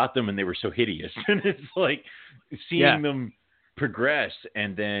 we got them and they were so hideous. And it's like seeing them progress.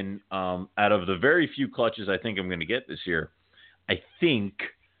 And then out of the very few clutches I think I'm going to get this year, I think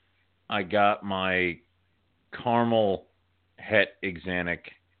I got my caramel het Axanthic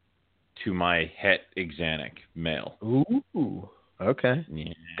to my het Axanthic male. Ooh, okay.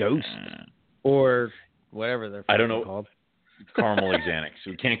 Yeah. Ghost. Or whatever they're called. Caramel Axanthics.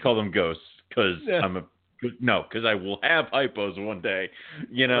 So we can't call them ghosts, because because I will have hypos one day,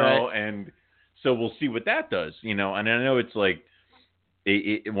 and so we'll see what that does, and I know it's like,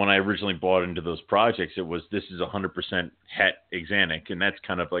 when I originally bought into those projects, this is 100% het Axanthic, and that's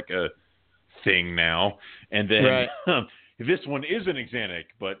kind of like a thing now. And then this one is an Axanthic,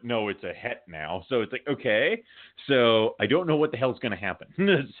 but no, it's a het now. So it's like, okay, so I don't know what the hell's going to happen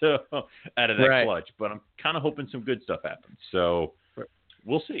so out of that clutch, but I'm kind of hoping some good stuff happens. So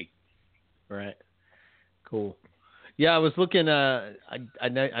we'll see. Right. Cool. Yeah, I was looking. I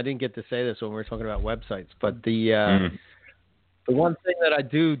didn't get to say this when we were talking about websites, but the one thing that I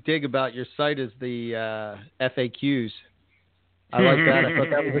do dig about your site is the FAQs. I like that. I thought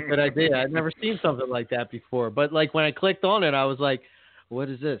that was a good idea. I'd never seen something like that before. But like when I clicked on it, I was like, "What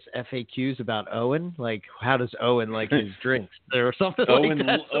is this? FAQs about Owen? Like, how does Owen like his drinks or something like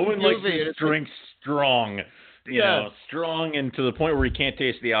that?" Owen likes his drinks strong. Strong and to the point where he can't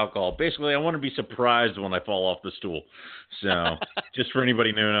taste the alcohol. Basically, I want to be surprised when I fall off the stool. So, just for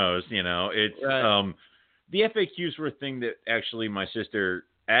anybody who knows, it's the FAQs were a thing that actually my sister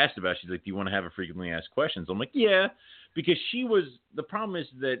asked about. She's like, "Do you want to have a frequently asked questions?" I'm like, "Yeah," because the problem is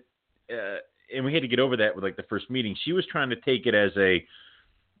that, and we had to get over that with like the first meeting. She was trying to take it as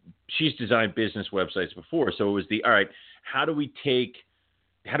she's designed business websites before, so it was all right, how do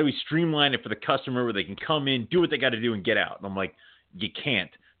we streamline it for the customer where they can come in, do what they got to do, and get out? And I'm like, you can't,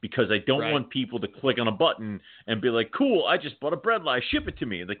 because I don't want people to click on a button and be like, cool, I just bought a Bredli, ship it to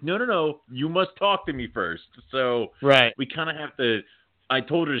me. Like, no, you must talk to me first. So we kind of have to, I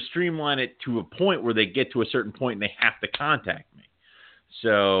told her to streamline it to a point where they get to a certain point and they have to contact me.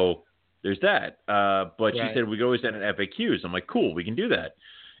 So there's that. But she said we could always send an FAQs. I'm like, cool, we can do that.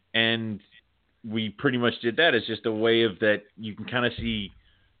 And we pretty much did that as just a way of that you can kind of see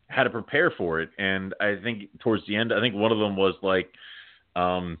how to prepare for it. And I think towards the end, I think one of them was like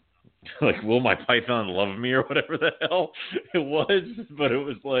will my python love me or whatever the hell it was, but it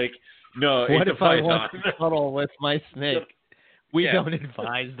was like, no, what it's if a python. I want to cuddle with my snake? We don't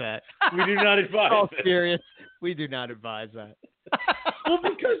advise that. We do not advise. All serious, we do not advise that. Well,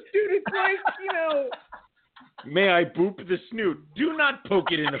 because dude, it's like, may I boop the snoot? Do not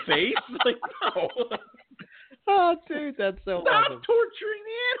poke it in the face. Like, no. Oh, dude, that's so Stop awesome. torturing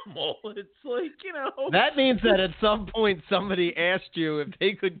the animal. It's like, That means that at some point somebody asked you if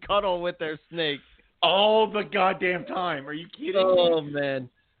they could cuddle with their snake. All the goddamn time. Are you kidding me? Oh, man.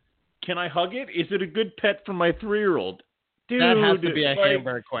 Can I hug it? Is it a good pet for my 3-year-old? Dude, that has to be a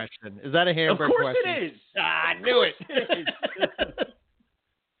Hamburg question. Is that a Hamburg question? Of course it is. I knew it.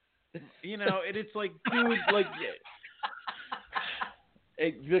 It's like, dude, like...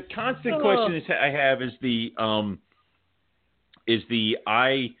 The constant question I have is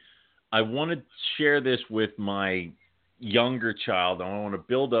I want to share this with my younger child. I want to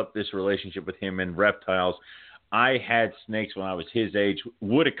build up this relationship with him and reptiles. I had snakes when I was his age.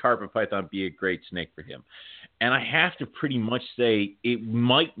 Would a carpet python be a great snake for him? And I have to pretty much say it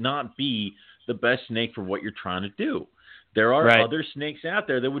might not be the best snake for what you're trying to do. There are other snakes out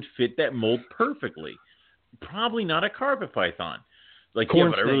there that would fit that mold perfectly. Probably not a carpet python. Like,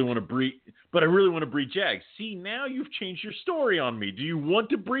 but I really want to breed. But I really want to breed jags. See, now you've changed your story on me. Do you want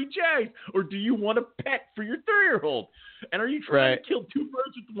to breed jags, or do you want a pet for your 3-year-old? And are you trying to kill 2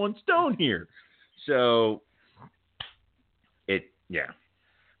 birds with 1 stone here? So, yeah.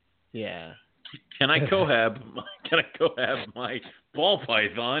 Can I cohab? Can I cohab my ball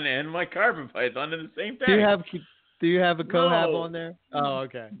python and my carpet python in the same tank? Do you have a cohab on there? Oh,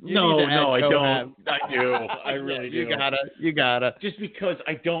 okay. No, I don't. I do. I really do. You gotta. Just because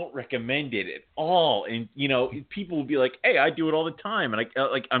I don't recommend it at all, and people will be like, "Hey, I do it all the time," and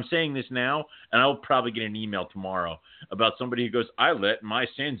I'm saying this now, and I'll probably get an email tomorrow about somebody who goes, "I let my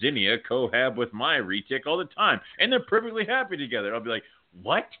Sanzinia cohab with my retic all the time, and they're perfectly happy together." I'll be like,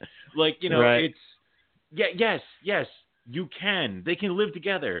 "What?" Like, it's yes, you can. They can live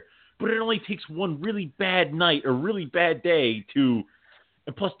together. But it only takes one really bad night or really bad day to...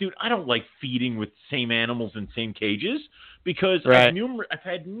 And plus, dude, I don't like feeding with same animals in same cages because I've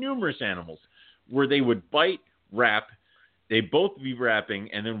had numerous animals where they would bite, wrap, they'd both be wrapping,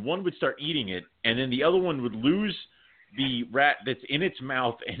 and then one would start eating it, and then the other one would lose the rat that's in its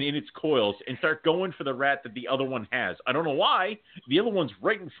mouth and in its coils and start going for the rat that the other one has. I don't know why. The other one's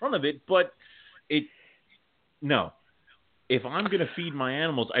right in front of it, but no. If I'm going to feed my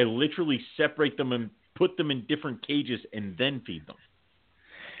animals, I literally separate them and put them in different cages and then feed them.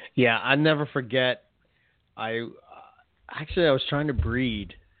 Yeah, I'll never forget. I was trying to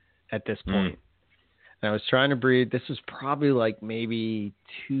breed at this point. And I was trying to breed. This was probably like maybe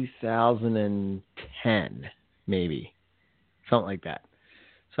 2010, maybe. Something like that.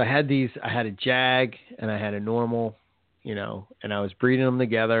 So I had a jag and I had a normal, and I was breeding them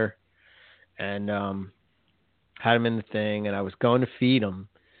together. And, had them in the thing, and I was going to feed them,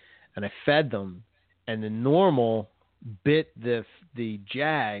 and I fed them, and the normal bit the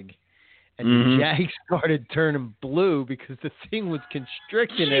jag, and the jag started turning blue because the thing was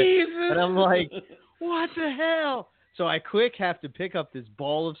constricting it, and I'm like, what the hell? So I have to pick up this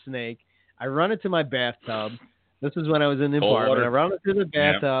ball of snake. I run it to my bathtub. This is when I was in the apartment. I run it to the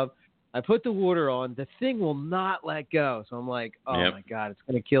bathtub. I put the water on. The thing will not let go. So I'm like, my God, it's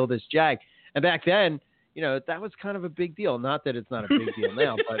going to kill this jag. And back then, that was kind of a big deal. Not that it's not a big deal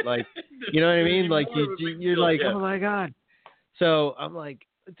now, but like, you know what I mean? Like you're like, oh my God. So I'm like,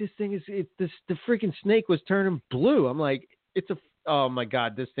 this thing is, the freaking snake was turning blue. I'm like, oh my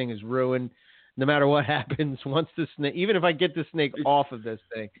God, this thing is ruined. No matter what happens, once the snake, even if I get the snake off of this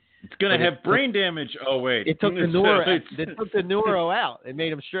thing, it's going to have brain damage. Oh, wait. It took the neuro out. It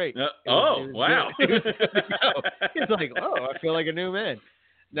made him straight. Wow. He's like, I feel like a new man.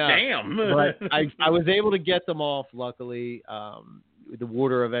 No, damn. But I was able to get them off, luckily. The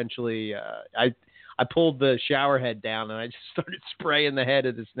water eventually, I pulled the shower head down and I just started spraying the head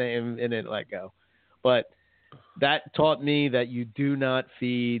of the snake and it let go. But that taught me that you do not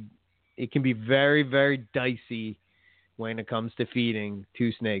feed. It can be very, very dicey when it comes to feeding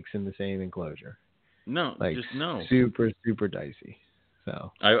 2 snakes in the same enclosure. No, just no. Super, super dicey.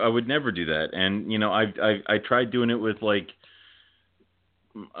 So I would never do that. And, I tried doing it with like,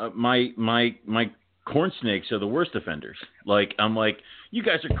 my corn snakes are the worst offenders. Like, I'm like, you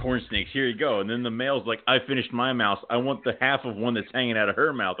guys are corn snakes. Here you go. And then the male's like, I finished my mouse. I want the half of one that's hanging out of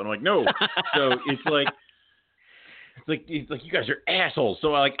her mouth. And I'm like, no. So it's like you guys are assholes.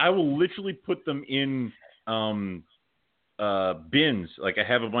 So I will literally put them in bins. Like, I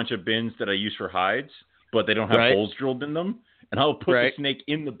have a bunch of bins that I use for hides, but they don't have holes drilled in them. And I'll put the snake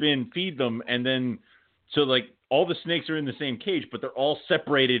in the bin, feed them, and then so like all the snakes are in the same cage, but they're all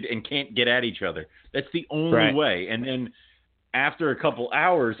separated and can't get at each other. That's the only way. And then after a couple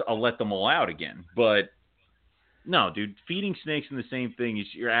hours, I'll let them all out again. But no, dude, feeding snakes in the same thing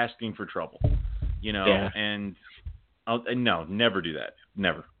is you're asking for trouble, you know. Yeah. And no, never do that.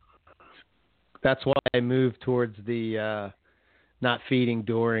 Never. That's why I moved towards the not feeding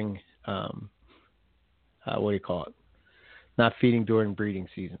during what do you call it? Not feeding during breeding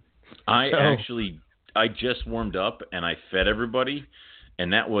season. I just warmed up and I fed everybody,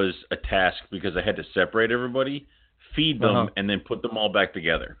 and that was a task because I had to separate everybody, feed them, and then put them all back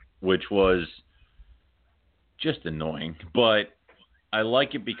together, which was just annoying. But I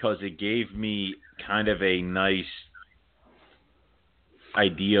like it because it gave me kind of a nice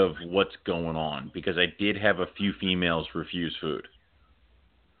idea of what's going on, because I did have a few females refuse food.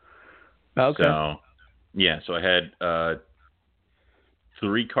 Okay. So, yeah, so I had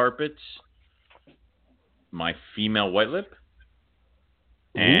 3 carpets, my female white lip,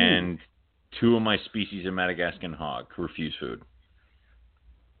 and 2 of my species of Madagascan hog refuse food.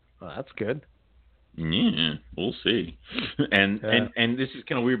 Well, that's good. Yeah, we'll see. And this is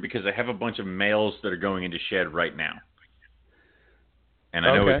kind of weird because I have a bunch of males that are going into shed right now. And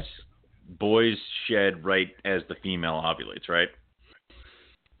I know it's boys shed right as the female ovulates, right?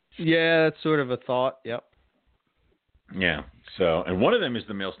 Yeah, that's sort of a thought. Yep. Yeah. So, and one of them is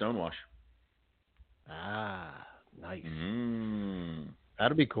the male stonewash. Ah, nice.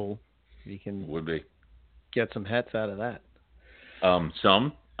 That'll be cool. You can get some hets out of that.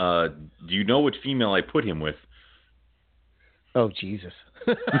 Do you know what female I put him with? Oh, Jesus.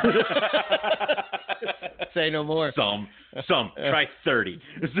 Say no more. Some. Try 30.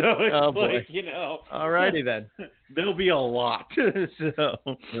 So it's like, you know. Alrighty then. There'll be a lot. So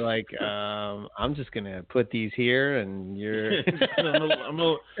you're like, I'm just gonna put these here, and you're. I'm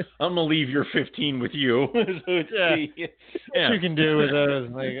gonna leave your 15 with you. So you can do with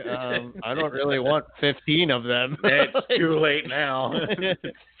those. Like, I don't really want 15 of them. It's too late now. Thanks.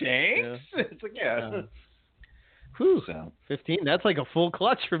 Yeah. It's like Whew, so 15. That's like a full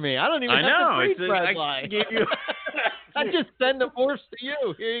clutch for me. I don't even have to breed Fred Lie. I just send the morphs to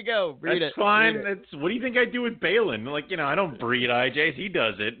you. Here you go. Breed That's fine. What do you think I do with Balin? Like, I don't breed IJs. He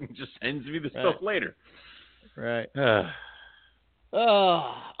does it and just sends me the stuff later. Right.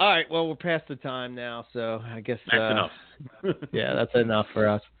 All right. Well, we're past the time now, so I guess that's enough. Yeah, that's enough for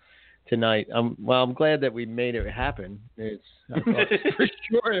us tonight. I'm glad that we made it happen. I thought for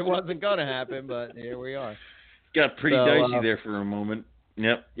sure it wasn't going to happen, but here we are. Got pretty dicey there for a moment.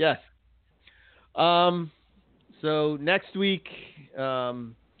 Yep. Yes. So next week, I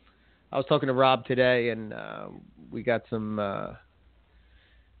was talking to Rob today, and we got some.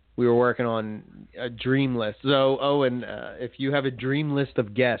 We were working on a dream list. So, Owen, if you have a dream list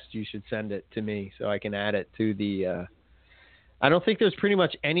of guests, you should send it to me so I can add it to the. I don't think there's pretty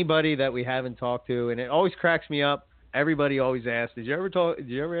much anybody that we haven't talked to, and it always cracks me up. Everybody always asks, Did you ever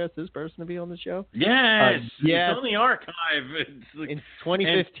ask this person to be on the show? Yes. It's on the archive. In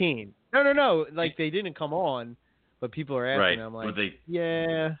 2015. No. Like, they didn't come on, but people are asking. Right. I'm like,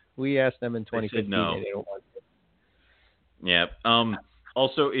 we asked them in 2015. No. They don't want to. Yeah.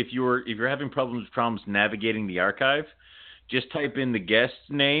 Also, if you're having problems navigating the archive, just type in the guest's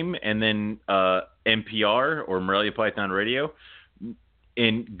name and then NPR or Morelia Python Radio.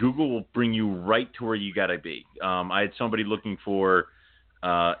 And Google will bring you right to where you got to be. I had somebody looking for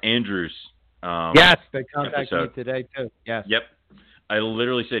Andrew's yes, they contacted me today, too. Yes. Yep. I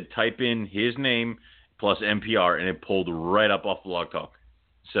literally said type in his name plus NPR, and it pulled right up off Blog Talk.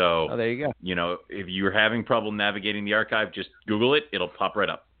 So, there you go. If you're having trouble navigating the archive, just Google it. It'll pop right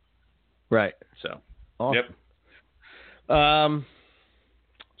up. Right. So, awesome. Yep.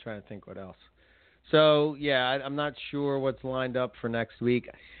 Trying to think what else. So, yeah, I'm not sure what's lined up for next week.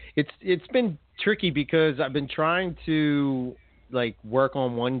 It's been tricky because I've been trying to, work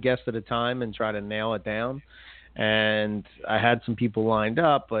on one guest at a time and try to nail it down. And I had some people lined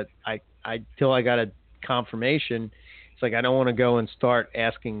up, but till I got a confirmation, it's like I don't want to go and start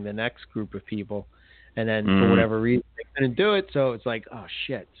asking the next group of people. And then for whatever reason, they couldn't do it. So it's like, oh,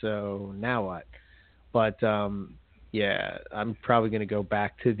 shit. So now what? But, yeah, I'm probably going to go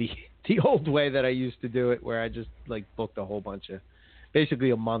back to the old way that I used to do it, where I just booked a whole bunch of,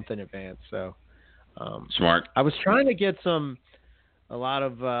 basically a month in advance. So Smart. I was trying to get a lot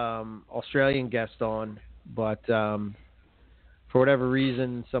of Australian guests on, but for whatever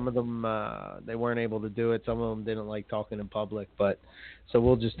reason, some of them they weren't able to do it. Some of them didn't like talking in public, but so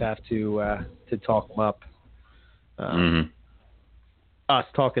we'll just have to talk them up. Us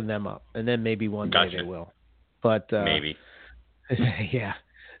talking them up, and then maybe one day they will. But maybe. Yeah.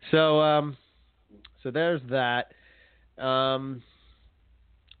 So there's that.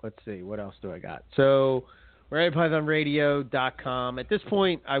 Let's see, what else do I got? So MoreliaPythonRadio.com. At this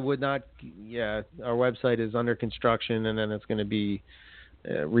point, I would not. Yeah, our website is under construction, and then it's going to be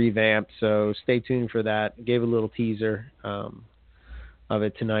revamped. So stay tuned for that. Gave a little teaser of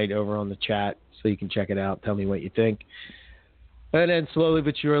it tonight over on the chat, so you can check it out. Tell me what you think. And then slowly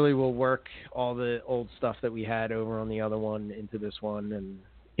but surely, we'll work all the old stuff that we had over on the other one into this one, and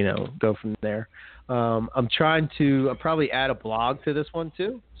go from there. I'm trying to probably add a blog to this one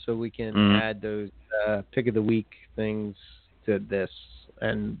too, so we can add those pick of the week things to this,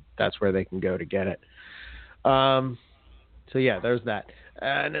 and that's where they can go to get it. So yeah, there's that.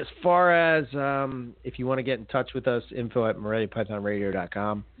 And as far as if you want to get in touch with us,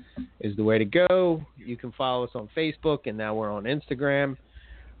 info@MoreliaPythonRadio.com is the way to go. You can follow us on Facebook, and now we're on Instagram.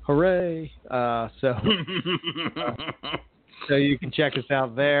 Hooray! So you can check us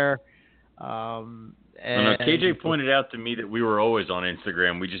out there. And KJ pointed out to me that we were always on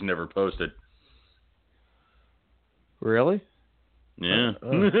Instagram. We just never posted. Really? Yeah.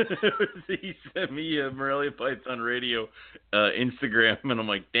 He sent me a Morelia Python Radio Instagram, and I'm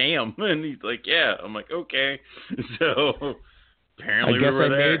like, damn. And he's like, yeah. I'm like, okay. So apparently we were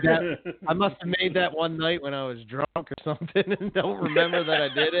there. I must have made that one night when I was drunk or something and don't remember that I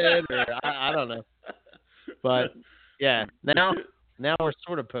did it, or I don't know. But yeah, now we're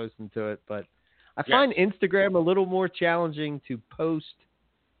sort of posting to it, but I find Instagram a little more challenging to post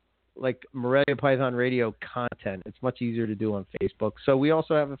like Morelia Python Radio content. It's much easier to do on Facebook. So we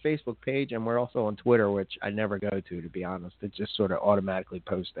also have a Facebook page, and we're also on Twitter, which I never go to be honest. It just sort of automatically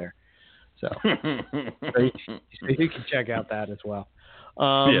posts there. So you can check out that as well.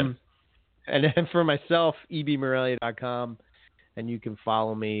 And then for myself, ebmorelia.com, and you can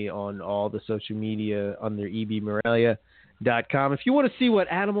follow me on all the social media under ebmorelia.com. If you want to see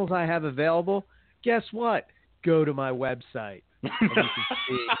what animals I have available, guess what? Go to my website, and you can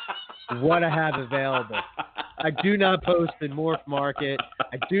see what I have available. I do not post in Morph Market.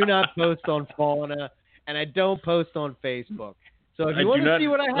 I do not post on Fauna, and I don't post on Facebook. So if you want to see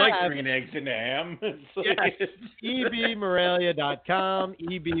what I have, like bringing eggs into ham. Yes, ebmorelia.com,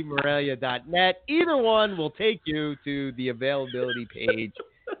 ebmorelia.net. Either one will take you to the availability page.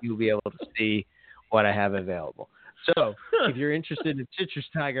 You'll be able to see what I have available. So if you're interested in citrus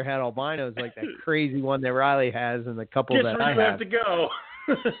tiger hat albinos, like that crazy one that Riley has and the couple that I have to go.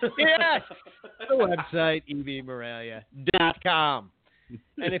 Yes, the website, ebmorelia.com.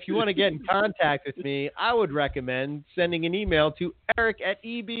 And if you want to get in contact with me, I would recommend sending an email to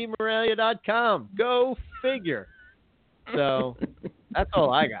eric@ebmorelia.com. Go figure. So that's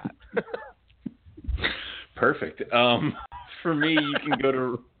all I got. Perfect. For me, you can go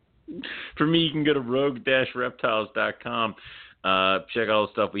to rogue-reptiles.com. Check all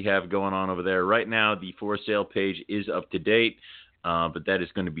the stuff we have going on over there. Right now, the for sale page is up to date, but that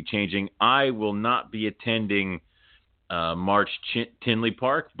is going to be changing. I will not be attending March Tinley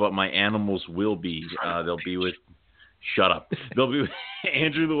Park, but my animals will be. They'll be with They'll be with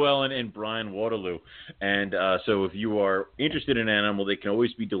Andrew Llewellyn and Brian Waterloo. And so if you are interested in an animal, they can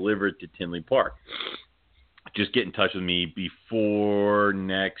always be delivered to Tinley Park. Just get in touch with me before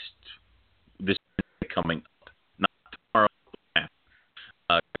this coming up. Not tomorrow.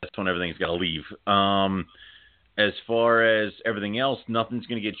 That's when everything's got to leave. As far as everything else, nothing's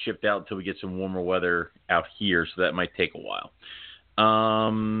going to get shipped out until we get some warmer weather out here, so that might take a while.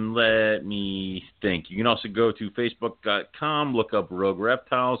 Let me think. You can also go to facebook.com, look up Rogue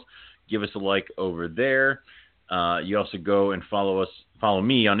Reptiles, give us a like over there. You also go and follow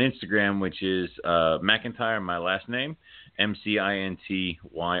me on Instagram, which is McIntyre, my last name,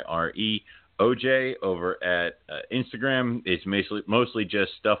 McIntyreOJ over at Instagram. It's mostly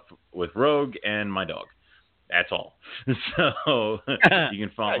just stuff with Rogue and my dog. That's all. So you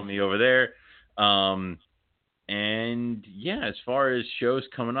can follow me over there. And yeah, as far as shows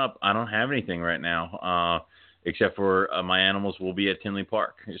coming up, I don't have anything right now, except for my animals will be at Tinley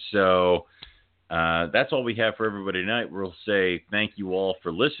Park. So that's all we have for everybody tonight. We'll say thank you all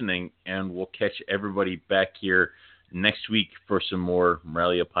for listening, and we'll catch everybody back here next week for some more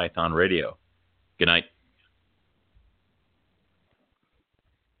Morelia Python Radio. Good night.